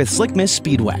 Start with Slick Mist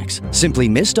Speed Wax. Simply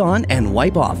mist on and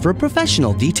wipe off for a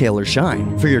professional detailer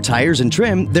shine. For your tires and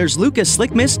trim, there's Lucas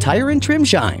Slick Mist Tire and Trim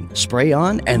Shine. Spray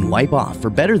on and wipe off for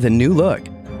better than new look.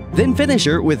 Then finish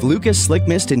her with Lucas Slick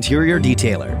Mist Interior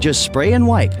Detailer. Just spray and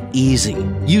wipe. Easy.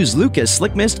 Use Lucas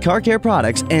Slick Mist Car Care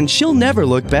products and she'll never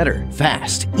look better.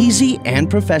 Fast, easy, and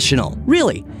professional.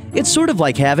 Really. It's sort of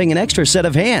like having an extra set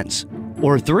of hands.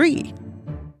 Or 3.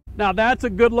 Now that's a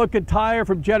good-looking tire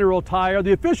from General Tire,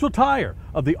 the official tire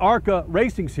of the ARCA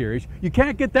Racing Series. You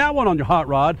can't get that one on your hot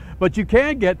rod, but you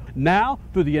can get now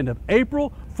through the end of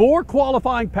April 4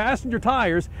 qualifying passenger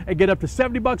tires and get up to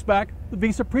 $70 back the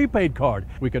Visa prepaid card.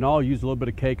 We can all use a little bit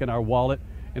of cake in our wallet,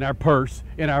 in our purse,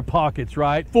 in our pockets,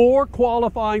 right? 4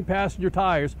 qualifying passenger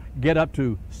tires get up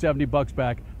to $70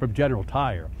 back from General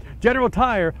Tire. General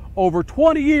Tire, over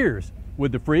 20 years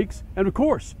with the Freaks, and of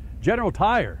course, General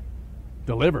Tire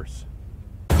delivers.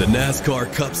 The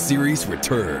NASCAR Cup Series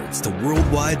returns to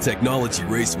Worldwide Technology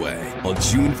Raceway on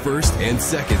June 1st and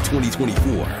 2nd,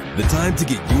 2024. The time to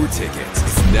get your tickets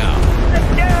is now.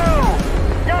 Let's go!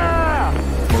 Yeah!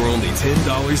 For only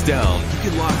 $10 down, you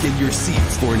can lock in your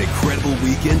seats for an incredible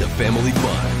weekend of family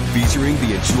fun, featuring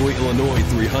the Enjoy Illinois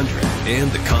 300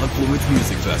 and the Confluence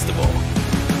Music Festival.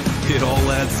 It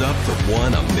all adds up to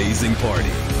one amazing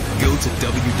party. Go to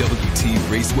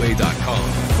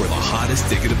www.raceway.com for the hottest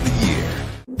ticket of the year.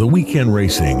 The weekend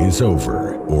racing is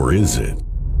over, or is it?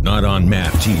 Not on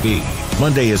MAP TV.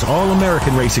 Monday is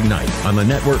All-American Racing Night on the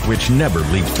network which never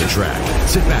leaves the track.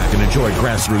 Sit back and enjoy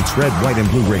grassroots red, white, and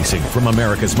blue racing from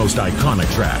America's most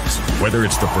iconic tracks. Whether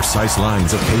it's the precise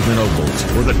lines of pavement ovals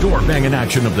or the door-banging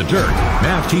action of the dirt,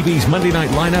 MAP TV's Monday night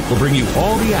lineup will bring you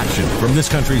all the action from this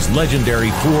country's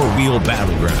legendary four-wheel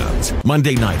battlegrounds.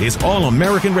 Monday night is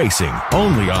All-American Racing,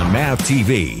 only on MAP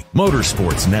TV,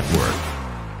 Motorsports Network.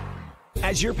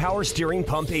 As your power steering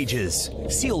pump ages,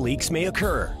 seal leaks may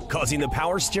occur, causing the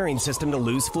power steering system to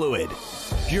lose fluid.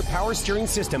 Your power steering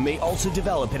system may also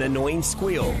develop an annoying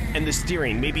squeal, and the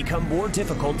steering may become more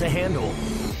difficult to handle.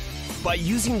 By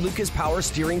using Lucas Power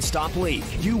Steering Stop Leak,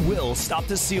 you will stop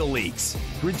the seal leaks,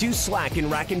 reduce slack in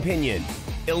rack and pinion,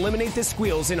 eliminate the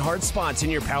squeals and hard spots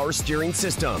in your power steering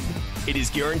system. It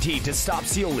is guaranteed to stop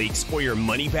seal leaks or your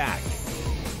money back.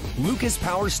 Lucas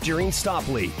Power Steering Stop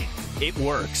Leak. It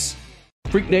works.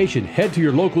 Freak Nation, head to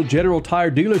your local General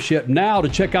Tire dealership now to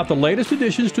check out the latest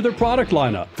additions to their product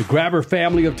lineup. The Grabber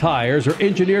family of tires are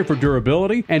engineered for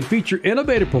durability and feature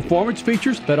innovative performance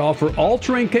features that offer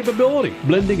all-terrain capability,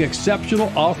 blending exceptional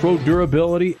off-road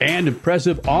durability and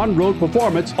impressive on-road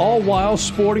performance, all while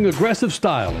sporting aggressive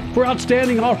styling. For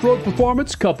outstanding off-road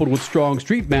performance coupled with strong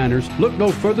street manners, look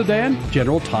no further than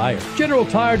General Tire. General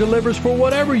Tire delivers for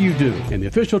whatever you do, and the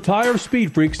official tire of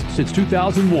Speed Freaks since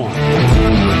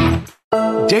 2001.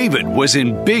 David was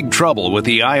in big trouble with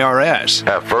the IRS.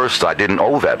 At first, I didn't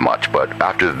owe that much, but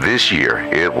after this year,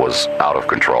 it was out of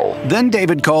control. Then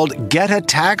David called Get a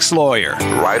Tax Lawyer.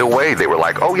 Right away, they were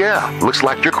like, oh yeah, looks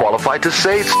like you're qualified to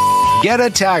say Get a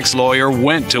Tax Lawyer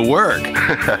went to work.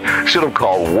 Should have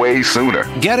called way sooner.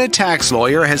 Get a Tax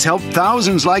Lawyer has helped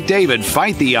thousands like David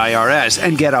fight the IRS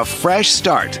and get a fresh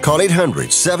start. Call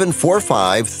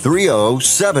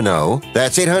 800-745-3070.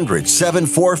 That's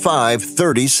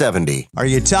 800-745-3070. Are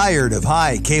you tired of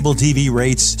high cable TV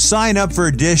rates? Sign up for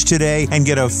Dish today and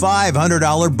get a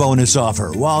 $500 bonus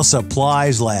offer while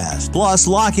supplies last. Plus,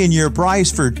 lock in your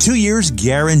price for 2 years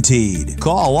guaranteed.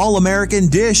 Call All-American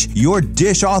Dish, your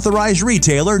Dish authorized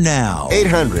retailer now.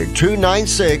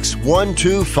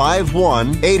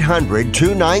 800-296-1251.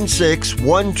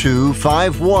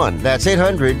 800-296-1251. That's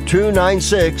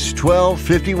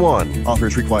 800-296-1251.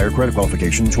 Offers require credit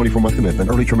qualification, 24-month commitment,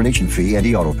 early termination fee, and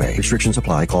e-auto pay. Restrictions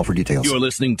apply. Call for details. You're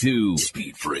listening to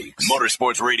Speed Freaks,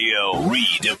 Motorsports Radio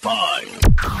Redefined.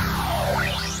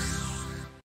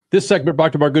 This segment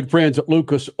brought to you by our good friends at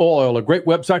Lucas Oil, a great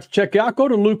website to check out. Go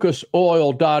to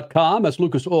lucasoil.com. That's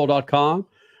lucasoil.com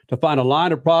to find a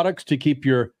line of products to keep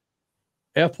your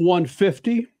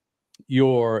F-150,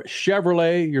 your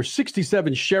Chevrolet, your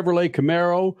 67 Chevrolet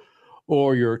Camaro,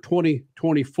 or your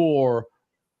 2024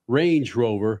 Range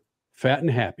Rover fat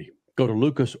and happy. Go to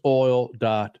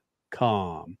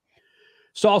lucasoil.com.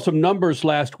 Saw some numbers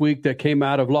last week that came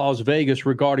out of Las Vegas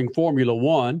regarding Formula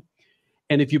One.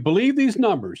 And if you believe these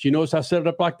numbers, you notice I set it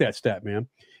up like that, stat man.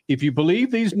 If you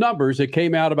believe these numbers that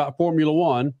came out about Formula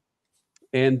One,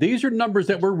 and these are numbers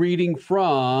that we're reading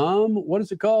from, what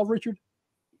is it called, Richard?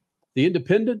 The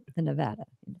Independent? The Nevada.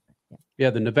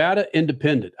 Yeah, the Nevada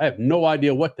Independent. I have no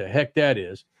idea what the heck that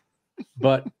is,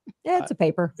 but yeah, it's a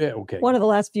paper. Yeah, okay. One of the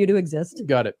last few to exist.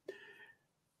 Got it.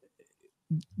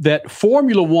 That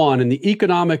Formula One and the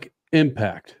economic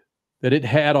impact that it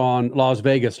had on Las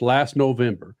Vegas last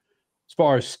November, as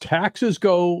far as taxes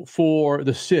go for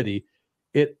the city,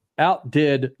 it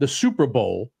outdid the Super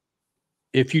Bowl.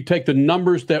 If you take the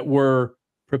numbers that were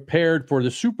prepared for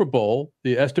the Super Bowl,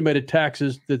 the estimated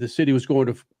taxes that the city was going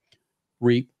to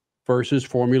reap versus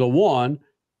Formula One,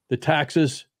 the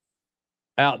taxes outdid the Super Bowl. If you take the numbers that were prepared for the Super Bowl, the estimated taxes that the city was going to reap versus Formula One, the estimated taxes that the city was going to reap versus Formula One, the taxes outdid the Super Bowl. If you take the numbers that were prepared for the Super Bowl, the estimated taxes that the city was going to reap versus Formula One,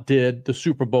 outdid the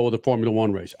Super Bowl of the Formula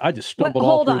One race. I just stumbled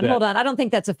hold all through on. that. I don't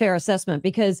think that's a fair assessment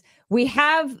because we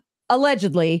have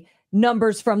allegedly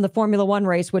numbers from the Formula One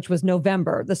race, which was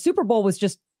November. The Super Bowl was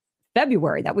just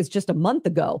February. That was just a month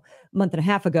and a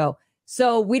half ago.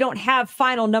 So we don't have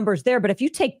final numbers there. But if you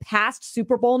take past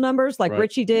Super Bowl numbers like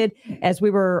Richie did, as we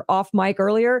were off mic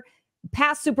earlier,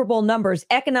 past Super Bowl numbers,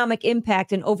 economic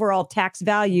impact and overall tax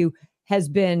value has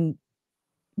been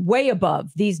way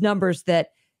above these numbers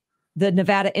that the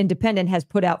Nevada Independent has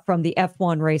put out from the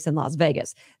F1 race in Las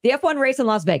Vegas. The F1 race in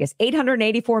Las Vegas,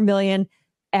 $884 million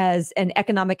as an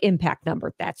economic impact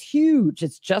number. That's huge.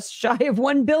 It's just shy of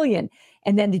 $1 billion.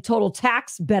 And then the total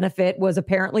tax benefit was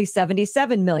apparently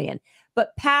 $77 million.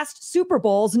 But past Super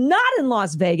Bowls, not in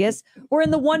Las Vegas, were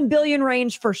in the $1 billion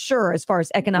range for sure as far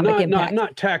as economic impact.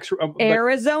 Not tax.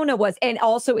 Arizona was, and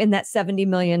also in that $70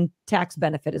 million tax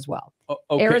benefit as well.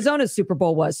 Okay. Arizona's Super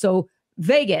Bowl was. So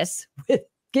Vegas, with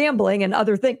gambling and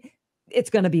other things, it's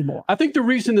going to be more. I think the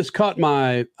reason this caught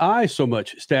my eye so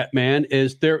much, Statman,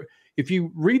 is there. If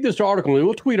you read this article, and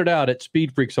we'll tweet it out at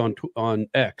SpeedFreaks on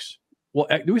X. Well,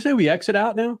 do we say we exit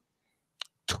out now?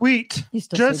 Tweet.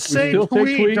 Just say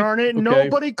tweet, darn it. Okay.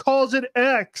 Nobody calls it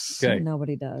X. Okay.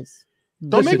 Nobody does.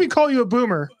 Don't make me call you a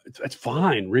boomer. That's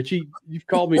fine, Richie. You've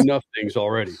called me enough things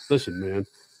already. Listen, man.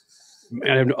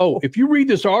 If you read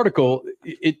this article,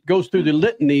 it goes through the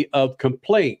litany of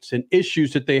complaints and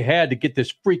issues that they had to get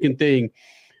this freaking thing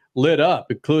lit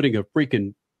up, including a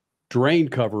freaking drain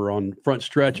cover on the front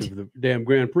stretch of the damn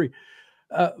Grand Prix.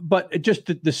 But just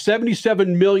the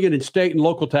 $77 million in state and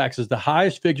local taxes, the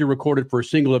highest figure recorded for a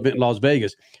single event in Las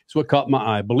Vegas, is what caught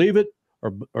my eye. Believe it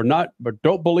or not, but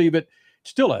don't believe it.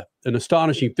 Still an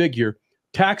astonishing figure.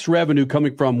 Tax revenue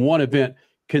coming from one event,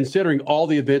 considering all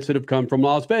the events that have come from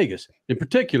Las Vegas, in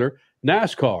particular,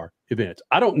 NASCAR events.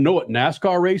 I don't know what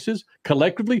NASCAR races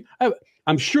collectively.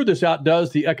 I'm sure this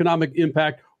outdoes the economic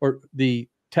impact or the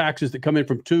taxes that come in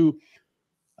from two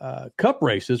cup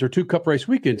races or two cup race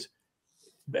weekends.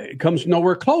 It comes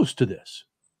nowhere close to this.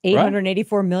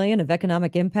 $884 million of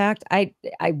economic impact. I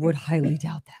would highly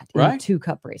doubt that. Right? Two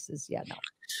cup races. Yeah, no.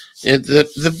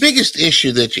 The biggest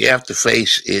issue that you have to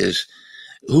face is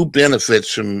who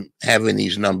benefits from having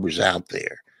these numbers out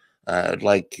there.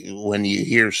 Like when you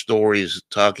hear stories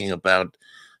talking about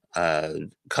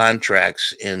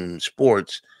contracts in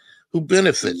sports, who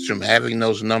benefits from having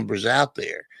those numbers out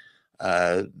there?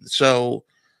 So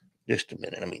just a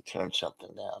minute, let me turn something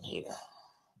down here.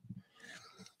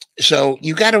 So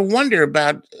you got to wonder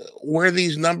about where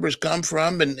these numbers come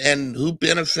from and who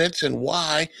benefits and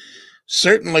why.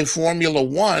 Certainly Formula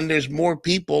One, there's more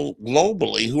people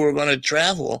globally who are going to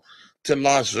travel to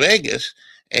Las Vegas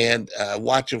and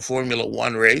watch a Formula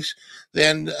One race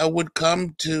than would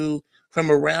come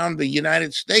from around the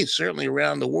United States, certainly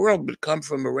around the world, but come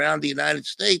from around the United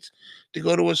States to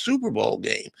go to a Super Bowl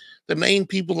game. The main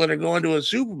people that are going to a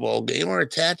Super Bowl game are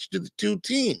attached to the two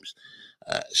teams.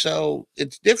 So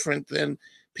it's different than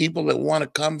people that want to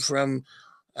come from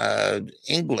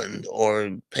England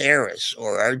or Paris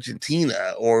or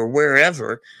Argentina or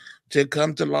wherever to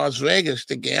come to Las Vegas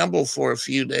to gamble for a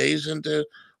few days and to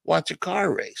watch a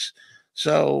car race.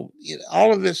 So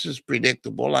all of this is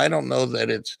predictable. I don't know that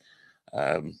it's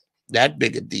that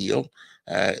big a deal.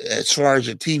 As far as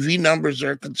the TV numbers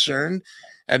are concerned,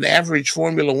 an average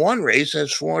Formula One race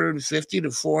has 450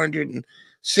 to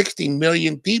 460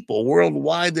 million people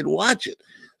worldwide that watch it.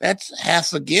 That's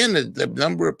half again the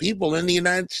number of people in the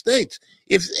United States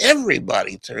if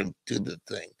everybody turned to the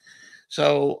thing.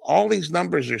 So all these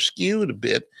numbers are skewed a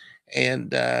bit.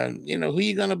 And, who are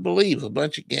you going to believe? A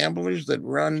bunch of gamblers that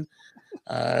run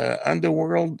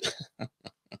underworld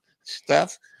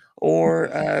stuff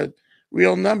or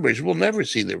real numbers? We'll never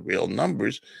see the real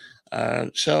numbers.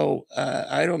 So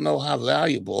I don't know how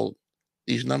valuable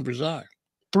these numbers are.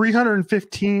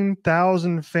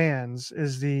 315,000 fans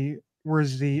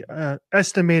was the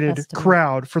estimated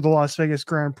crowd for the Las Vegas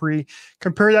Grand Prix.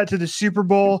 Compare that to the Super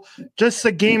Bowl. Just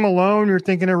the game alone, you're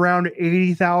thinking around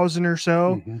 80,000 or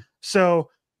so. Mm-hmm. So,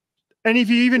 and if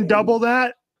you even double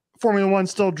that, Formula One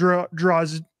still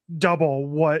draws double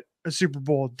what a Super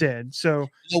Bowl did. So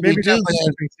maybe that's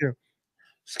something too.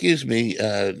 Excuse me,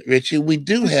 Richie, we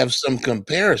do have some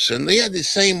comparison. They had the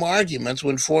same arguments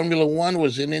when Formula One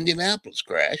was in Indianapolis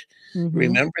crash. Mm-hmm.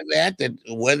 Remember that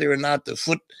whether or not the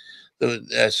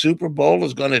Super Bowl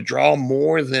is going to draw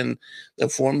more than the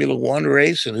Formula One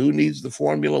race, and who needs the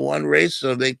Formula One race?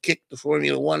 So they kicked the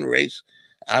Formula One race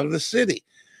out of the city.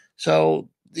 So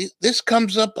this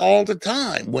comes up all the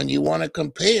time when you want to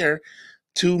compare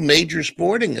two major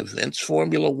sporting events,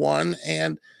 Formula One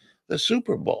and the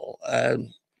Super Bowl.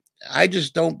 I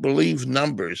just don't believe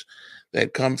numbers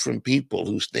that come from people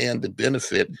who stand to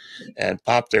benefit and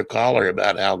pop their collar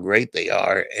about how great they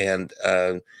are, and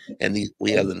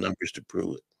we have the numbers to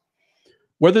prove it.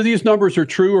 Whether these numbers are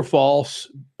true or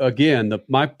false, again,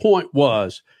 my point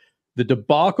was the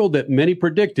debacle that many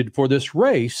predicted for this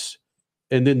race,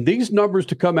 and then these numbers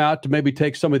to come out to maybe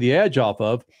take some of the edge off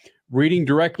of. Reading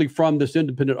directly from this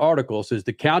independent article, says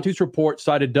the county's report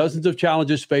cited dozens of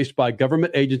challenges faced by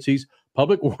government agencies,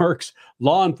 public works,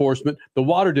 law enforcement, the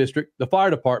water district, the fire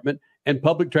department, and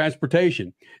public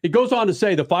transportation. It goes on to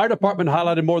say the fire department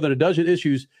highlighted more than a dozen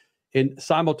issues in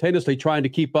simultaneously trying to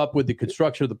keep up with the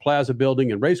construction of the plaza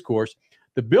building and race course.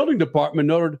 The building department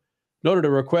noted a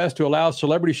request to allow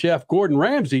celebrity chef Gordon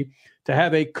Ramsay to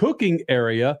have a cooking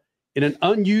area in an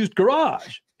unused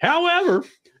garage. However,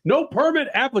 no permit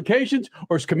applications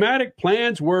or schematic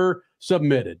plans were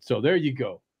submitted. So there you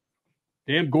go.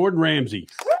 Damn Gordon Ramsay.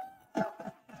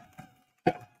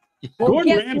 Well,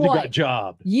 Gordon Ramsay got a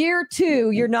job. Year 2,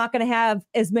 you're not going to have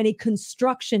as many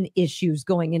construction issues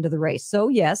going into the race. So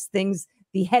yes,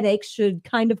 the headaches should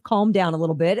kind of calm down a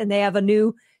little bit. And they have a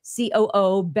new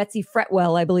COO, Betsy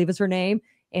Fretwell, I believe is her name.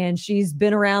 And she's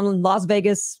been around Las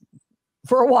Vegas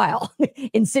for a while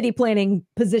in city planning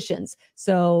positions.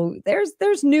 So there's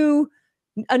a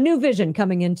new vision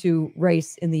coming into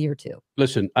race in the year 2.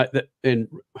 Listen, and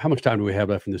how much time do we have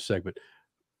left in this segment?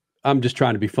 I'm just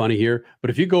trying to be funny here,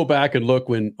 but if you go back and look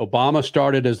when Obama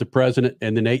started as the president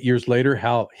and then 8 years later,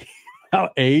 how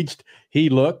aged he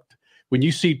looked. When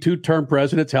you see 2-term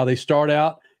presidents, how they start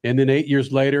out and then 8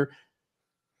 years later,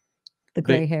 the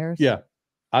gray hairs. Yeah.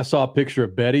 I saw a picture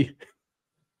of Betsy,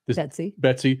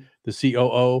 the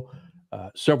COO,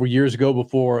 several years ago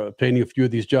before obtaining a few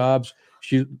of these jobs.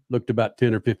 She looked about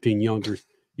 10 or 15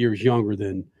 years younger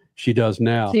than she does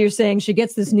now. So you're saying she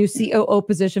gets this new COO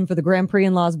position for the Grand Prix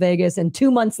in Las Vegas, and 2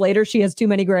 months later she has too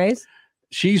many grays?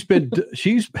 He's been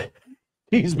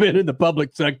in the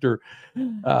public sector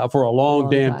for a long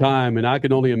damn time, and I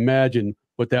can only imagine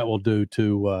what that will do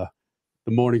to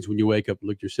the mornings when you wake up and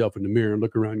look yourself in the mirror and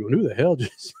look around and go, who the hell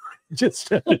just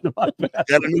stepped into my bathroom?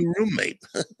 Got a new roommate.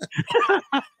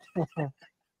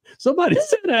 Somebody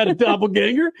said I had a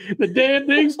doppelganger. The damn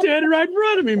thing's standing right in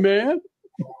front of me, man.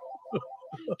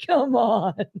 Come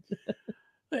on.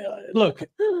 Look,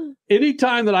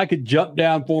 anytime that I could jump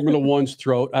down Formula One's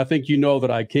throat, I think you know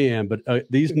that I can. But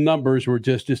these numbers were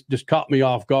just caught me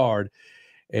off guard.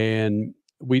 And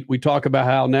we talk about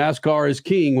how NASCAR is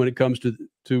king when it comes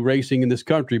to racing in this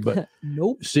country. But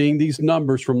nope. Seeing these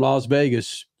numbers from Las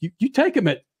Vegas, you take them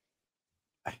at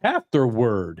half their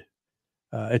word.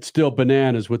 It's still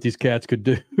bananas what these cats could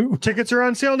do. Tickets are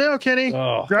on sale now, Kenny.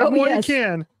 Grab one you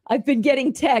can. I've been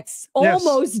getting texts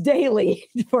almost daily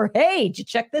for, hey, did you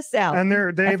check this out? And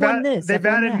they've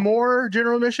added more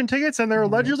general admission tickets, and they're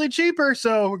allegedly cheaper.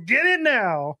 So get it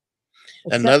now.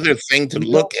 Another thing to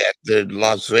look at, the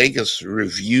Las Vegas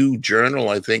Review Journal,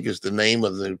 I think is the name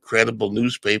of the credible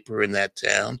newspaper in that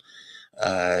town.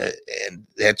 And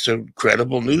that's a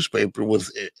credible newspaper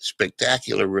with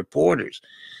spectacular reporters.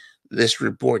 This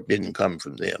report didn't come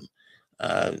from them.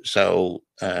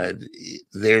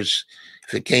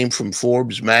 If it came from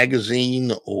Forbes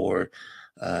magazine or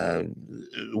a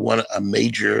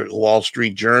major Wall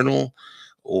Street journal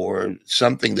or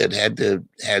something that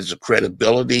has a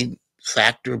credibility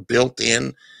factor built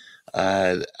in,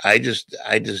 I just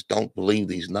don't believe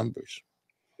these numbers.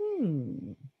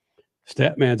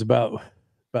 Statman's about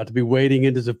to be wading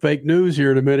into some fake news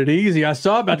here in a minute. Easy. I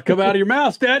saw it about to come out of your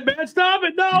mouth, Statman. Stop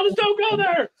it. No, just don't go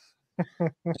there.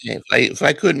 If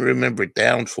I couldn't remember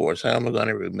downforce, how am I going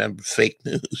to remember fake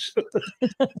news?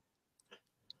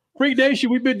 Freak Nation,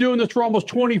 we've been doing this for almost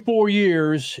 24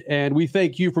 years, and we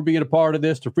thank you for being a part of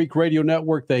this. The Freak Radio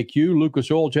Network, thank you. Lucas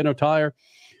Oil, General Tire,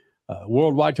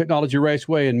 Worldwide Technology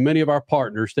Raceway, and many of our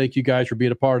partners. Thank you guys for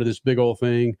being a part of this big old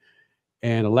thing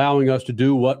and allowing us to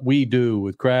do what we do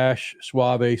with Crash,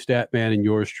 Suave, Statman, and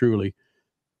yours truly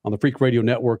on the Freak Radio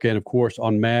Network and, of course,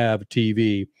 on MAV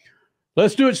TV.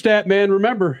 Let's do it, Statman.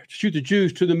 Remember, shoot the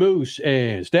juice to the moose.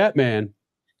 And Statman,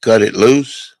 cut it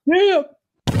loose. Yeah.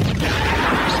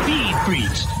 Speed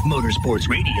Freaks, Motorsports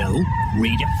Radio,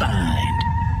 redefined.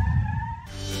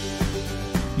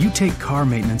 You take car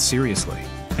maintenance seriously,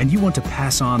 and you want to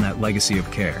pass on that legacy of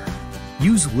care.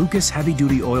 Use Lucas Heavy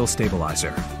Duty Oil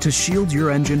Stabilizer to shield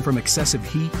your engine from excessive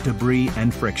heat, debris,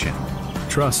 and friction.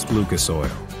 Trust Lucas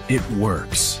Oil. It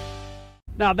works.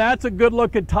 Now that's a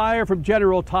good-looking tire from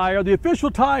General Tire, the official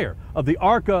tire of the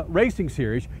ARCA Racing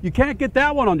Series. You can't get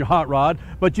that one on your hot rod,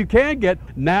 but you can get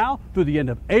now through the end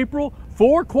of April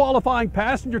 4 qualifying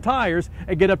passenger tires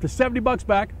and get up to $70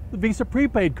 back the Visa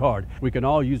prepaid card. We can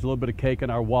all use a little bit of cake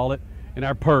in our wallet in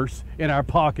our purse, in our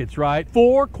pockets, right?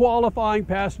 4 qualifying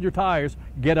passenger tires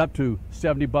get up to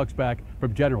 $70 back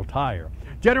from General Tire.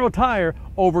 General Tire,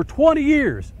 over 20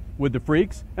 years with the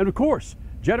freaks, and of course,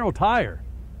 General Tire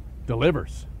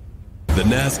delivers. The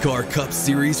NASCAR Cup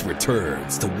Series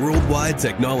returns to Worldwide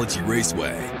Technology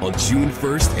Raceway on June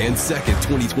 1st and 2nd,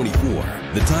 2024.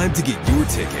 The time to get your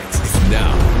tickets is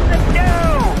now. Let's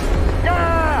go!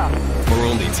 Yeah! For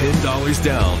only $10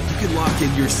 down, you can lock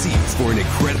in your seats for an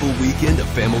incredible weekend of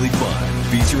family fun,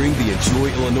 featuring the Enjoy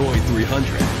Illinois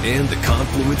 300 and the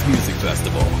Confluence Music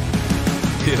Festival.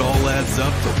 It all adds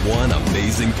up to one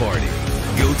amazing party.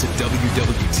 Go to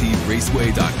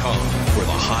www.raceway.com for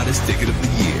the hottest ticket of the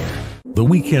year. The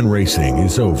weekend racing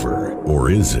is over, or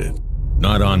is it?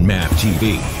 Not on MAP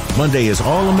TV. Monday is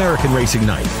All-American Racing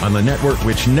Night on the network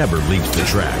which never leaves the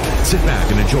track. Sit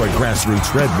back and enjoy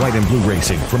grassroots red, white, and blue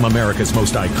racing from America's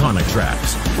most iconic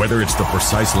tracks. Whether it's the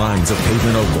precise lines of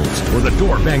pavement ovals or the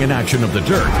door-banging action of the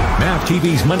dirt, MAP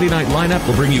TV's Monday night lineup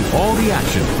will bring you all the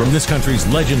action from this country's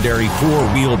legendary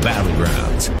four-wheel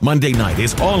battlegrounds. Monday night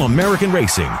is All-American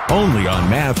Racing, only on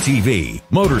MAP TV,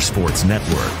 Motorsports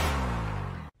Network.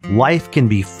 Life can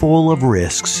be full of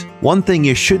risks. One thing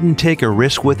you shouldn't take a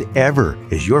risk with ever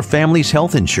is your family's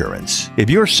health insurance.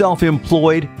 If you're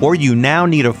self-employed or you now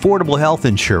need affordable health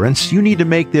insurance, you need to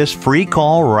make this free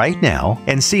call right now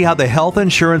and see how the Health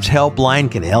Insurance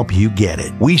Helpline can help you get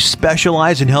it. We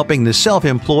specialize in helping the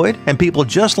self-employed and people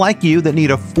just like you that need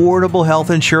affordable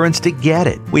health insurance to get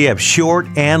it. We have short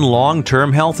and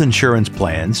long-term health insurance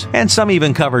plans, and some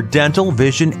even cover dental,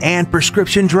 vision, and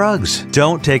prescription drugs.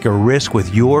 Don't take a risk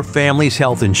with your family's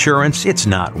health insurance. It's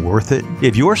not worth it.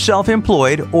 If you're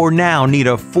self-employed or now need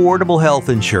affordable health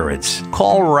insurance,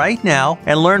 call right now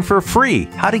and learn for free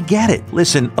how to get it.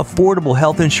 Listen, affordable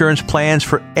health insurance plans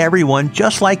for everyone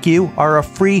just like you are a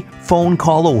free phone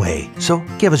call away. So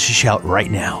give us a shout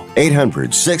right now.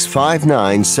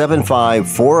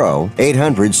 800-659-7540.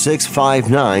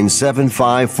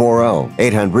 800-659-7540.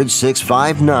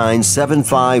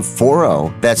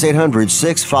 800-659-7540. That's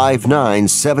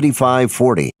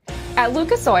 800-659-7540. At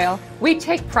Lucas Oil, we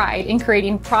take pride in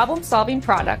creating problem-solving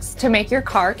products to make your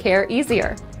car care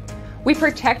easier. We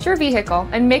protect your vehicle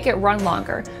and make it run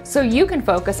longer so you can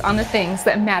focus on the things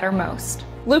that matter most.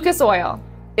 Lucas Oil,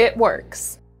 it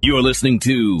works. You're listening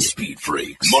to Speed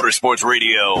Freaks, Motorsports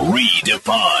Radio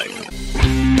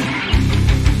Redefined.